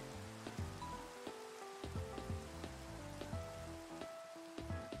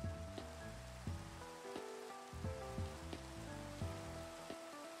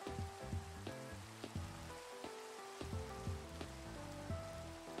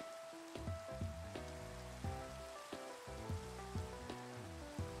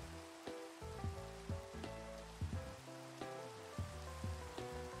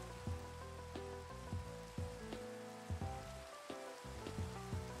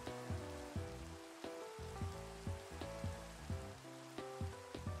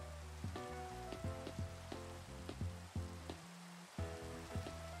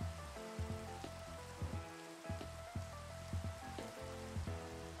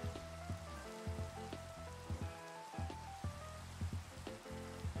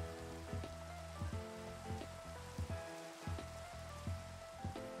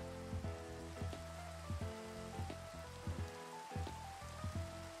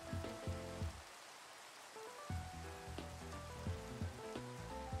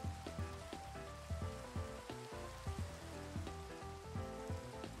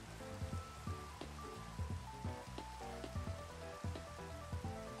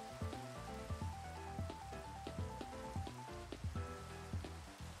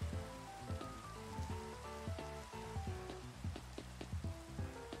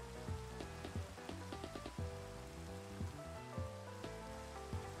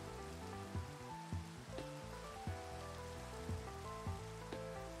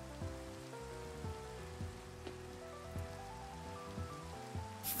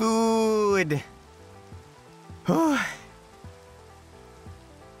 Food!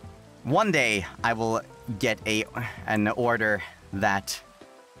 One day, I will get an order that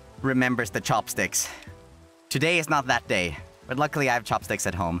remembers the chopsticks. Today is not that day, but luckily I have chopsticks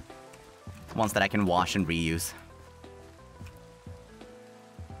at home. Ones that I can wash and reuse.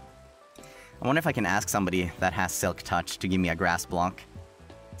 I wonder if I can ask somebody that has Silk Touch to give me a grass block,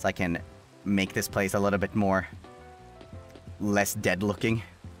 so I can make this place a little bit more less dead looking.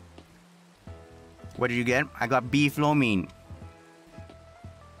 What did you get? I got beef lo mein.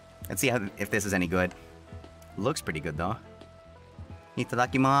 Let's see if this is any good. Looks pretty good though.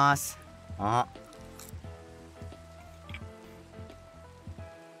 Itadakimasu.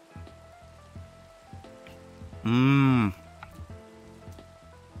 Mmm.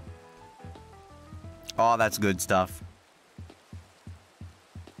 Oh, that's good stuff.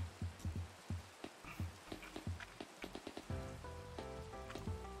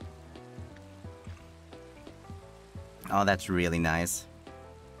 Oh, that's really nice.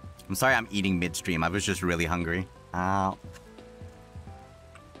 I'm sorry I'm eating midstream. I was just really hungry. Ow.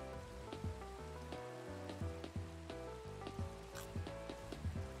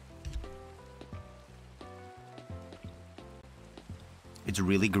 It's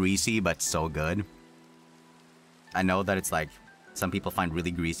really greasy, but so good. I know that it's like, some people find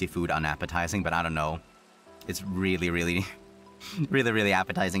really greasy food unappetizing, but I don't know. It's really, really, really, really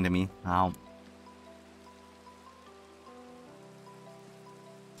appetizing to me. Ow.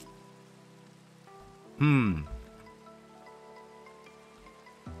 Hmm.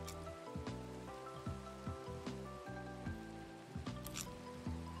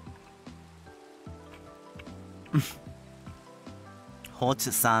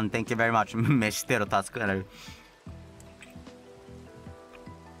 Hochi-san, thank you very much. 飯テロ助かる。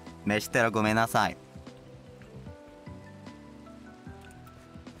飯テロごめんなさい。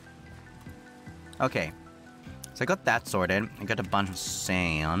Okay. So I got that sorted. I got a bunch of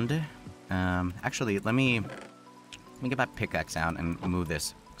sand. Actually, let me get my pickaxe out and move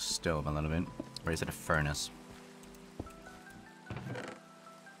this stove a little bit. Or is it a furnace?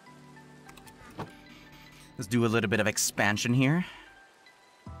 Let's do a little bit of expansion here.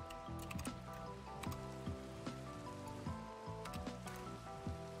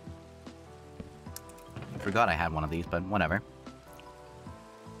 I forgot I had one of these, but whatever.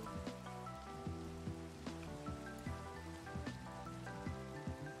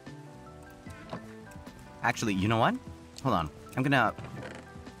 Actually, you know what? Hold on. I'm gonna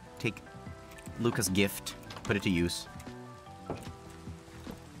take Luca's gift, put it to use.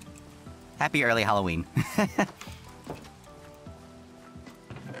 Happy early Halloween.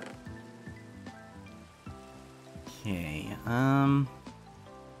 Okay,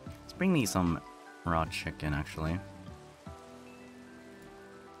 let's bring me some raw chicken, actually.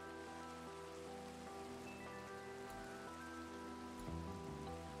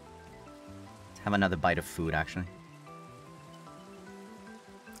 Have another bite of food, actually.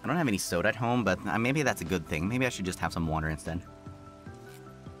 I don't have any soda at home, but maybe that's a good thing. Maybe I should just have some water instead.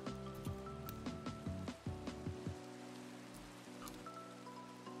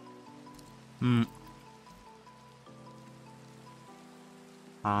 Hmm.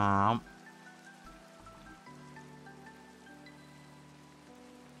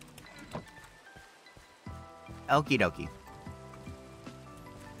 Okie dokie.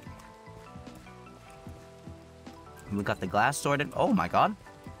 We got the glass sorted. Oh my god.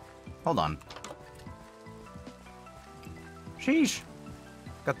 Hold on. Sheesh.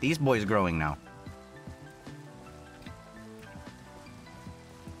 Got these boys growing now.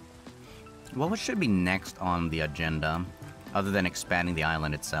 What should be next on the agenda, other than expanding the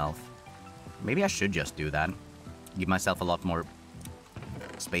island itself? Maybe I should just do that. Give myself a lot more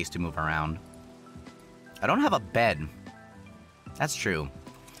space to move around. I don't have a bed. That's true.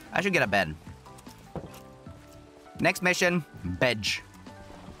 I should get a bed. Next mission, bed.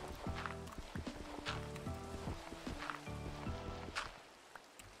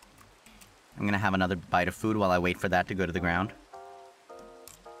 I'm gonna have another bite of food while I wait for that to go to the ground.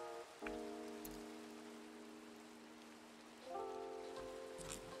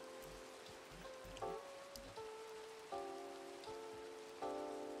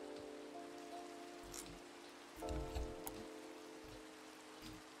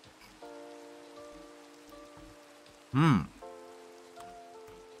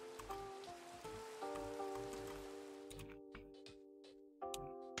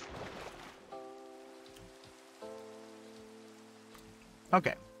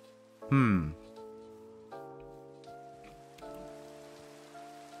 Okay.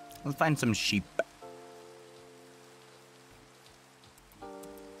 Let's find some sheep.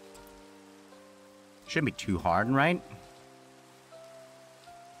 Shouldn't be too hard, right?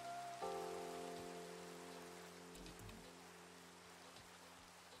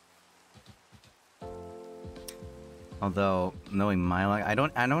 Although, knowing my luck, I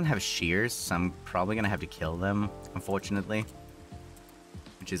don't have shears, so I'm probably gonna have to kill them, unfortunately.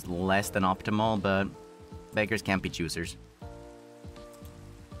 Which is less than optimal, but beggars can't be choosers.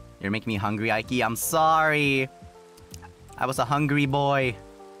 You're making me hungry, Ike. I'm sorry. I was a hungry boy.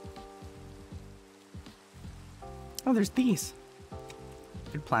 Oh, there's these.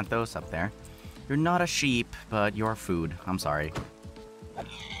 Could plant those up there. You're not a sheep, but you're food. I'm sorry.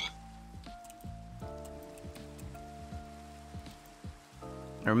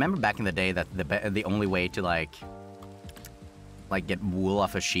 I remember back in the day that the only way to like get wool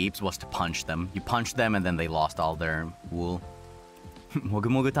off of sheep was to punch them. You punch them and then they lost all their wool. Mogu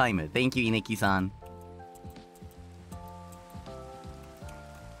mogu time. Thank you, Ineki-san.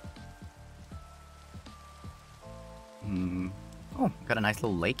 Oh, got a nice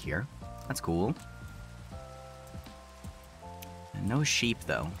little lake here. That's cool. And no sheep,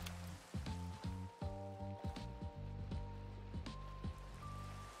 though.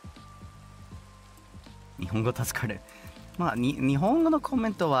 Nihongo 助かる。まあ、日本語のコメ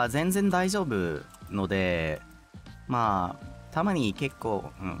ントは全然大丈夫ので、まあ、たまに結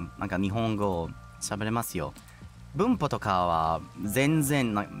構、なんか日本語喋れますよ。文法とかは全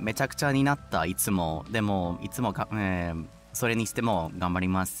然めちゃくちゃになったいつも。でも、いつもそれにしても頑張り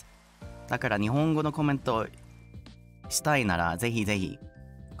ます。だから日本語のコメントしたいならぜひぜひ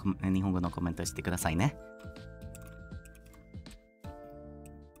日本語のコメントしてくださいね。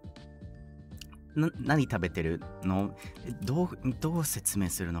何食べてるの？どう説明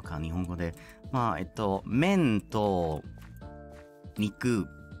するのか日本語で。まあ麺と肉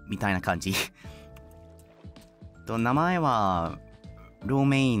みたいな感じ。名前はロー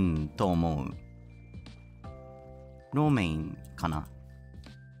メインと思う。ローメインかな。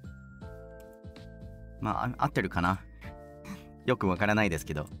まあ合ってるかな。よくわからないです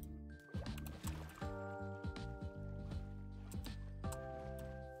けど。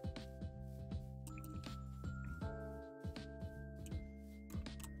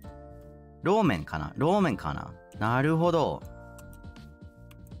ローメンかな。ローメンかな。なるほど。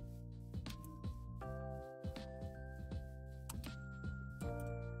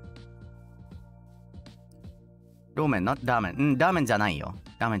ローメン、not ラーメン。ラーメンじゃないよ。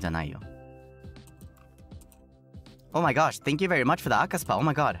ラーメンじゃないよ。Oh my gosh, thank you very much for the Akaspa. Oh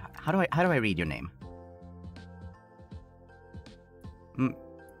my god, how do I read your name?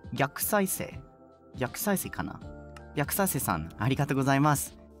 逆再生かな。逆再生さん、ありがとうございま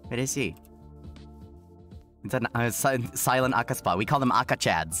す。嬉しい。It's an silent Akaspa. We call them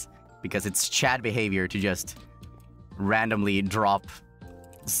Akachads because it's Chad behavior to just randomly drop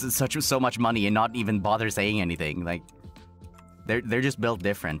so much money and not even bother saying anything. Like they're just built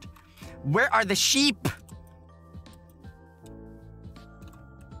different. Where are the sheep?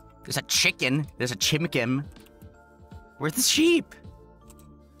 There's a chicken. There's a chimkin. Where's the sheep?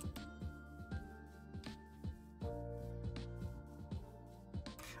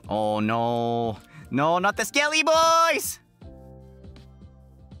 Oh no. No, not the skelly boys!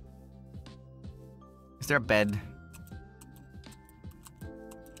 Is there a bed?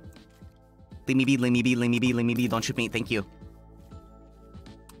 Leave me be, leave me be, leave me be, leave me be. Don't shoot me, thank you.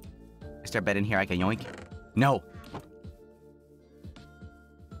 Is there a bed in here I can yoink? No!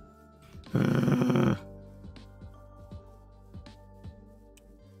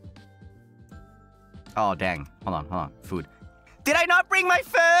 Oh, dang. Hold on. Food. Did I not bring my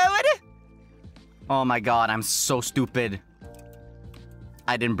food? Oh my god, I'm so stupid.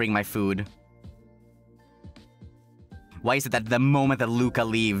 I didn't bring my food. Why is it that the moment that Luca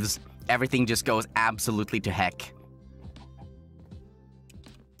leaves, everything just goes absolutely to heck?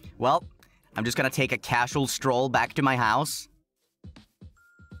 Well, I'm just gonna take a casual stroll back to my house.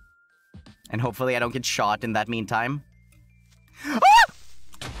 And hopefully I don't get shot in that meantime. Ah!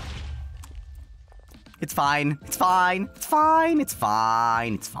 It's fine. It's fine. It's fine. It's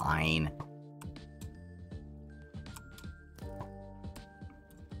fine. It's fine.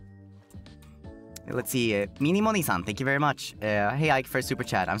 Let's see. Minimoni-san, thank you very much. Hey Ike, for super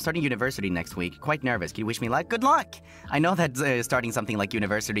chat. I'm starting university next week. Quite nervous. Can you wish me luck? Good luck! I know that starting something like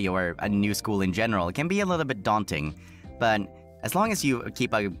university or a new school in general can be a little bit daunting. But as long as you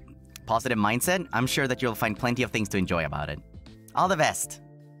keep a positive mindset, I'm sure that you'll find plenty of things to enjoy about it. All the best!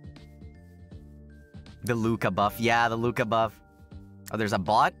 The Luca buff. Yeah, the Luca buff. Oh, there's a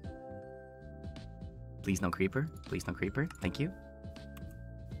bot? Please no creeper. Please no creeper. Thank you.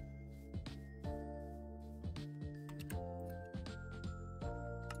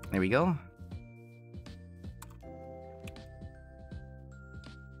 There we go.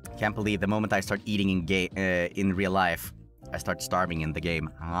 Can't believe the moment I start eating in real life, I start starving in the game.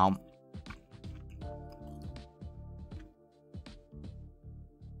 Oh.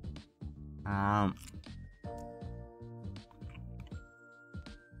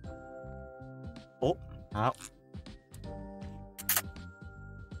 Ow.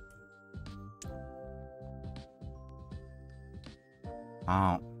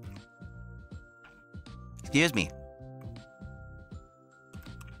 Oh. Excuse me.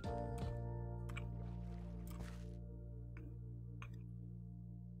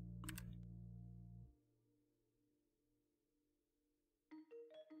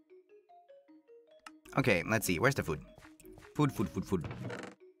 Okay, let's see. Where's the food? Food.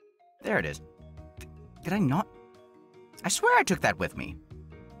 There it is. Did I not? I swear I took that with me.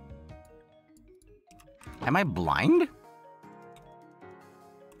 Am I blind?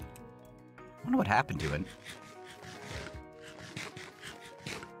 I wonder what happened to it.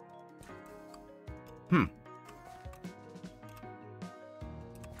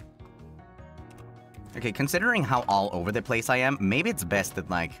 Okay, considering how all over the place I am, maybe it's best that,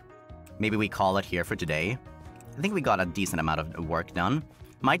 like, maybe we call it here for today. I think we got a decent amount of work done.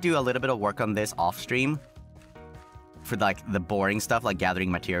 Might do a little bit of work on this off stream for, like, the boring stuff, like gathering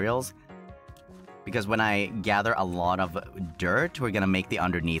materials. Because when I gather a lot of dirt, we're gonna make the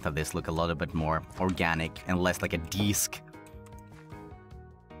underneath of this look a little bit more organic and less like a disc.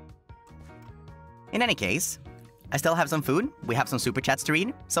 In any case, I still have some food. We have some super chats to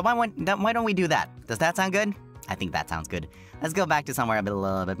read. So why don't we do that? Does that sound good? I think that sounds good. Let's go back to somewhere a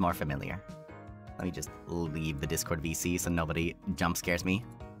little bit more familiar. Let me just leave the Discord VC so nobody jump scares me.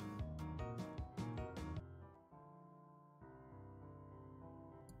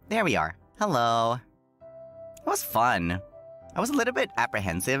 There we are. Hello. It was fun. I was a little bit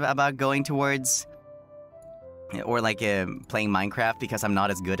apprehensive about going towards or like playing Minecraft because I'm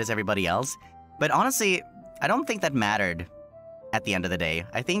not as good as everybody else. But honestly, I don't think that mattered at the end of the day.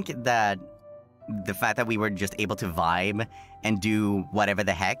 I think that the fact that we were just able to vibe and do whatever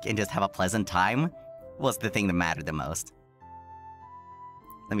the heck and just have a pleasant time was the thing that mattered the most.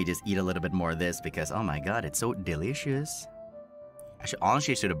 Let me just eat a little bit more of this because, oh my god, it's so delicious. I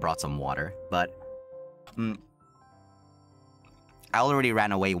honestly should have brought some water, but I already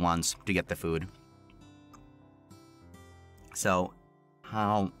ran away once to get the food. So,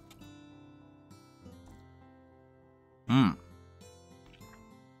 how...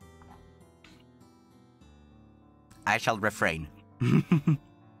 I shall refrain. Let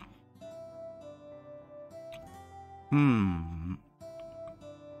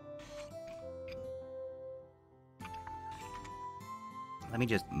me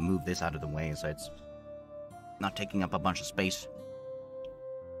just move this out of the way so it's not taking up a bunch of space.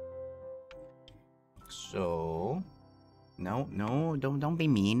 So... No, don't be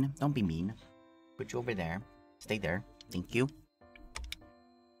mean. Don't be mean. Put you over there. Stay there. Thank you.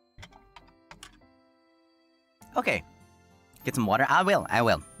 Okay. Get some water. I will.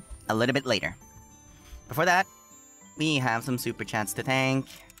 A little bit later. Before that, we have some super chats to thank.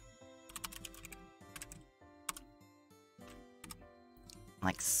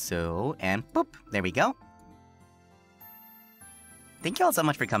 Like so, and boop. There we go. Thank you all so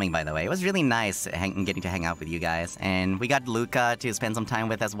much for coming, by the way. It was really nice getting to hang out with you guys. And we got Luca to spend some time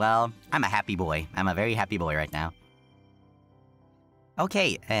with as well. I'm a happy boy. I'm a very happy boy right now.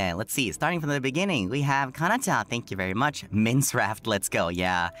 Okay, let's see. Starting from the beginning, we have Kanata. Thank you very much. Mince Raft, let's go.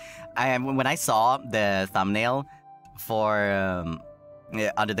 Yeah. When I saw the thumbnail for...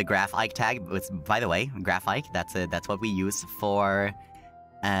 under the Graph Ike tag, by the way, Graph Ike, that's what we use for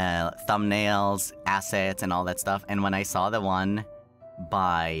thumbnails, assets, and all that stuff. And when I saw the one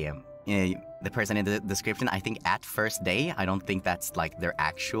by the person in the description, I think at first day, I don't think that's like their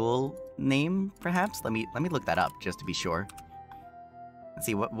actual name, perhaps. Let me look that up just to be sure. Let's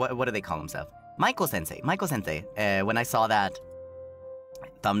see, what do they call themselves? Michael Sensei. When I saw that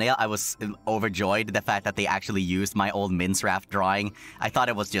thumbnail, I was overjoyed the fact that they actually used my old Mince Raft drawing. I thought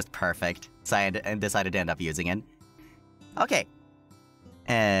it was just perfect, so I decided to end up using it. Okay.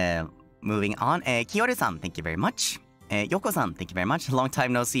 Moving on. Kiyoru-san, thank you very much. Yoko-san, thank you very much. Long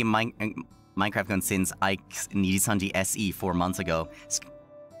time no see Minecraft Gun since Ike's NIJISANJI SE 4 months ago.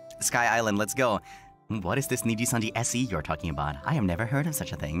 Sky Island, let's go. What is this NIJISANJI SE you're talking about? I have never heard of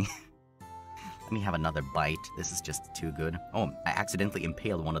such a thing. Let me have another bite. This is just too good. Oh, I accidentally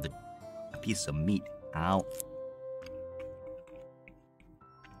impaled one of a piece of meat. Ow.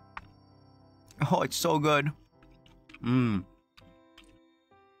 Oh, it's so good.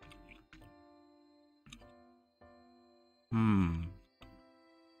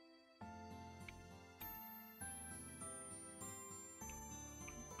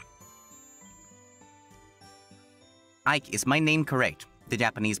 Ike, is my name correct? The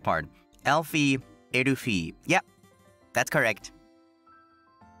Japanese part. Elfie Erufi. Yep, that's correct.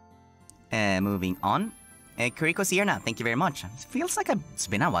 Moving on. Kuriko Sierna, thank you very much. It feels like it's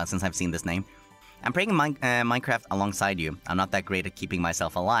been a while since I've seen this name. I'm playing Minecraft alongside you. I'm not that great at keeping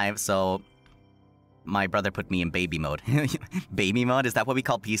myself alive, so... My brother put me in baby mode. Baby mode? Is that what we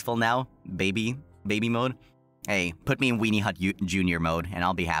call peaceful now? Baby mode? Hey, put me in Weenie Hut Junior mode, and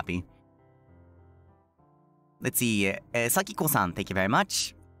I'll be happy. Let's see, Sakiko-san, thank you very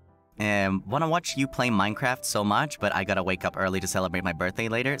much. Wanna watch you play Minecraft so much, but I gotta wake up early to celebrate my birthday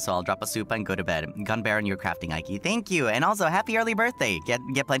later, so I'll drop a soup and go to bed. Gun Baron, you're crafting, Ike. Thank you, and also happy early birthday.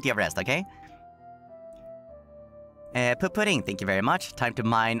 Get plenty of rest, okay? Pudding, thank you very much. Time to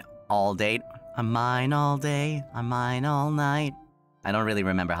mine all day. I mine all day, I mine all night. I don't really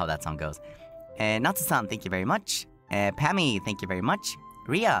remember how that song goes. Natsu-san, thank you very much. Pammy, thank you very much.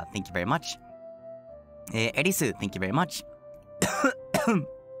 Ria, thank you very much. Erisu, thank you very much.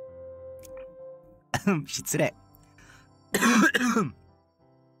 Shitsure.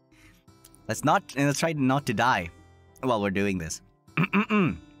 Let's try not to die while we're doing this.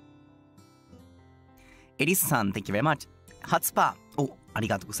 Erisu-san, thank you very much. Hatspa. Oh, あり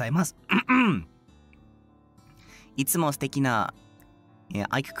がとうございます。いつも素敵な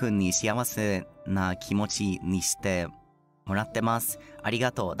アイクくんに幸せな気持ちにしてもらってます。あり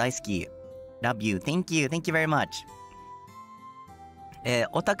がとう。大好き。Love you. Thank you. Thank you very much.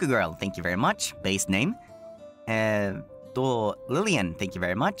 Otaku Girl, thank you very much. Base name. Lillian, thank you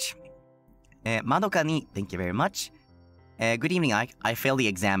very much. Madokani, thank you very much. Good evening. I failed the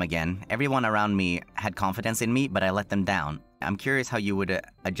exam again. Everyone around me had confidence in me, but I let them down. I'm curious how you would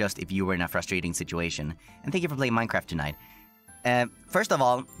adjust if you were in a frustrating situation. And thank you for playing Minecraft tonight. First of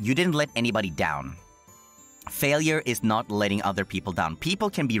all, you didn't let anybody down. Failure is not letting other people down. People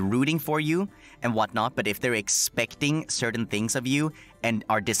can be rooting for you and whatnot, but if they're expecting certain things of you and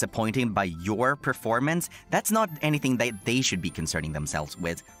are disappointed by your performance, that's not anything that they should be concerning themselves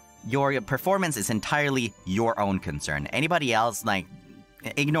with. Your performance is entirely your own concern. Anybody else, like,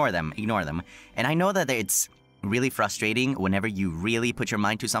 ignore them. And I know that it's really frustrating whenever you really put your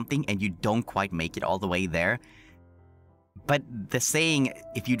mind to something and you don't quite make it all the way there. But the saying,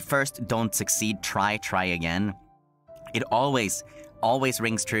 if you first don't succeed, try again, it always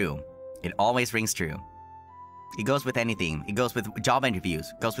rings true. It always rings true. It goes with anything. It goes with job interviews.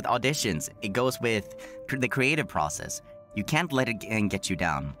 It goes with auditions. It goes with the creative process. You can't let it get you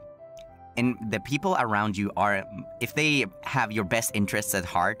down. And the people around you are, if they have your best interests at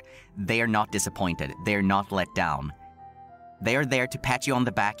heart, they are not disappointed. They're not let down. They are there to pat you on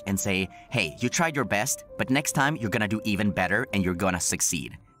the back and say, hey, you tried your best, but next time you're gonna do even better and you're gonna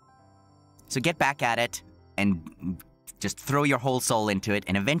succeed. So get back at it and just throw your whole soul into it,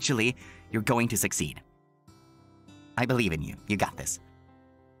 and eventually you're going to succeed. I believe in you. You got this.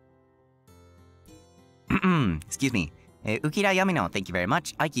 Excuse me. Ukira Yamino, thank you very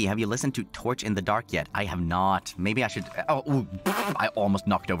much. Ike, have you listened to Torch in the Dark yet? I have not. Maybe I should... Oh, ooh, I almost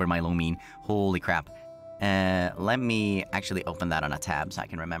knocked over my Lumine. Holy crap. Let me actually open that on a tab so I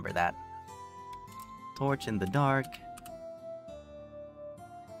can remember that. Torch in the Dark.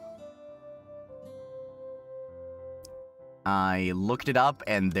 I looked it up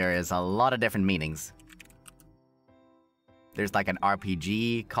and there is a lot of different meanings. There's like an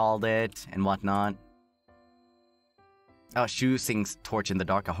RPG called it and whatnot. Oh, Shu sings Torch in the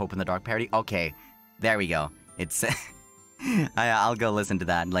Dark, a Hope in the Dark parody. Okay, there we go. It's... I'll go listen to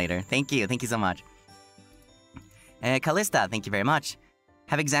that later. Thank you so much. Callista, thank you very much.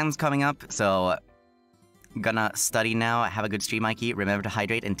 Have exams coming up, so gonna study now. Have a good stream, Mikey. Remember to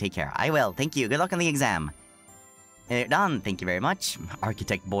hydrate and take care. I will. Thank you. Good luck on the exam. Dan, thank you very much.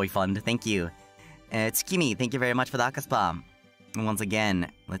 Architect Boy Fund, thank you. Tsukimi, thank you very much for the Akaspa. Once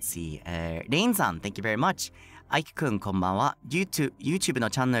again, let's see. Rain-san, thank you very much. Ike-kun, こんばんは。YouTube の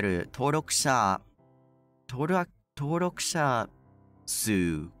チャンネル登録者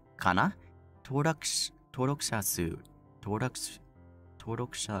数かな？登録者数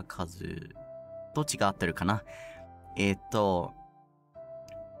どっちが合ってるかな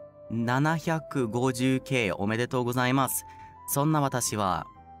750K おめでとうございます。そんな私は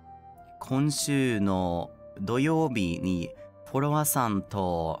今週の土曜日にフォロワーさん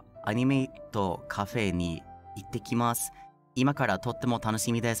とアニメイトカフェに行ってきます。今からとっても楽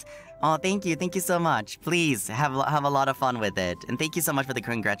しみです。Oh, thank you so much. Please have a lot of fun with it. And thank you so much for the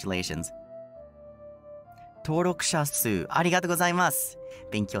congratulations. 登録者数ありがとうございます。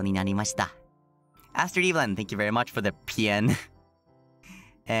勉強になりました。Ike Eveland, thank you very much for the PN.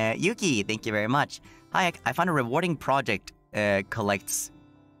 Yuki, thank you very much. Hi, I found a rewarding project collects.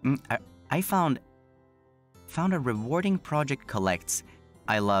 I found a rewarding project collects.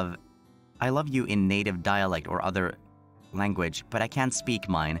 I love you in native dialect or other language, but I can't speak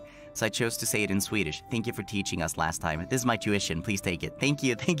mine, so I chose to say it in Swedish. Thank you for teaching us last time. This is my tuition. Please take it. Thank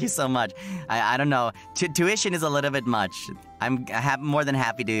you so much. I don't know. Tuition is a little bit much. I'm more than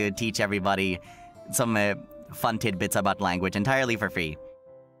happy to teach everybody some fun tidbits about language entirely for free.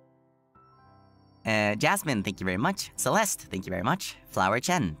 Jasmine, thank you very much. Celeste, thank you very much. Flower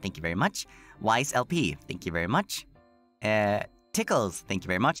Chen, thank you very much. Wise LP, thank you very much. Tickles, thank you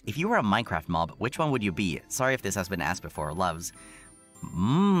very much. If you were a Minecraft mob, which one would you be? Sorry if this has been asked before. Loves.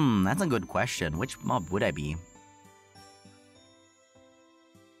 That's a good question. Which mob would I be?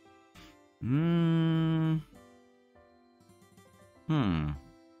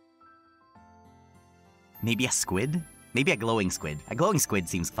 Maybe a squid? Maybe a glowing squid. A glowing squid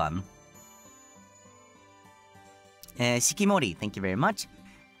seems fun. Shikimori, thank you very much.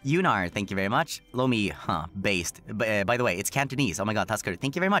 Yunar, thank you very much. Lomi, based. By the way, it's Cantonese. Oh my god, Tusker,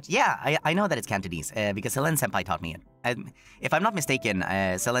 thank you very much. Yeah, I know that it's Cantonese, because Selen Senpai taught me it. If I'm not mistaken,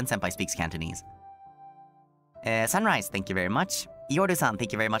 Selen Senpai speaks Cantonese. Sunrise, thank you very much. Ioru-san,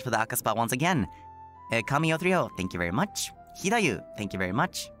 thank you very much for the Akaspa once again. Kamiyo3o, thank you very much. Hidayu, thank you very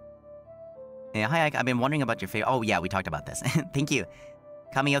much. Hi Ike, I've been wondering about your favorite— oh yeah, we talked about this. Thank you.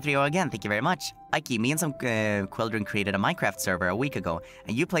 Kamiyo3o again, thank you very much. Ike, me and some children created a Minecraft server a week ago,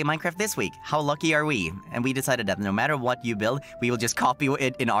 and you play Minecraft this week. How lucky are we? And we decided that no matter what you build, we will just copy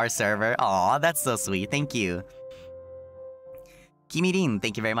it in our server. Aw, that's so sweet, thank you. Kimirin,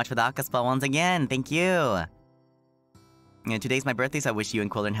 thank you very much for the Akaspa once again, thank you. Today's my birthday, so I wish you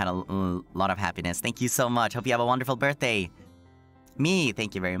and Quillen had a lot of happiness. Thank you so much. Hope you have a wonderful birthday. Me,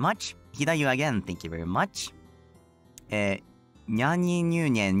 thank you very much. Hidayu again, thank you very much. Nyani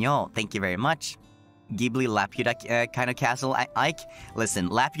Nyo, thank you very much. Ghibli Laputa kind of castle. Ike, listen,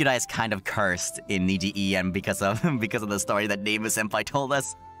 Laputa is kind of cursed in Niji En because of the story that Neighbor-senpai told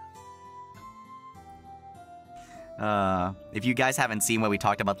us. If you guys haven't seen what we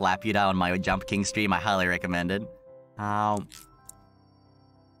talked about Laputa on my Jump King stream, I highly recommend it. Oh,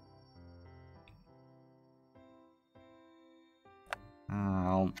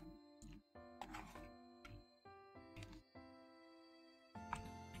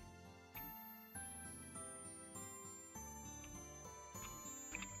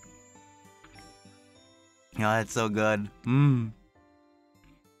 that's so good.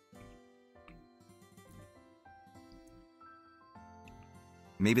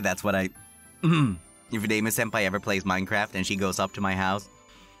 Maybe that's what I... If Neighbor-senpai ever plays Minecraft and she goes up to my house.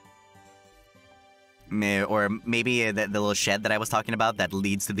 Or maybe the little shed that I was talking about that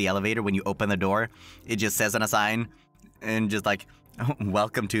leads to the elevator, when you open the door, it just says on a sign, and just like,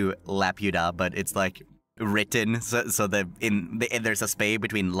 welcome to Laputa, but it's like written so that there's a space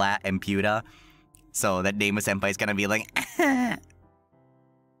between La and Puta, so that Neighbor-senpai is gonna be like,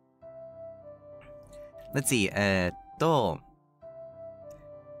 let's see,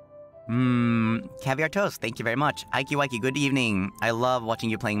 Caviar Toast, thank you very much. Ike Waiki, good evening. I love watching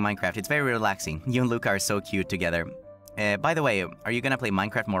you playing Minecraft. It's very relaxing. You and Luca are so cute together. By the way, are you gonna play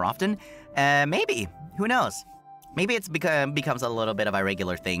Minecraft more often? Maybe. Who knows? Maybe it's becomes a little bit of a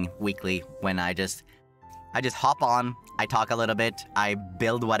regular thing weekly when I just hop on, I talk a little bit, I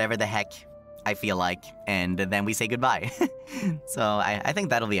build whatever the heck I feel like, and then we say goodbye. So I think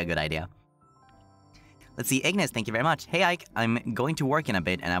that'll be a good idea. Let's see, Ignis, thank you very much. Hey Ike, I'm going to work in a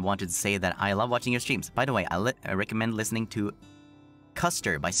bit, and I wanted to say that I love watching your streams. By the way, I recommend listening to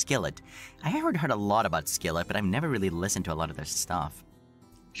Custer by Skillet. I heard a lot about Skillet, but I've never really listened to a lot of their stuff.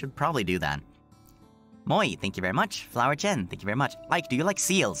 Should probably do that. Moi, thank you very much. Flower Chen, thank you very much. Ike, do you like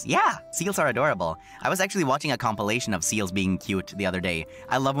seals? Yeah, seals are adorable. I was actually watching a compilation of seals being cute the other day.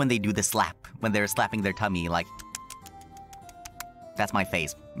 I love when they do the slap, when they're slapping their tummy, like... That's my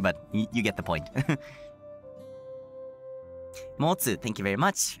face, but you get the point. Motsu, thank you very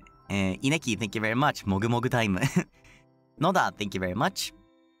much. Ineki, thank you very much. Mogu Mogu time. Noda, thank you very much.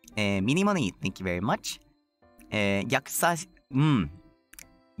 Minimoni, thank you very much. Yakusaise,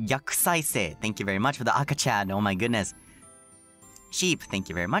 thank you very much for the Akachan. Oh my goodness. Sheep, thank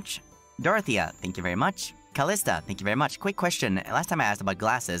you very much. Dorothea, thank you very much. Callista, thank you very much. Quick question. Last time I asked about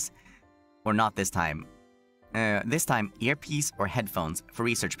glasses. Or not this time. This time, earpiece or headphones for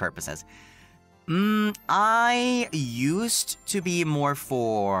research purposes. I used to be more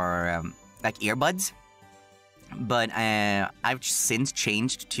for, like, earbuds. But, I've since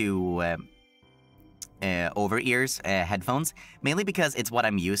changed to, over-ears headphones. Mainly because it's what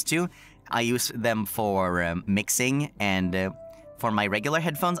I'm used to. I use them for, mixing, and, for my regular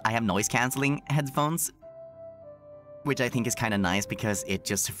headphones, I have noise-canceling headphones. Which I think is kind of nice because it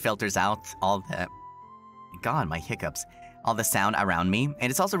just filters out all the... God, my hiccups. All the sound around me. And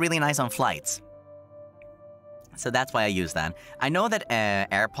it's also really nice on flights. So that's why I use that. I know that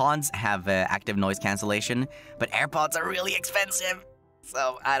AirPods have active noise cancellation, but AirPods are really expensive.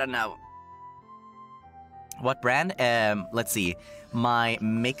 So, I don't know. What brand? Let's see. My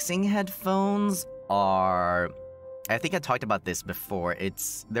mixing headphones are... I think I talked about this before.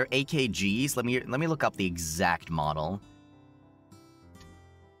 They're AKGs. Let me look up the exact model.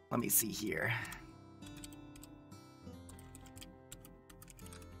 Let me see here.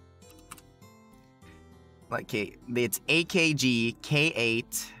 Okay, it's AKG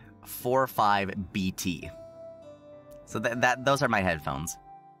K845BT. So those are my headphones.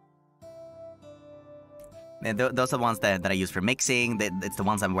 And those are the ones that I use for mixing. It's the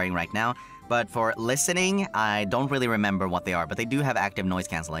ones I'm wearing right now. But for listening, I don't really remember what they are. But they do have active noise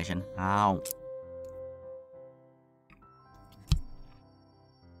cancellation. Ow.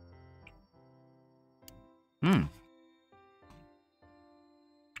 Hmm.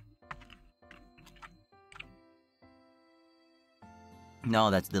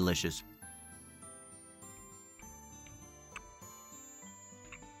 No, that's delicious.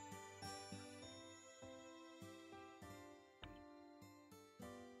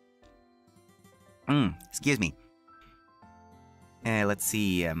 Excuse me. Let's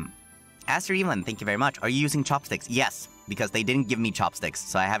see. Ike Eveland, thank you very much. Are you using chopsticks? Yes, because they didn't give me chopsticks,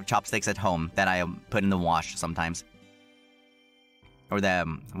 so I have chopsticks at home that I put in the wash sometimes. Or the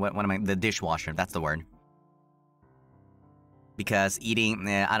what am I? The dishwasher. That's the word. Because eating,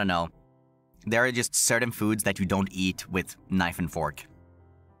 I don't know. There are just certain foods that you don't eat with knife and fork.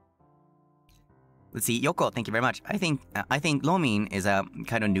 Let's see, Yoko, thank you very much. I think lomin is a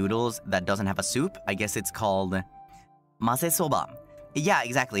kind of noodles that doesn't have a soup. I guess it's called mase soba. Yeah,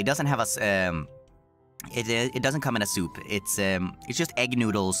 exactly. It doesn't have a it doesn't come in a soup. It's just egg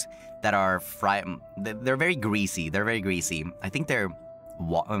noodles that are fried. They're very greasy. They're very greasy. I think they're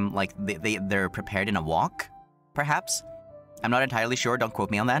like they're prepared in a wok, perhaps. I'm not entirely sure. Don't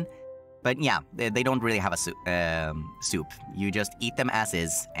quote me on that. But yeah, they don't really have a soup. You just eat them as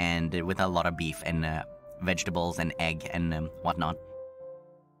is, and with a lot of beef and vegetables and egg and whatnot.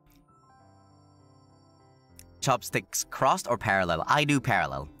 Chopsticks crossed or parallel? I do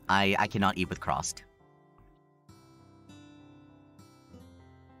parallel. I cannot eat with crossed.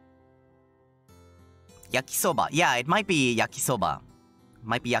 Yakisoba. Yeah, it might be yakisoba.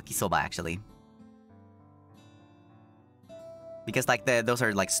 Might be yakisoba, actually. Because, like, those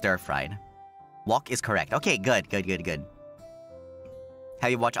are, like, stir-fried. Wok is correct. Okay, good.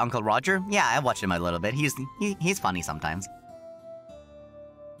 Have you watched Uncle Roger? Yeah, I watched him a little bit. He's funny sometimes.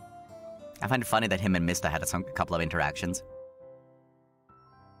 I find it funny that him and Mista had a couple of interactions.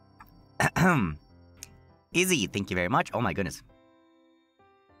 Izzy, thank you very much. Oh my goodness.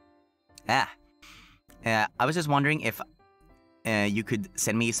 I was just wondering if you could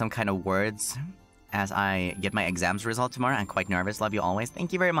send me some kind of words as I get my exams result tomorrow. I'm quite nervous. Love you always.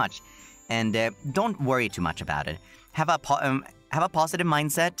 Thank you very much. And don't worry too much about it. Have a positive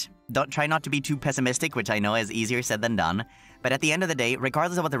mindset. Don't try not to be too pessimistic, which I know is easier said than done. But at the end of the day,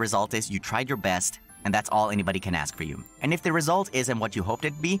 regardless of what the result is, you tried your best, and that's all anybody can ask for you. And if the result isn't what you hoped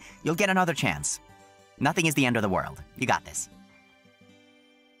it'd be, you'll get another chance. Nothing is the end of the world. You got this.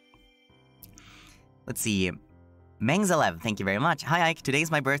 Let's see. Mengzalev, thank you very much. Hi Ike,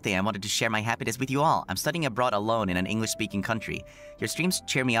 today's my birthday. I wanted to share my happiness with you all. I'm studying abroad alone in an English-speaking country. Your streams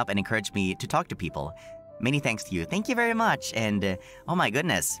cheer me up and encourage me to talk to people. Many thanks to you. Thank you very much. And, oh my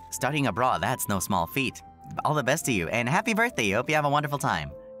goodness, studying abroad, that's no small feat. All the best to you, and happy birthday. Hope you have a wonderful time.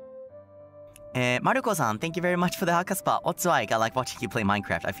 Maruko-san, thank you very much for the Hakaspa. Otsu Ike, I like watching you play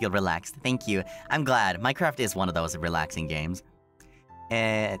Minecraft. I feel relaxed. Thank you. I'm glad. Minecraft is one of those relaxing games.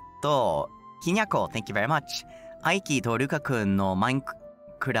 Kinyako, thank you very much. アイキとルカ君のマイン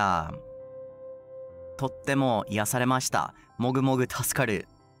クラとっても癒されました。もぐもぐ助かる。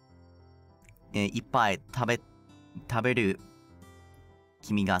いっぱい食べる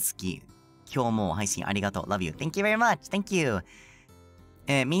君が好き。今日も配信ありがとう。Love you. Thank you very much. Thank you.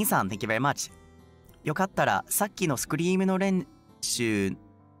 ミンさん、Thank you very much. よかったらさっきのスクリームの練習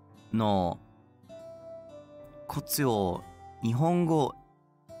のコツを日本語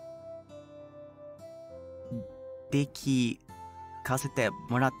で聞かせて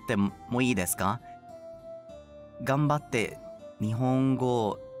もらってもいいですか？頑張って日本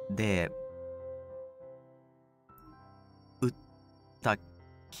語で歌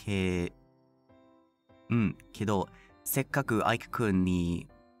けどせっかくアイク君に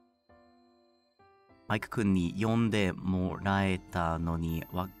読んでもらえたのに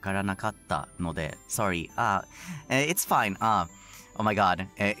わからなかったので sorry. It's fine. Oh my god.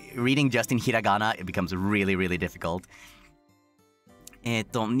 Reading just in hiragana, it becomes really, really difficult. 日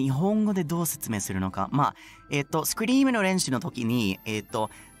本語でどう説明するのか。まあ、スクリームの練習の時に、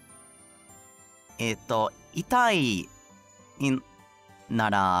痛いな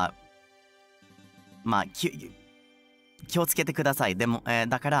ら、まあ、気をつけてください。でも、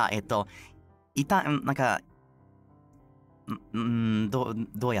だから、なんか、どう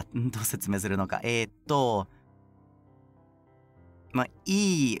説明するのか。まあ、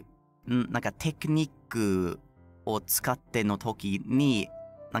いい、なんかテクニックを使っての時に、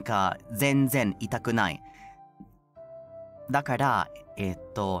なんか全然痛くない。だから、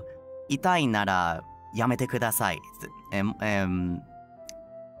痛いならやめてください。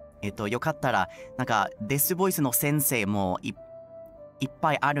よかったら、なんか、デスボイスの先生もいっ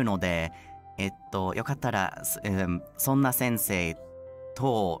ぱいあるので、よかったら、そんな先生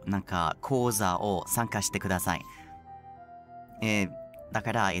と、なんか、講座を参加してください。だ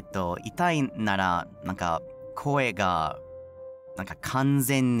から、痛いなら、なんか、声が、なんか完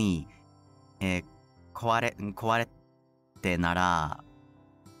全に、壊れてなら、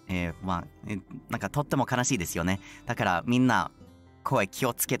まあ、なんかとっても悲しいですよね。だからみんな、声気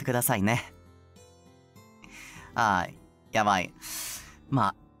をつけてくださいね。ああ、やばい。ま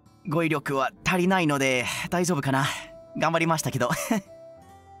あ、語彙力は足りないので、大丈夫かな。頑張りましたけど。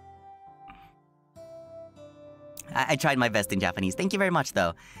I tried my best in Japanese. Thank you very much,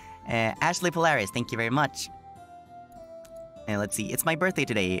 though. Ashley Polaris, thank you very much. Let's see. It's my birthday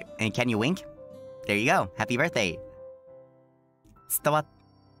today. Can you wink? There you go. Happy birthday. 伝わ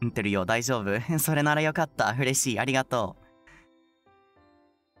ってるよ。大丈夫それならよかった。嬉しい。ありがとう。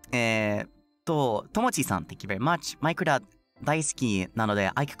ともちさん、Thank you very much. マイクラ大好きなの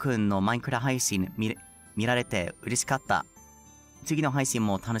で、アイクくんのマイクラ配信見られて嬉しかった。次の配信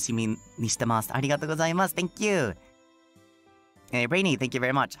も楽しみにしてます。ありがとうございます。Thank you. Rainy, thank you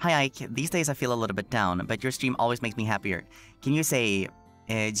very much. Hi, Ike. These days I feel a little bit down, but your stream always makes me happier. Can you say,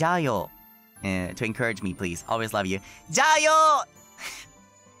 じゃあよ to encourage me, please? Always love you. じゃあよ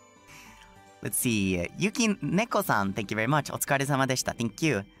Let's see. Yuki Neko-san, thank you very much. お疲れ様でした。Thank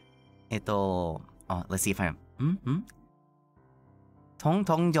you. let's see if I'm... Tong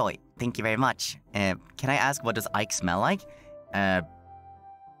Tong Joy, thank you very much. Can I ask, what does Ike smell like? I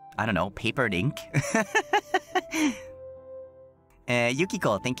don't know, papered ink?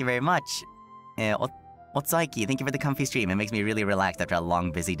 Yukiko, thank you very much. Otsuaiki, thank you for the comfy stream. It makes me really relaxed after a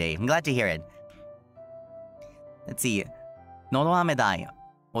long, busy day. I'm glad to hear it. Let's see. Nodo Amedai,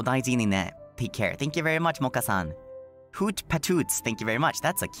 odaiji ni ne. Take care. Thank you very much, Moka-san. Hoot Patoots, thank you very much.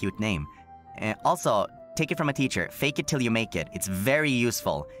 That's a cute name. Also, take it from a teacher. Fake it till you make it. It's very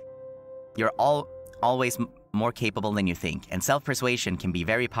useful. You're always more capable than you think. And self-persuasion can be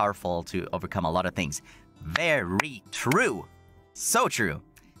very powerful to overcome a lot of things. Very true. So true.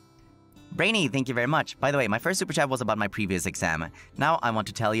 Brainy, thank you very much. By the way, my first super chat was about my previous exam. Now I want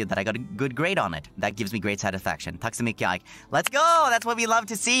to tell you that I got a good grade on it. That gives me great satisfaction. Taksumiki Ike. Let's go! That's what we love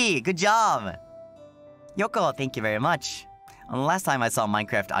to see! Good job! Yoko, thank you very much. Last time I saw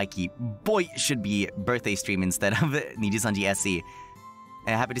Minecraft Ike, boy, should be birthday stream instead of NIJISANJI SE.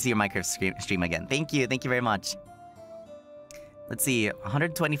 Happy to see your Minecraft stream again. Thank you very much. Let's see,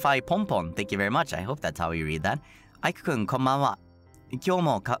 125 Pompon, thank you very much. I hope that's how you read that. Ike-kun, こんばんは。今日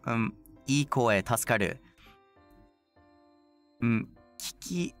もいい声助かる。聞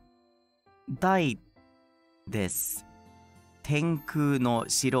きたいです。天空の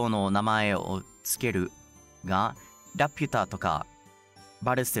城の名前をつけるが、ラピュタとか、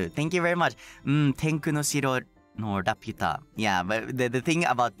バルス。Thank you very much. 天空の城のラピュタ。Yeah, but the thing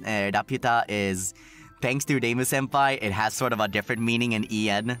about ラピュタ is, thanks to Reimu Senpai, it has sort of a different meaning in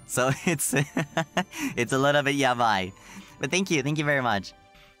EN. So it's a little bit yabai. But thank you very much.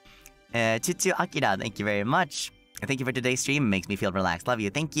 Chichu Akira, thank you very much. Thank you for today's stream. It makes me feel relaxed. Love you.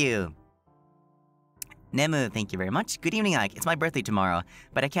 Thank you. Nemu, thank you very much. Good evening, Ike. It's my birthday tomorrow,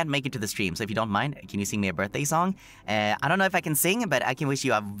 but I can't make it to the stream. So if you don't mind, can you sing me a birthday song? I don't know if I can sing, but I can wish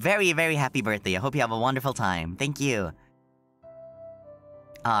you a very, very happy birthday. I hope you have a wonderful time. Thank you.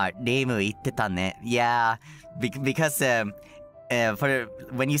 Reimu 言ってたね. Yeah, because for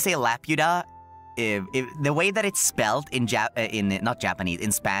when you say Laputa, the way that it's spelled in not Japanese,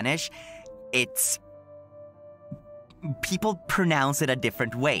 in Spanish, it's people pronounce it a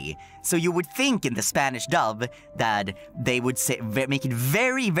different way. So you would think in the Spanish dub that they would make it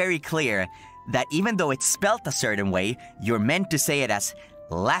very, very clear that even though it's spelled a certain way, you're meant to say it as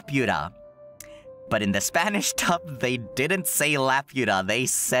Laputa. But in the Spanish dub, they didn't say Laputa. They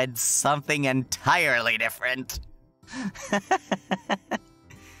said something entirely different.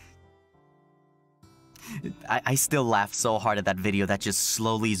 I still laugh so hard at that video that just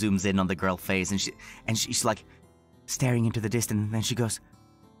slowly zooms in on the girl face, and she's like staring into the distance, and then she goes,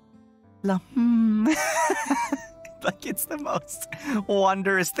 La like it's the most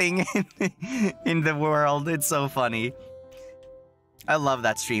wondrous thing in the world. It's so funny. I love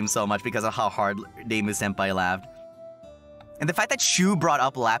that stream so much because of how hard Reimu Senpai laughed. And the fact that Shu brought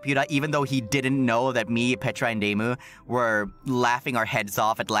up Laputa, even though he didn't know that me, Petra, and Reimu were laughing our heads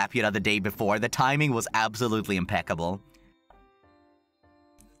off at Laputa the day before, the timing was absolutely impeccable.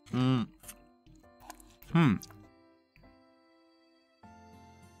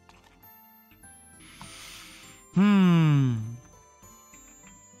 Hmm.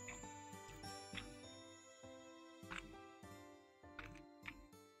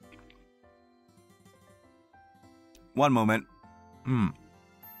 One moment. Hmm.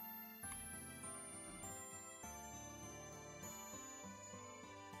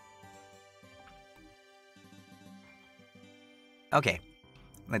 Okay.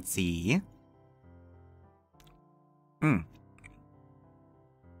 Let's see.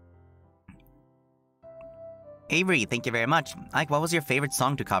 Avery, thank you very much. Ike, what was your favorite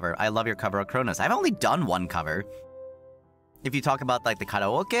song to cover? I love your cover of Cronus. I've only done one cover. If you talk about, like, the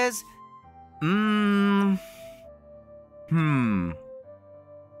karaokes...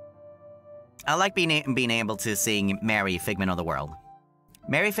 I like being able to sing Mary, Figment of the World.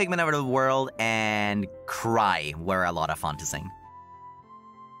 Mary, Figment of the World, and Cry were a lot of fun to sing.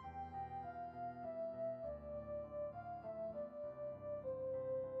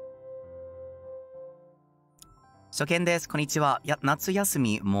初見です。こんにちは。夏休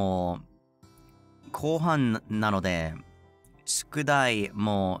みもう後半なので、宿題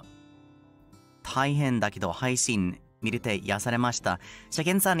も大変だけど配信見れて癒されました。初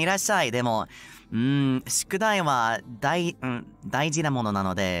見さんいらっしゃい。でも、宿題は大事なものな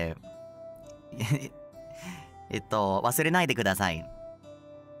ので、忘れないでください。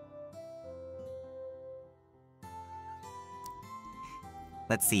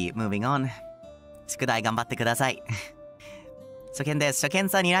Let's see, moving on. 宿題頑張ってください。初見です。初見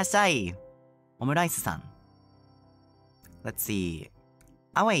さんいらっしゃい。オムライスさん。Let's see.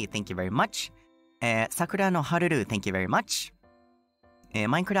 Away, thank you very much. 桜のハルル、thank you very much.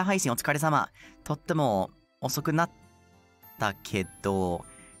 マインクラ配信お疲れ様。とっても遅くなったけど、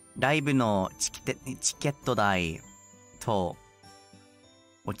ライブのチケット代と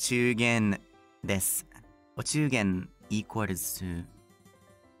お中元です。お中元イコールズ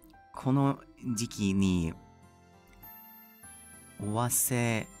この時期にお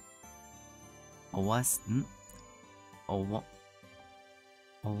忘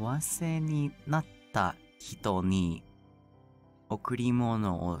れになった人に贈り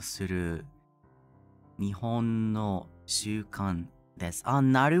物をする日本の習慣です。あ、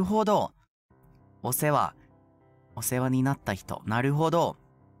なるほど。お世話になった人。なるほど。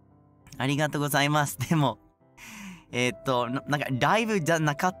ありがとうございます。でも、なんかライブじゃ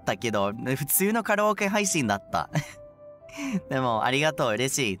なかったけど、普通のカラオケ配信だった。でも、ありがとう。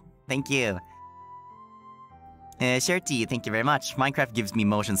嬉しい。Thank you. Shirty, thank you very much. Minecraft gives me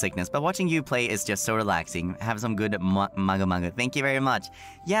motion sickness, but watching you play is just so relaxing. Have some good magu. Thank you very much.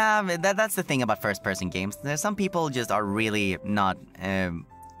 Yeah, that's the thing about first-person games. There's some people just are really not...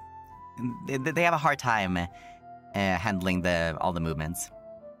 they have a hard time handling all the movements.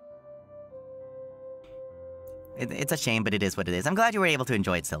 It's a shame, but it is what it is. I'm glad you were able to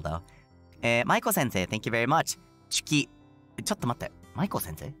enjoy it still, though. Maiko sensei, thank you very much. ちょっと待って。マイコ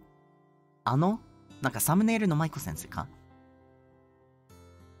先生？なんかサムネイルのマイコ先生か？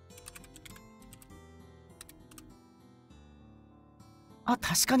あ、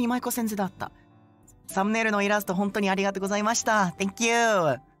確かにマイコ先生だった。サムネイルのイラスト本当にありがとうございました。Thank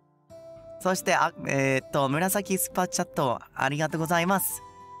you! そして、紫スパチャットありがとうございます。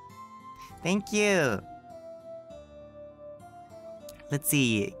Thank you! Let's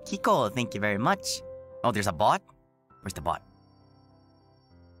see. Kiko, thank you very much. Oh, there's a bot? Where's the bot?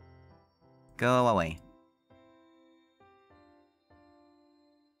 Go away.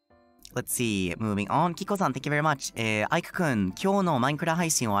 Let's see. Moving on. Kiko-san, thank you very much. Ike くん、今日のマインクラ配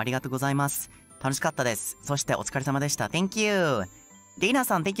信をありがとうございます。楽しかったです。そしてお疲れ様でした。Thank you.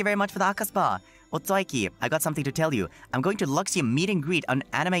 Dana-san, thank you very much for the Akaspa. What's Ike? I got something to tell you. I'm going to Luxiem meet and greet on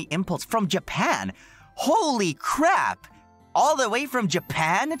Anime Impulse from Japan. Holy crap! All the way from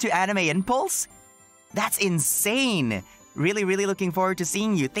Japan to Anime Impulse? That's insane! Really, really looking forward to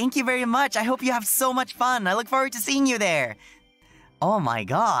seeing you. Thank you very much. I hope you have so much fun. I look forward to seeing you there. Oh my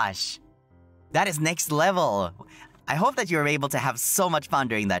gosh. That is next level. I hope that you were able to have so much fun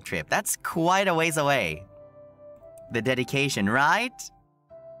during that trip. That's quite a ways away. The dedication, right?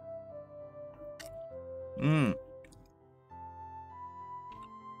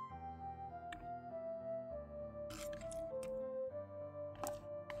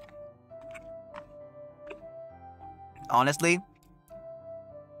 Honestly,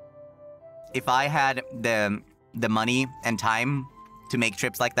 if I had the money and time to make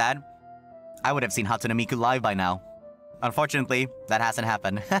trips like that, I would have seen Hatsune Miku live by now. Unfortunately, that hasn't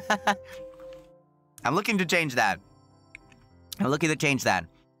happened. I'm looking to change that.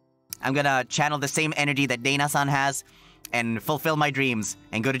 I'm gonna channel the same energy that Dana-san has and fulfill my dreams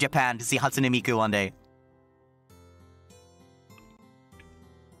and go to Japan to see Hatsune Miku one day.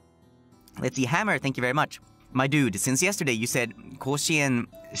 Let's see, Hammer, thank you very much. My dude, since yesterday you said Koshien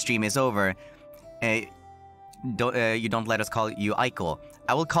stream is over, you don't let us call you Eichel.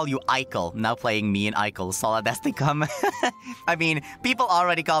 I will call you Eichel, now playing me and Eichel. Solid as they come. I mean, people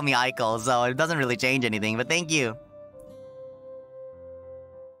already call me Eichel, so it doesn't really change anything, but thank you.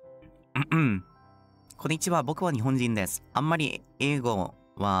 こんにちは、僕は日本人です。あんまり英語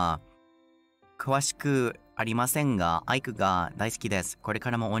は詳しくありませんが、アイクが大好きです。これ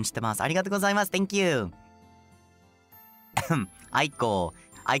からも応援してます。ありがとうございます。Thank you. Aiko.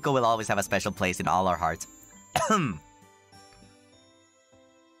 Aiko will always have a special place in all our hearts.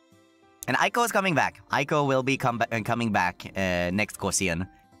 And Aiko is coming back. Aiko will be coming back next Koshien.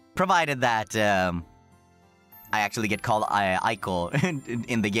 Provided that I actually get called Aiko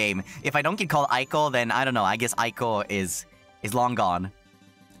in the game. If I don't get called Aiko, then I don't know. I guess Aiko is long gone.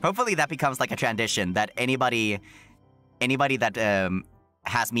 Hopefully that becomes like a tradition that anybody that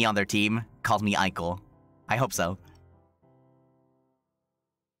has me on their team calls me Aiko. I hope so.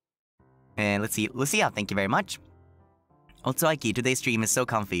 And let's see. Lucia, thank you very much. Otsuaiki, today's stream is so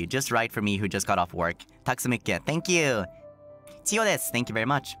comfy. Just right for me who just got off work. Takusumikke, thank you. Chiyo desu, thank you very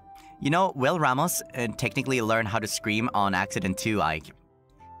much. You know, Will Ramos technically learned how to scream on accident too, Ike.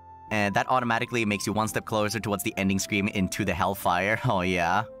 And that automatically makes you one step closer towards the ending scream in To the Hellfire. Oh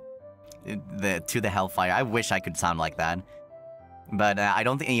yeah. To the Hellfire. I wish I could sound like that. But I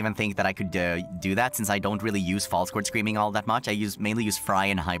don't even think that I could do that since I don't really use false chord screaming all that much. I mainly use Fry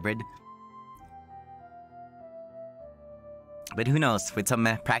and Hybrid. But who knows? With some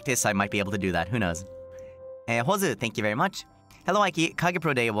practice, I might be able to do that. Who knows? Hozu, thank you very much. Hello, Ike. Kage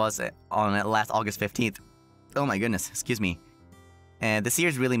Pro Day was on last August 15th. Oh my goodness, excuse me. This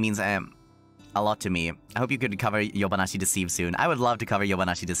year's really means a lot to me. I hope you could cover Yobanashi Deceive soon. I would love to cover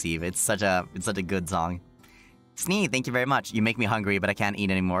Yobanashi Deceive. It's such a good song. Snee, thank you very much. You make me hungry, but I can't eat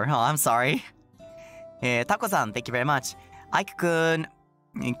anymore. Oh, I'm sorry. Taco-san, thank you very much. Ike-kun,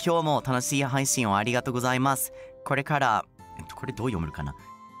 今日も楽しい配信をありがとうございます。これから、これどう読むのかな？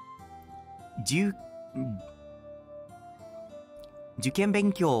受験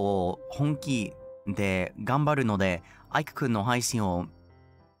勉強を本気で頑張るので、アイクくんの配信を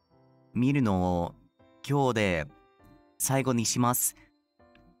見るのを今日で最後にします。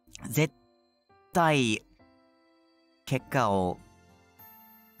絶対結果を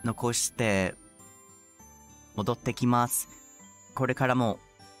残して戻ってきます。これからも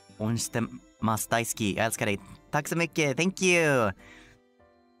応援してます。大好き。お疲れ。たくさんめっけ。Thank you.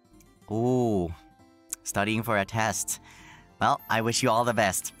 Oh, studying for a test. Well, I wish you all the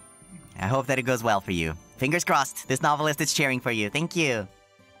best. I hope that it goes well for you. Fingers crossed. This novelist is cheering for you. Thank you.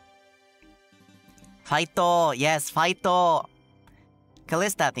 Fighto. Yes, Fighto.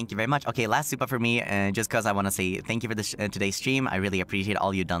 Callista, thank you very much. Okay, last super for me, just because I want to say thank you for this today's stream. I really appreciate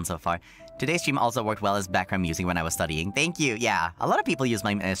all you've done so far. Today's stream also worked well as background music when I was studying. Thank you. Yeah, a lot of people use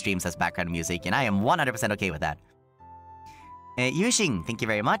my streams as background music, and I am 100% okay with that. Yuxing, thank you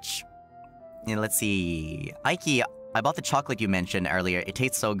very much. And let's see. Ike, I bought the chocolate you mentioned earlier. It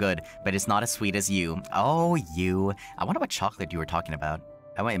tastes so good, but it's not as sweet as you. Oh, you. I wonder what chocolate you were talking about.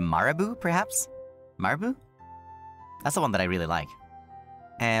 I went Marabou, perhaps? Marabou? That's the one that I really like.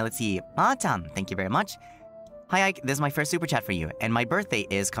 Let's see. Ma-chan, thank you very much. Hi, Ike. This is my first super chat for you, and my birthday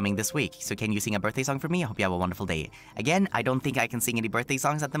is coming this week. So can you sing a birthday song for me? I hope you have a wonderful day. Again, I don't think I can sing any birthday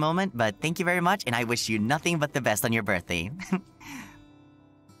songs at the moment, but thank you very much, and I wish you nothing but the best on your birthday.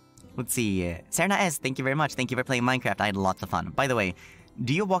 Let's see. Serna S, thank you very much. Thank you for playing Minecraft. I had lots of fun. By the way,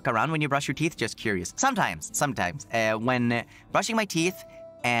 do you walk around when you brush your teeth? Just curious. Sometimes. When brushing my teeth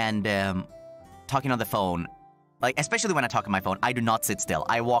and talking on the phone, like, especially when I talk on my phone, I do not sit still.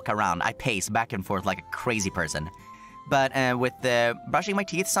 I walk around. I pace back and forth like a crazy person. But with brushing my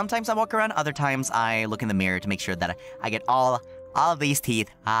teeth, sometimes I walk around. Other times I look in the mirror to make sure that I get all of these teeth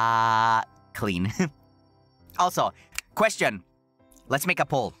clean. Also, question. Let's make a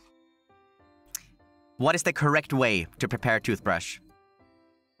poll. What is the correct way to prepare a toothbrush?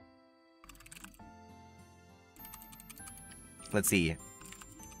 Let's see.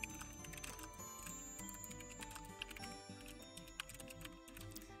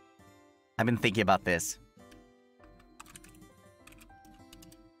 I've been thinking about this.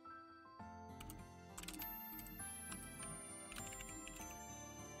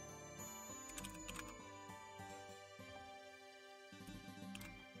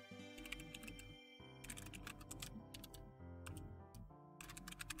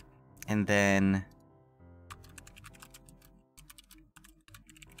 And then...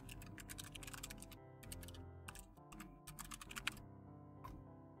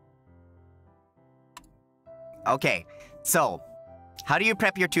 Okay, so, how do you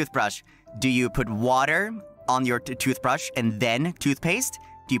prep your toothbrush? Do you put water on your toothbrush and then toothpaste?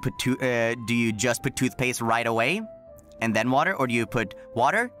 Do you just put toothpaste right away and then water, or do you put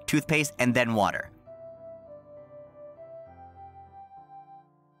water, toothpaste, and then water?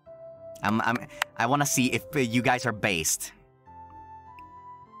 I want to see if you guys are based.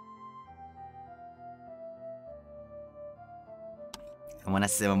 I want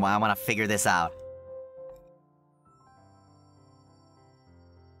to figure this out.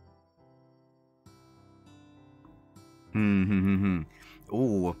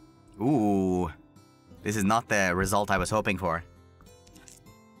 Ooh. Ooh. This is not the result I was hoping for.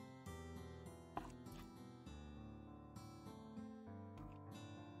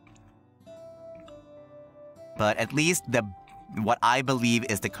 But at least what I believe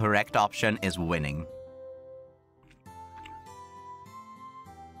is the correct option is winning.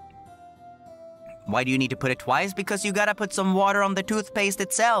 Why do you need to put it twice? Because you gotta put some water on the toothpaste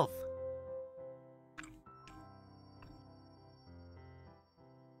itself.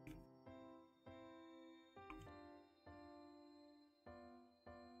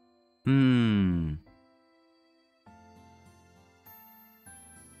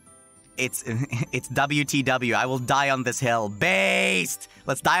 It's WTW. I will die on this hill. Based!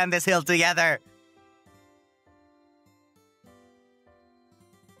 Let's die on this hill together.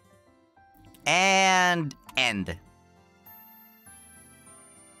 And end.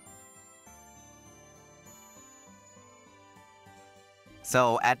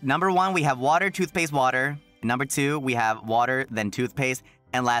 So at number 1, we have water, toothpaste, water. Number 2, we have water, then toothpaste,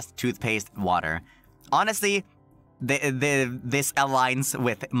 and last, toothpaste, water. Honestly, this aligns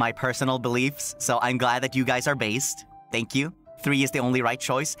with my personal beliefs, so I'm glad that you guys are based. Thank you. 3 is the only right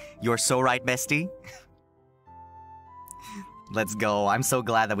choice. You're so right, bestie. Let's go. I'm so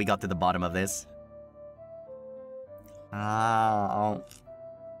glad that we got to the bottom of this. Oh,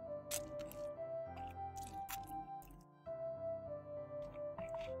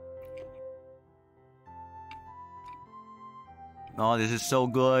 this is so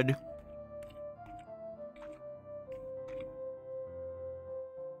good.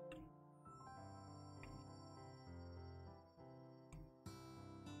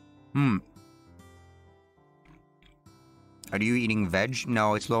 Are you eating veg?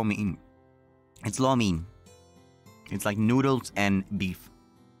 No, it's lo mein. It's lo mein. It's like noodles and beef.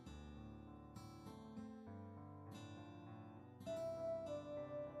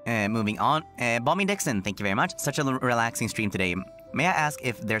 Moving on. Bommy Dixon, thank you very much. Such a relaxing stream today. May I ask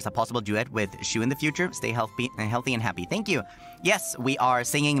if there's a possible duet with Shu in the future? Stay healthy and happy. Thank you. Yes, we are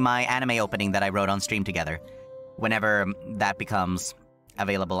singing my anime opening that I wrote on stream together. Whenever that becomes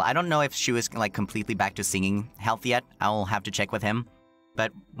available. I don't know if Shu is like completely back to singing health yet. I'll have to check with him.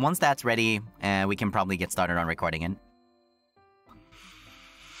 But once that's ready, we can probably get started on recording it.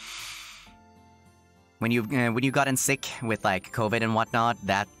 When you gotten sick with like COVID and whatnot,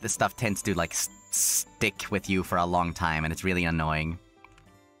 the stuff tends to like stick with you for a long time, and it's really annoying.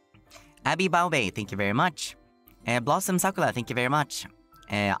 Abby Baobei, thank you very much. Blossom Sakura, thank you very much.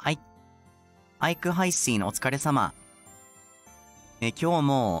 Ike 配信お疲れ様。今日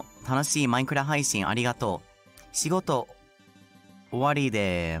も楽しいマインクラ配信ありがとう。仕事終わり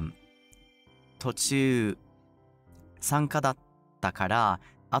で途中参加だったから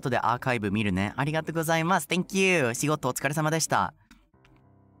後でアーカイブ見るね。ありがとうございます。Thank you。仕事お疲れ様でした。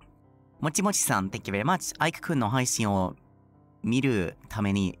もちもちさん Thank you very much。アイクくんの配信を見るた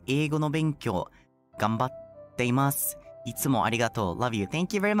めに英語の勉強頑張っています。いつもありがとう。Love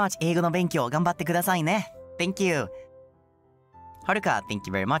you。Thank you very much。英語の勉強頑張ってくださいね。Thank you。はるか Thank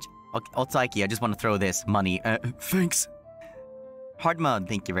you very much。Also Ike, I just want to throw this money. Thanks. Hard mode,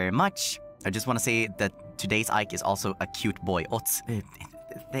 thank you very much. I just want to say that today's Ike is also a cute boy.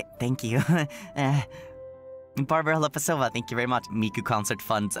 Thank you. Barbara Lapasova, thank you very much. Miku concert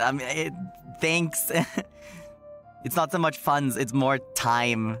funds. Thanks. It's not so much funds, it's more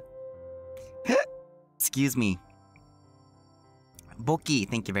time. Excuse me. Boki,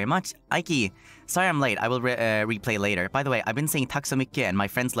 thank you very much. Ike, sorry I'm late. I will replay later. By the way, I've been saying taksumike and my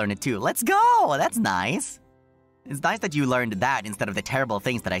friends learn it too. Let's go! That's nice. It's nice that you learned that instead of the terrible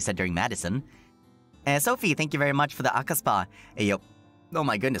things that I said during Madison. Sophie, thank you very much for the Akaspa. Hey, yo. Oh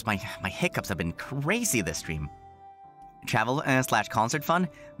my goodness, my hiccups have been crazy this stream. Travel / concert fun.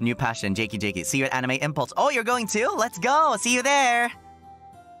 New passion, Jakey. See you at Anime Impulse. Oh, you're going too? Let's go! See you there!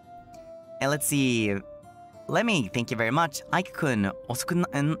 And let's see. Lemmy, thank you very much. Ike-kun,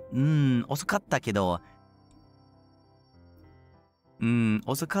 遅かったけど。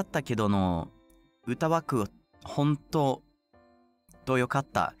遅かったけどの歌枠本当とよかっ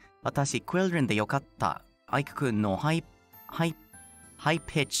た。私、クイルンでよかった。アイク君のハイピ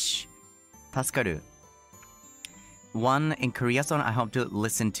ッチ。助かる。1 in Korea, so I hope to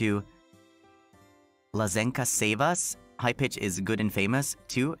listen to Lazenka Save Us. High pitch is good and famous.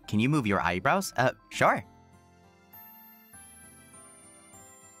 2, can you move your eyebrows? Sure.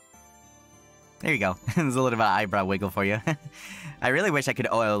 There you go. There's a little bit of eyebrow wiggle for you. I really wish I could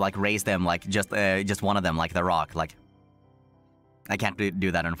like raise them like just one of them like The Rock. Like I can't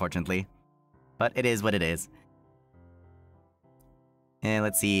do that unfortunately, but it is what it is. And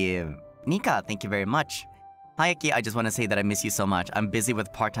let's see, Nika, thank you very much. Hi Ike, I just want to say that I miss you so much. I'm busy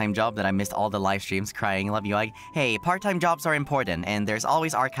with part-time job that I missed all the live streams. Crying, love you. Hey, part-time jobs are important, and there's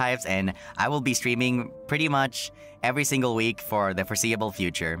always archives, and I will be streaming pretty much every single week for the foreseeable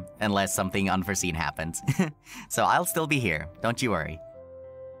future, unless something unforeseen happens. So I'll still be here, don't you worry.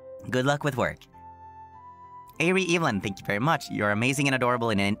 Good luck with work. Ike Eveland, thank you very much. You're amazing and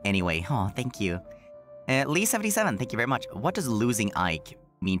adorable in any way. Oh, thank you. Lee77, thank you very much. What does losing Ike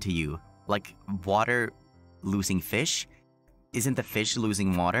mean to you? Like, water losing fish? Isn't the fish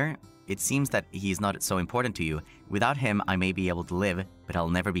losing water? It seems that he's not so important to you. Without him, I may be able to live, but I'll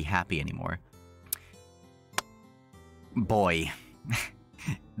never be happy anymore. Boy.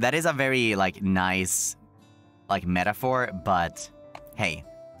 That is a very, like, nice, like, metaphor, but hey,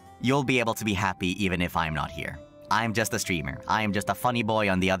 you'll be able to be happy even if I'm not here. I'm just a streamer. I am just a funny boy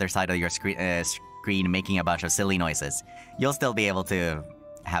on the other side of your screen making a bunch of silly noises. You'll still be able to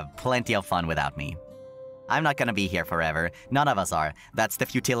have plenty of fun without me. I'm not gonna be here forever. None of us are. That's the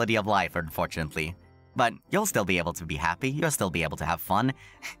futility of life, unfortunately. But you'll still be able to be happy. You'll still be able to have fun.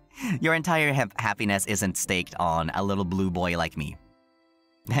 Your entire happiness isn't staked on a little blue boy like me.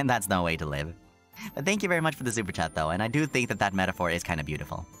 And that's no way to live. But thank you very much for the super chat, though, and I do think that that metaphor is kind of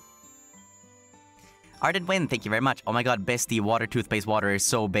beautiful. Ardent Win, thank you very much. Oh my god, bestie, water, toothpaste, water is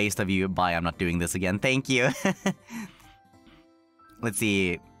so based of you. Bye, I'm not doing this again. Thank you. Let's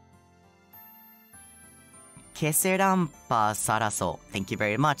see. Keserampa Saraso, thank you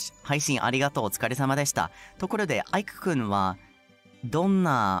very much. 配信ありがとう、お疲れ様でした。ところで、アイクくんはどん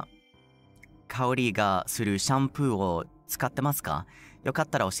な香りがするシャンプーを使ってますか？よかっ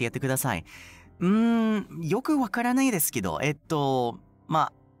たら教えてください。よくわからないですけど、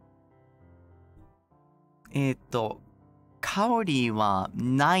まあ、香りは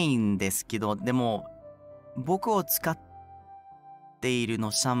ないんですけど、でも、僕を使っているの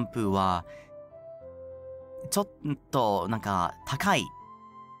シャンプーは、ちょっと、なんか、高い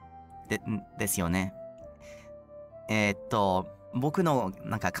ですよね。僕の、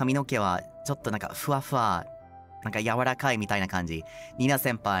なんか髪の毛は、ちょっとなんか、ふわふわ、なんか柔らかいみたいな感じ。ニナ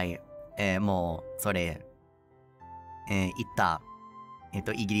先輩、もう、それ、言った、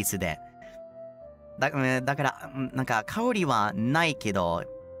イギリスで。だから、なんか、香りはないけど、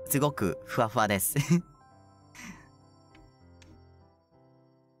すごくふわふわです。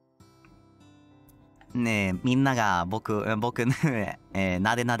ねえ、みんなが僕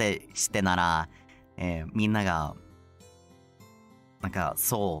なでなでしてなら、みんなが、なんか、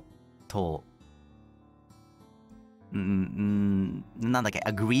そうと、なんだっけ、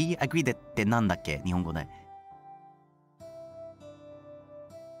agree でってなんだっけ、日本語で。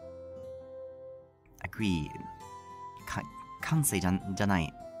agree、感性じゃな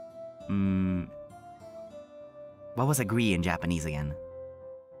い。what was agree in Japanese again?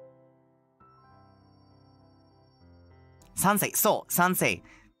賛成、そう、賛成。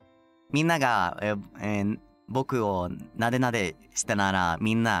みんなが、僕をなでなでしてなら、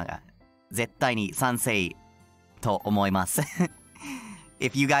みんなが絶対に賛成と思います。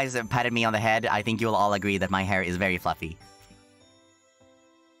If you guys patted me on the head, I think you will all agree that my hair is very fluffy.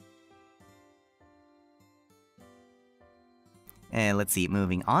 Let's see,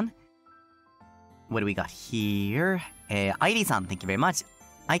 moving on. What do we got here? Airi-san, thank you very much.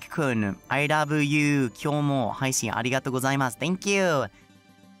 Ike-kun, I love you. 今日も配信ありがとうございます。Thank you.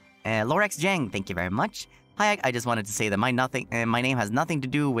 Lorex Jeng, thank you very much. Hi, I just wanted to say that my name has nothing to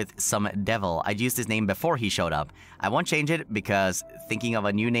do with some devil. I used his name before he showed up. I won't change it because thinking of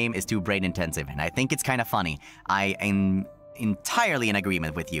a new name is too brain intensive, and I think it's kind of funny. I am entirely in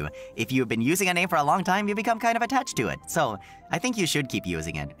agreement with you. If you've been using a name for a long time, you become kind of attached to it. So, I think you should keep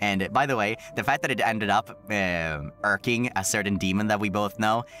using it. And by the way, the fact that it ended up irking a certain demon that we both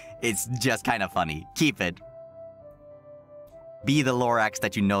know, it's just kind of funny. Keep it. Be the Lorax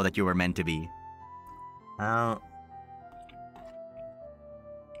that you know that you were meant to be. Oh.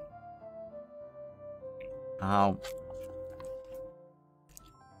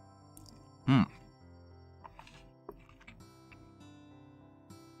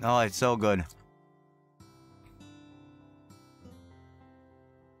 Oh, it's so good.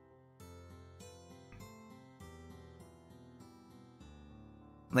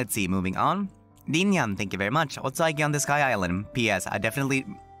 Let's see, moving on. Linyan, thank you very much. What's Ike on the Sky Island? P.S. I definitely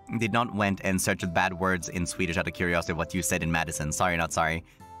did not went and search bad words in Swedish out of curiosity of what you said in Madison. Sorry, not sorry.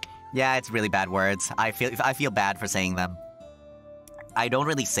 Yeah, it's really bad words. I feel bad for saying them. I don't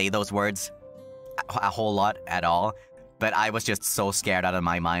really say those words a whole lot at all, but I was just so scared out of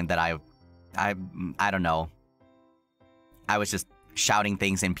my mind that I don't know. I was just shouting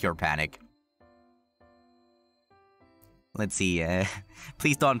things in pure panic. Let's see.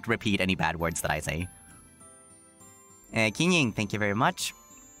 Please don't repeat any bad words that I say. Kinying, thank you very much.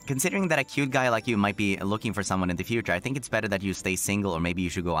 Considering that a cute guy like you might be looking for someone in the future, I think it's better that you stay single, or maybe you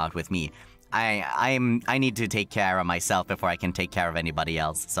should go out with me. I need to take care of myself before I can take care of anybody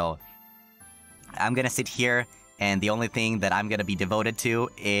else. So I'm gonna sit here, and the only thing that I'm gonna be devoted to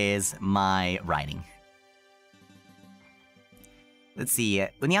is my writing. Let's see.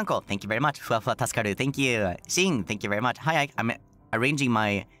 Unyanko, thank you very much. Fuwa Taskaru, thank you. Shin, thank you very much. Hi, I'm arranging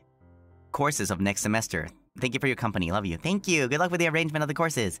my courses of next semester. Thank you for your company. Love you. Thank you. Good luck with the arrangement of the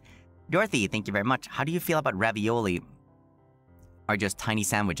courses. Dorothy, thank you very much. How do you feel about ravioli? Are just tiny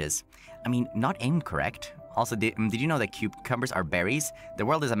sandwiches? I mean, not incorrect. Also, did you know that cucumbers are berries? The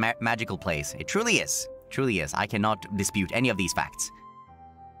world is a magical place. It truly is. Truly is. I cannot dispute any of these facts.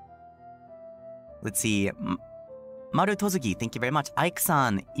 Let's see. Maru Tozuki, thank you very much.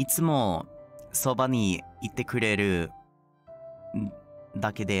 Ike-san, いつもそばにいてくれる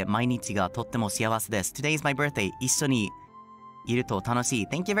だけで毎日がとっても幸せです。Today is my birthday. 一緒にいると楽しい。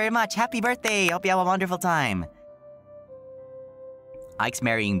Thank you very much. Happy birthday. Hope you have a wonderful time. Ike's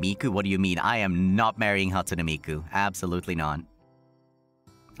marrying Miku? What do you mean? I am not marrying Hatsune Miku. Absolutely not.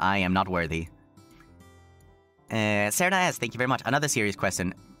 I am not worthy. Serena S, thank you very much. Another serious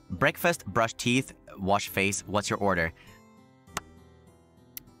question. Breakfast, brush teeth, wash face. What's your order?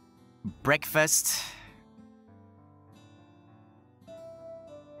 Breakfast,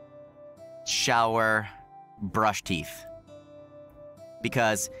 shower, brush teeth.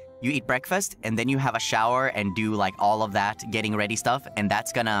 Because you eat breakfast and then you have a shower and do like all of that getting ready stuff, and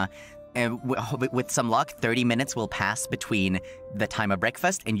that's gonna, with some luck, 30 minutes will pass between the time of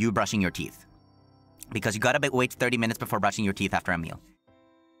breakfast and you brushing your teeth. Because you gotta wait 30 minutes before brushing your teeth after a meal.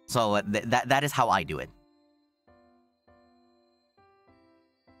 So that is how I do it.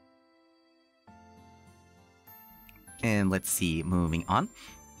 And let's see, moving on.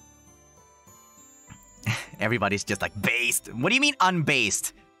 Everybody's just like, based. What do you mean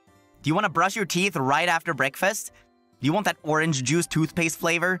unbased? Do you want to brush your teeth right after breakfast? Do you want that orange juice toothpaste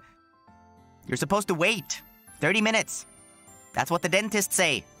flavor? You're supposed to wait 30 minutes. That's what the dentists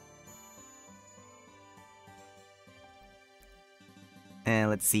say.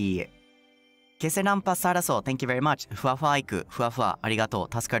 Let's see. Keserampa Saraso, thank you very much. Fuwa Aiku, fuwa, arigato,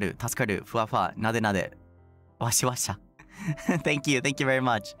 tasukaru, fuwa, nade. Washa. Thank you very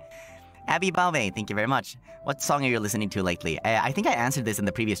much. Abby Balve, thank you very much. What song are you listening to lately? I think I answered this in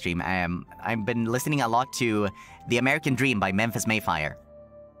the previous stream. I've been listening a lot to The American Dream by Memphis Mayfire.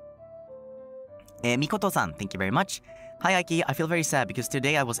 Mikoto-san, thank you very much. Hi Ike, I feel very sad because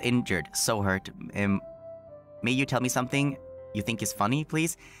today I was injured, so hurt. May you tell me something you think is funny,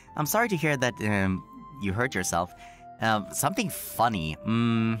 please? I'm sorry to hear that you hurt yourself. Something funny.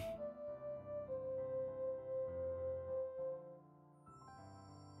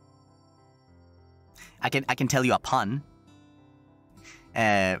 I can tell you a pun.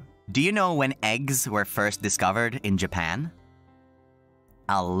 Do you know when eggs were first discovered in Japan?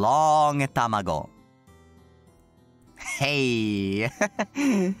 A long tamago. Hey.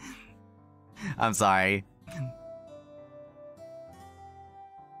 I'm sorry.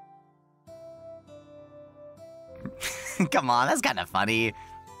 Come on, that's kind of funny.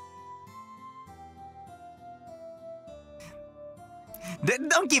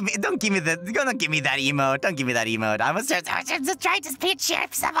 Don't give me that emote. Don't give me that emote. I was just trying to cheer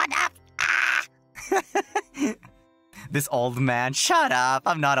someone up. Ah! This old man. Shut up.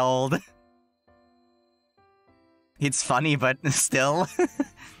 I'm not old. It's funny, but still.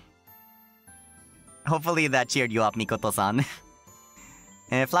 Hopefully that cheered you up, Mikoto-san.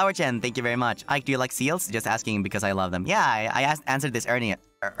 Flower-chan, thank you very much. Ike, do you like seals? Just asking because I love them. Yeah, I answered this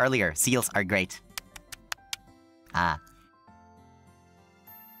earlier. Seals are great. Ah.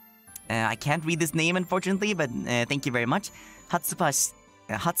 I can't read this name, unfortunately, but thank you very much. Hatsupa,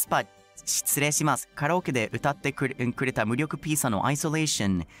 失礼します。カラオケで歌ってくれた無力ピーサのアイソレーショ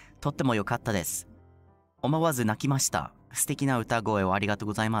ン、とっても良かったです。思わず泣きました。素敵な歌声をありがとう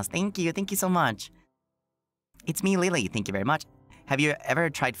ございます。Thank you so much. It's me, Lily. Thank you very much. Have you ever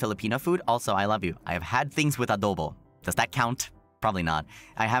tried Filipino food? Also, I love you. I have had things with adobo. Does that count? Probably not.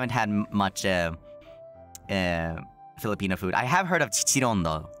 I haven't had much Filipino food. I have heard of chichiron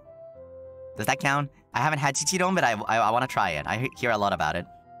though. Does that count? I haven't had chichiron, but I want to try it. I hear a lot about it.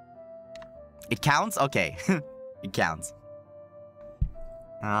 It counts? Okay. It counts.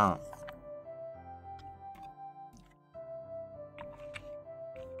 Oh.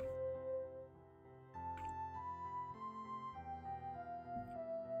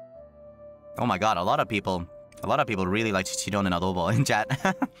 Oh my god, a lot of people really like chichiron and adobo in chat.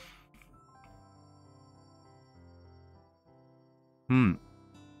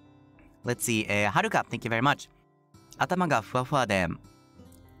 Let's see, Haruka, thank you very much. 頭がふわふわで、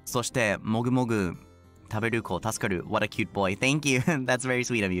そしてもぐもぐ食べる子助かる. What a cute boy. Thank you. That's very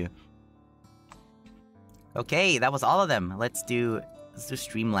sweet of you. Okay, that was all of them. Let's do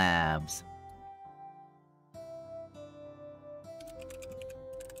Streamlabs.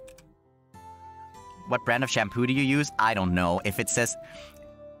 What brand of shampoo do you use? I don't know. If it says...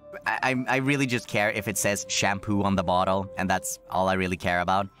 I really just care if it says shampoo on the bottle, and that's all I really care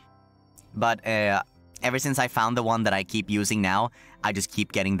about. But ever since I found the one that I keep using now, I just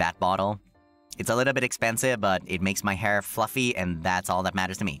keep getting that bottle. It's a little bit expensive, but it makes my hair fluffy, and that's all that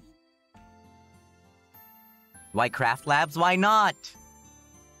matters to me. Why Craft Labs? Why not?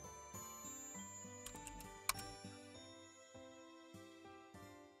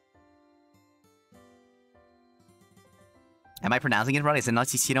 Am I pronouncing it right? Is it not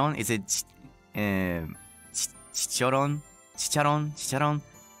chichiron? Is it chicharon? Chicharon? Chicharon?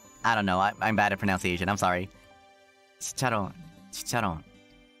 I don't know. I'm bad at pronunciation. I'm sorry. Chicharon. Chicharon.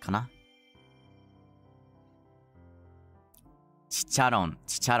 Kana? Chicharon.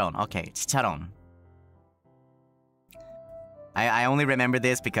 Chicharon. Okay. Chicharon. I only remember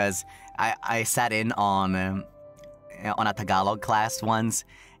this because I sat in on a Tagalog class once,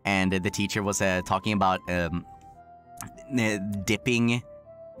 and the teacher was talking about dipping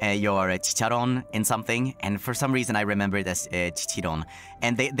your chicharon in something, and for some reason I remember it as chichiron.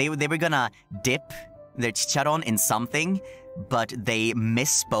 And they were gonna dip their chicharon in something, but they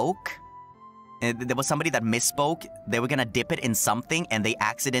misspoke. There was somebody that misspoke. They were gonna dip it in something, and they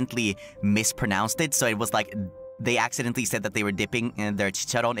accidentally mispronounced it. So it was like they accidentally said that they were dipping their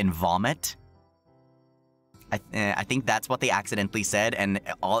chicharon in vomit. I think that's what they accidentally said, and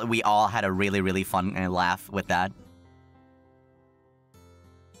we all had a really fun laugh with that.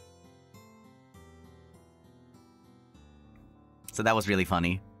 So that was really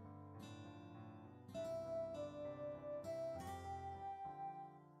funny.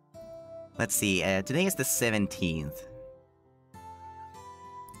 Let's see, today is the 17th.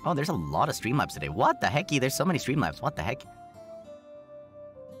 Oh, there's a lot of Streamlabs today. What the hecky? There's so many Streamlabs. What the heck?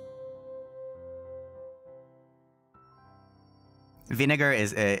 Vinegar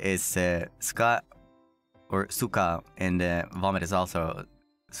is ska or suka, and vomit is also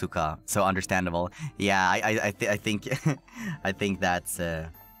suka. So understandable. Yeah, I think I think that's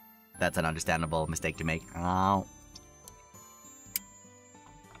an understandable mistake to make. Oh.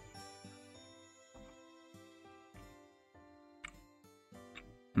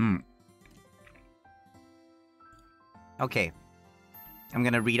 Okay. I'm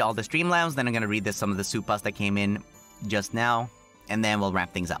gonna read all the Streamlabs, then I'm gonna read some of the supas that came in just now, and then we'll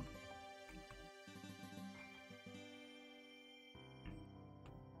wrap things up.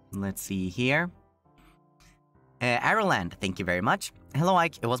 Let's see here. Arrowland, thank you very much. Hello,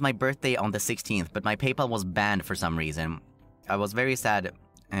 Ike. It was my birthday on the 16th, but my PayPal was banned for some reason. I was very sad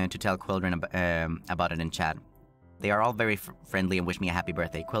to tell Quildren about it in chat. They are all very friendly and wish me a happy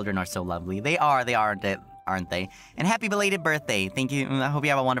birthday. Quildren are so lovely. They are, aren't they? And happy belated birthday. Thank you. I hope you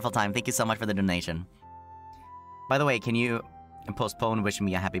have a wonderful time. Thank you so much for the donation. By the way, can you postpone wishing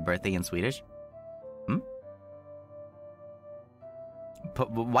me a happy birthday in Swedish?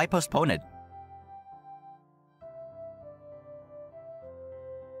 Why postpone it?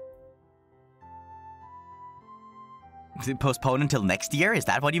 Postpone until next year? Is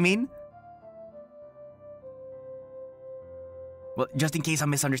that what you mean? Well, just in case I'm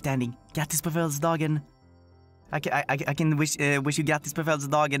misunderstanding. Grattis på födelsedagen. I can wish you grattis på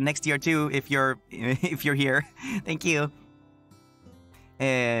födelsedagen next year too if you're here. Thank you.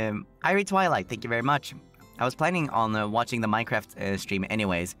 Irie Twilight, thank you very much. I was planning on watching the Minecraft stream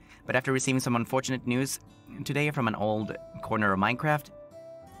anyways, but after receiving some unfortunate news today from an old corner of Minecraft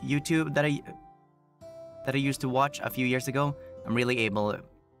YouTube that I used to watch a few years ago, I'm really able.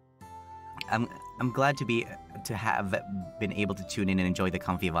 I'm glad to have been able to tune in and enjoy the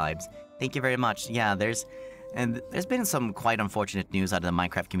comfy vibes. Thank you very much. Yeah, there's been some quite unfortunate news out of the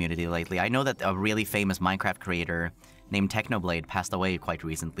Minecraft community lately. I know that a really famous Minecraft creator named Technoblade passed away quite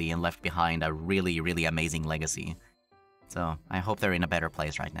recently and left behind a really amazing legacy. So I hope they're in a better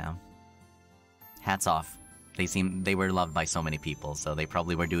place right now. Hats off. They were loved by so many people, so they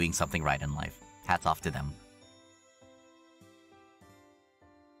probably were doing something right in life. Hats off to them.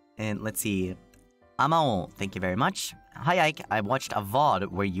 And let's see. Amao, thank you very much. Hi Ike, I watched a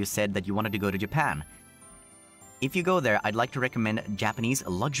VOD where you said that you wanted to go to Japan. If you go there, I'd like to recommend Japanese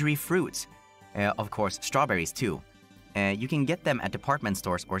luxury fruits. Of course, strawberries too. You can get them at department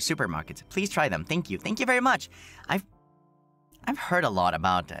stores or supermarkets. Please try them. Thank you. Thank you very much. I've heard a lot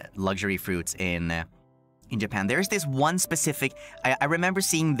about luxury fruits in Japan. There's this one specific. I remember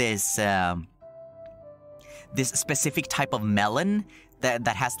seeing this this specific type of melon that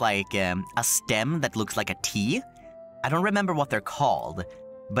has like a stem that looks like a T. I don't remember what they're called,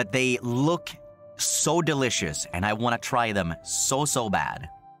 but they look so delicious, and I want to try them so bad.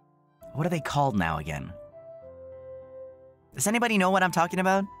 What are they called now again? Does anybody know what I'm talking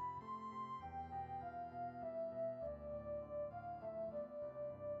about?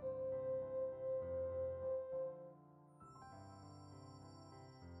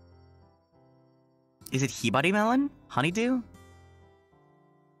 Is it hibari melon? Honeydew?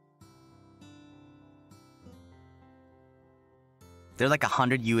 They're like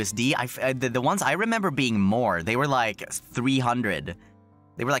 100 USD. The ones I remember being more. They were like 300.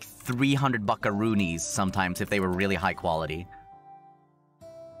 They were like 300 buckaroonies sometimes if they were really high quality.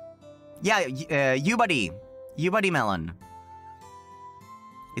 Yeah, Yubari. Yubari melon.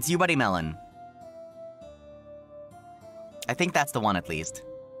 It's Yubari melon. I think that's the one at least.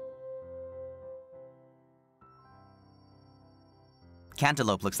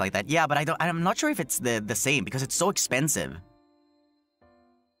 Cantaloupe looks like that. Yeah, but I'm not sure if it's the same because it's so expensive.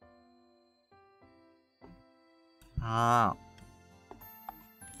 Ah.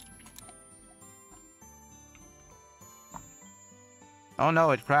 Oh no,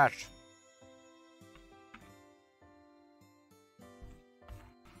 it crashed.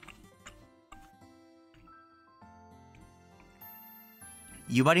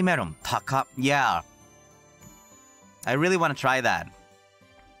 Yubari melon, taka. Yeah. I really want to try that.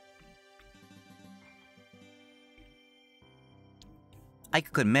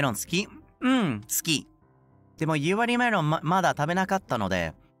 Ike-kun, メロン好き？好き。でも、ユバリメロン まだ食べなかったの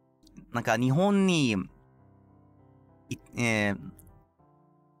で、なんか日本に行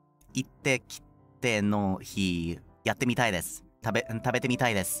ってきての日、やってみたいです。食べてみた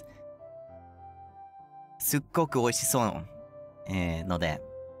いです。すっごく美味しそう、ので。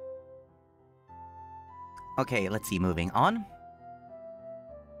Okay, let's see, moving on.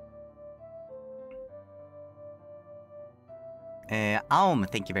 Aum,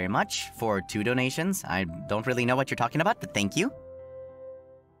 thank you very much for 2 donations. I don't really know what you're talking about, but thank you.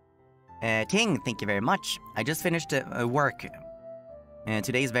 Ting, thank you very much. I just finished work.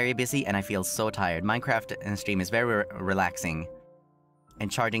 Today is very busy and I feel so tired. Minecraft stream is very relaxing. And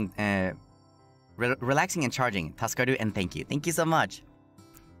charging, relaxing and charging. Tasukaru and thank you. Thank you so much.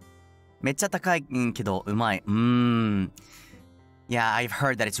 めっちゃ高いけどうまい。Yeah, I've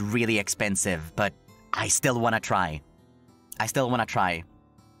heard that it's really expensive, but I still wanna try.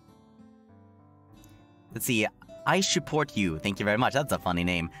 Let's see. I support you. Thank you very much. That's a funny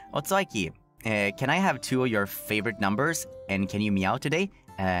name. Otsuaiki, can I have 2 of your favorite numbers? And can you meow today?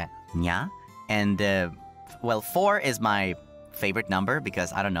 Nya. And, well, 4 is my favorite number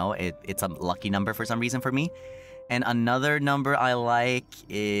because, I don't know, it's a lucky number for some reason for me. And another number I like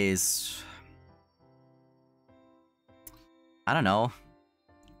is... I don't know.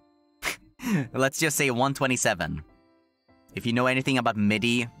 Let's just say 127. If you know anything about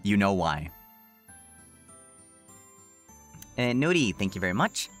MIDI, you know why. Nuri, thank you very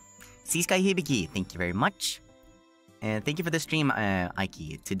much. Seasky Hibiki, thank you very much. And thank you for the stream,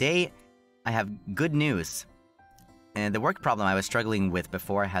 Ike. Today, I have good news. The work problem I was struggling with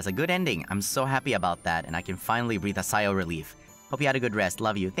before has a good ending. I'm so happy about that, and I can finally breathe a sigh of relief. Hope you had a good rest.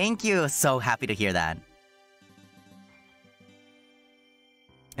 Love you. Thank you! So happy to hear that.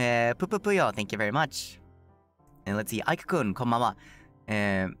 Pupupuyo, thank you very much. And let's see, Ike-kun, こんばんは。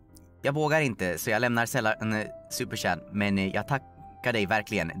Jag vågar inte, så jag lämnar sällan en superchat, men jag tackar dig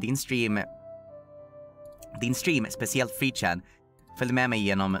verkligen. Din stream, speciellt FreeChat, följde med mig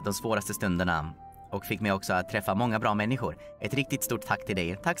genom de svåraste stunderna och fick mig också att träffa många bra människor. Ett riktigt stort tack till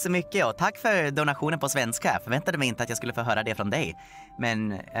dig. Tack så mycket och tack för donationen på svenska. Jag förväntade mig inte att jag skulle få höra det från dig.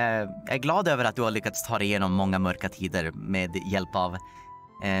 Men jag är glad över att du har lyckats ta dig igenom många mörka tider med hjälp av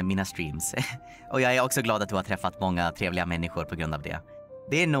mina streams. Och jag är också glad att du har träffat många trevliga människor på grund av det.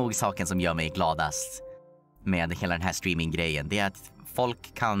 Det är nog saken som gör mig gladast med hela den här streaminggrejen. Det är att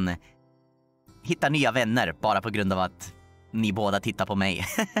folk kan hitta nya vänner bara på grund av att ni båda tittar på mig.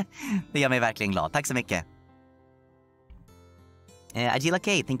 Det gör mig verkligen glad. Tack så mycket. Agila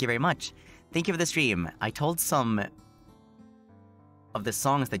K, thank you very much. Thank you for the stream. I told some of the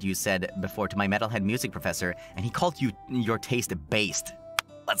songs that you said before to my metalhead music professor, and he called your taste based.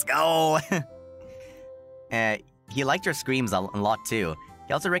 Let's go! He liked your screams a lot too.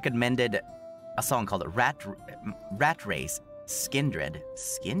 He also recommended a song called Rat Race, Skindred.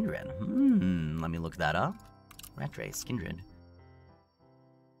 Skindred? Let me look that up. Rat Race, Skindred.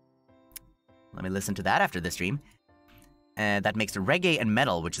 Let me listen to that after the stream. That makes reggae and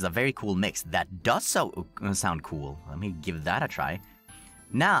metal, which is a very cool mix. That does sound cool. Let me give that a try.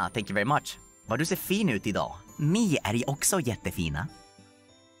 Nah, thank you very much. Vad du ser fin ut idag. Ni är också jättefina.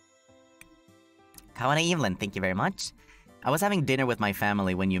 Ike Eveland, thank you very much. I was having dinner with my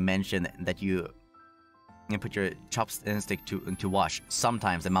family when you mentioned that you put your chopstick to wash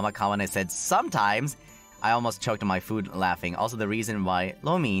sometimes, and Mama Kawane said sometimes. I almost choked on my food laughing. Also, the reason why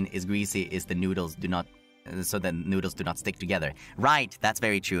lo mein is greasy is the noodles do not, so the noodles do not stick together. Right, that's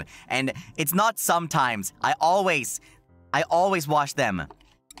very true. And it's not sometimes. I always wash them.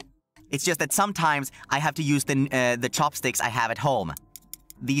 It's just that sometimes I have to use the chopsticks I have at home.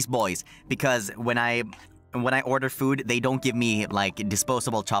 These boys, because when I order food, they don't give me like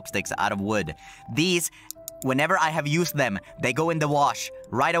disposable chopsticks out of wood. These, whenever I have used them, they go in the wash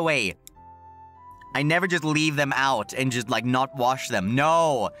right away. I never just leave them out and just like not wash them.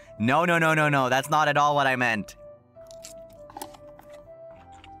 No, that's not at all what I meant.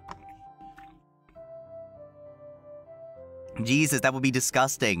 Jesus, that would be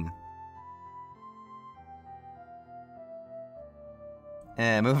disgusting.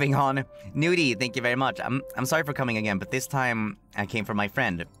 Moving on. Nudie, thank you very much. I'm sorry for coming again, but this time I came for my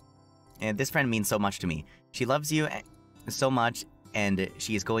friend. And this friend means so much to me. She loves you so much, and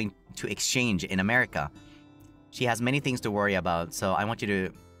she is going to exchange in America. She has many things to worry about, so I want you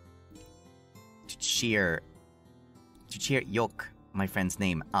to cheer Yok, my friend's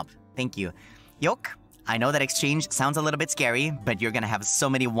name, up. Thank you. Yok, I know that exchange sounds a little bit scary, but you're gonna have so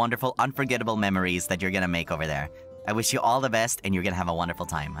many wonderful, unforgettable memories that you're gonna make over there. I wish you all the best, and you're gonna have a wonderful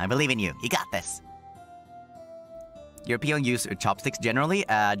time. I believe in you. You got this. European use chopsticks generally?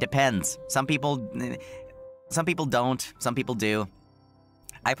 Depends. Some people don't. Some people do.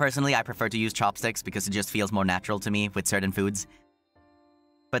 I prefer to use chopsticks because it just feels more natural to me with certain foods.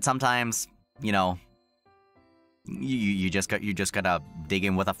 But sometimes, you know, you just gotta dig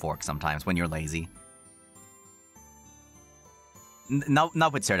in with a fork sometimes when you're lazy.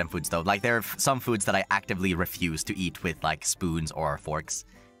 Not with certain foods though. Like there are some foods that I actively refuse to eat with like spoons or forks.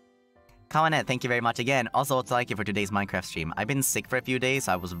 Kawanet, thank you very much again. Also, thank you for today's Minecraft stream. I've been sick for a few days.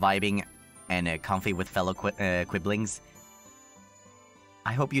 I was vibing and comfy with fellow quibblings.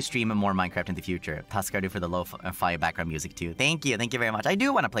 I hope you stream more Minecraft in the future. Taskardu for the lo-fi background music too. Thank you very much. I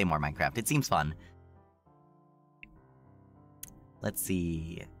do want to play more Minecraft. It seems fun. Let's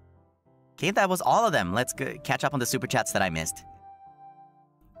see. Okay, that was all of them. Let's catch up on the super chats that I missed.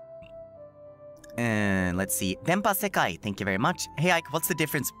 Let's see. Dempa Sekai, thank you very much. Hey Ike, what's the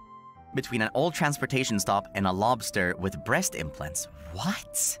difference between an old transportation stop and a lobster with breast implants?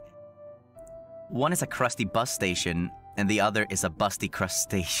 What? One is a crusty bus station, and the other is a busty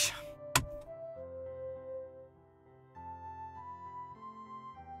crustacean.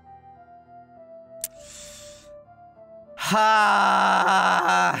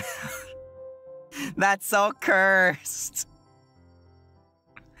 Ha! That's so cursed.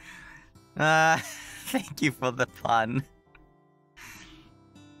 Thank you for the pun.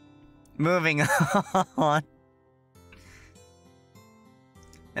 Moving on.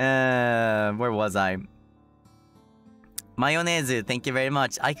 Where was I? Mayonnaise, thank you very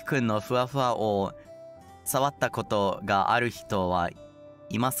much. Ike-kunのふわふわを触ったことがある人は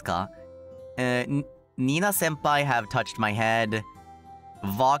いますか? Nina senpai have touched my head.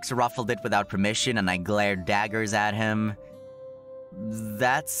 Vox ruffled it without permission and I glared daggers at him.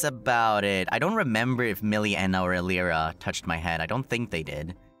 That's about it. I don't remember if Millie, Enna, or Elira touched my head. I don't think they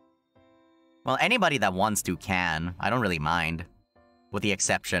did. Well, anybody that wants to can. I don't really mind. With the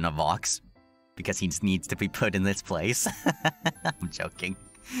exception of Vox. Because he just needs to be put in this place. I'm joking.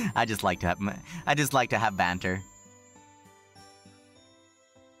 I just like to have banter.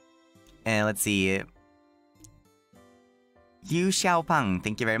 And let's see. Yu Xiaopang,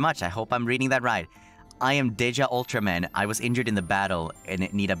 thank you very much. I hope I'm reading that right. I am Deja Ultraman. I was injured in the battle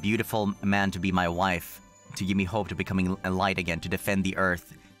and need a beautiful man to be my wife, to give me hope to becoming a light again, to defend the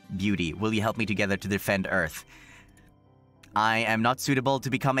Earth. Beauty, will you help me together to defend Earth? I am not suitable to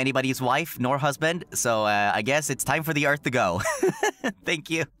become anybody's wife nor husband, so I guess it's time for the Earth to go.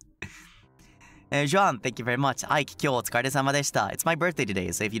 Thank you. Jean, thank you very much. Ike, 今日お疲れ様でした. It's my birthday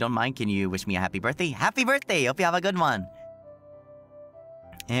today, so if you don't mind, can you wish me a happy birthday? Happy birthday! Hope you have a good one.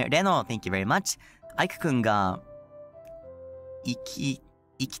 レノ、thank you very much. アイクくんが生き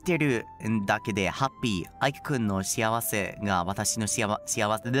てるだけでハッピー。アイクくんの幸せが私の幸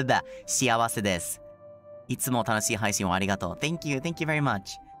せです。いつも楽しい配信をありがとう。Thank you very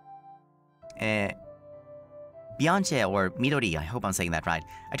much. Beyonce or Midori, I hope I'm saying that right.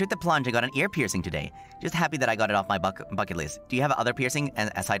 I took the plunge and got an ear piercing today. Just happy that I got it off my bucket list. Do you have other piercing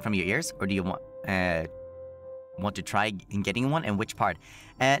aside from your ears? Or do you want to try getting one? And which part?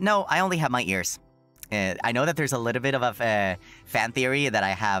 No, I only have my ears. I know that there's a little bit of a fan theory that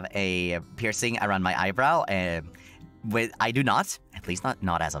I have a piercing around my eyebrow. I do not. At least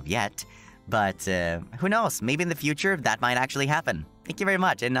not as of yet. But who knows? Maybe in the future that might actually happen. Thank you very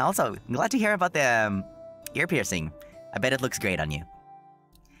much. And also, glad to hear about the ear piercing. I bet it looks great on you.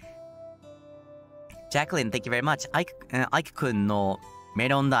 Jacqueline, thank you very much. Ike くんのメ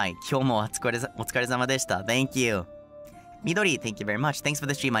ロンダイ、今日もお疲れ様でした。Thank you. Midori, thank you very much. Thanks for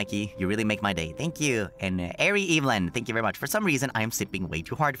the stream, Mikey. You really make my day. Thank you. And Ike Eveland, thank you very much. For some reason, I am simping way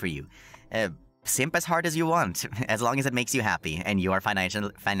too hard for you. Simp as hard as you want, as long as it makes you happy, and you are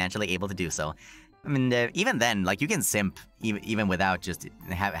financially able to do so. I mean, even then, like, you can simp even without just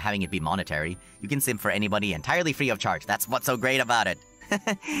having it be monetary. You can simp for anybody entirely free of charge. That's what's so great about it.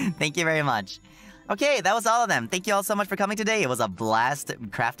 Thank you very much. Okay, that was all of them. Thank you all so much for coming today. It was a blast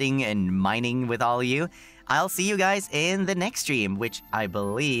crafting and mining with all of you. I'll see you guys in the next stream, which I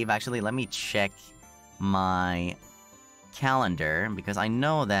believe... Actually, let me check my calendar, because I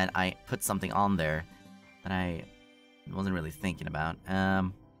know that I put something on there that I wasn't really thinking about.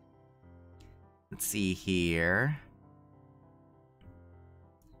 Let's see here.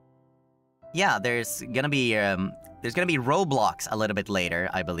 Yeah, there's gonna be Roblox a little bit later,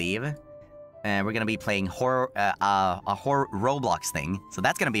 I believe. We're gonna be playing a horror Roblox thing, so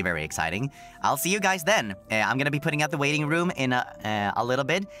that's gonna be very exciting. I'll see you guys then. I'm gonna be putting out the waiting room in a little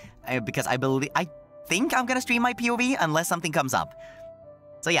bit, because I think I'm gonna stream my POV unless something comes up.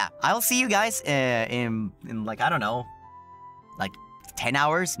 So yeah, I'll see you guys in like, I don't know, like 10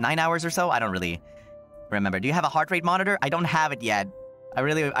 hours, 9 hours or so. I don't really remember. Do you have a heart rate monitor? I don't have it yet. I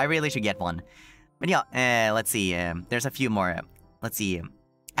really should get one. But yeah, let's see. There's a few more. Let's see.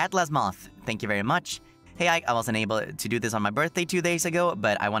 Atlas Moth, thank you very much. Hey, I wasn't able to do this on my birthday 2 days ago,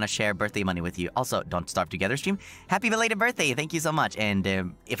 but I want to share birthday money with you. Also, Don't Starve Together stream. Happy belated birthday. Thank you so much. And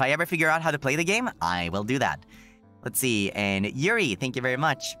if I ever figure out how to play the game, I will do that. Let's see. And Yuri, thank you very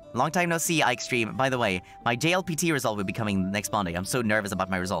much. Long time no see, Ike stream. By the way, my JLPT result will be coming next Monday. I'm so nervous about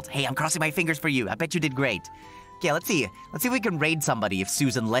my results. Hey, I'm crossing my fingers for you. I bet you did great. Okay, let's see. Let's see if we can raid somebody if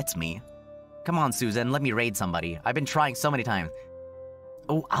Susan lets me. Come on, Susan. Let me raid somebody. I've been trying so many times.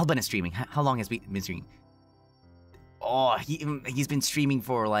 Oh, Alban is streaming. How long has he been streaming? Oh, he's been streaming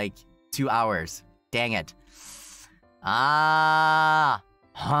for like 2 hours. Dang it. Oh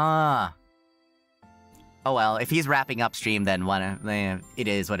well, if he's wrapping up stream, then it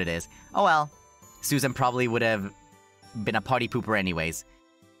is what it is. Oh well. Susan probably would have been a party pooper anyways.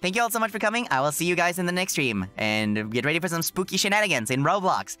 Thank you all so much for coming. I will see you guys in the next stream. And get ready for some spooky shenanigans in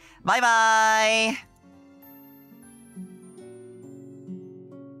Roblox. Bye bye!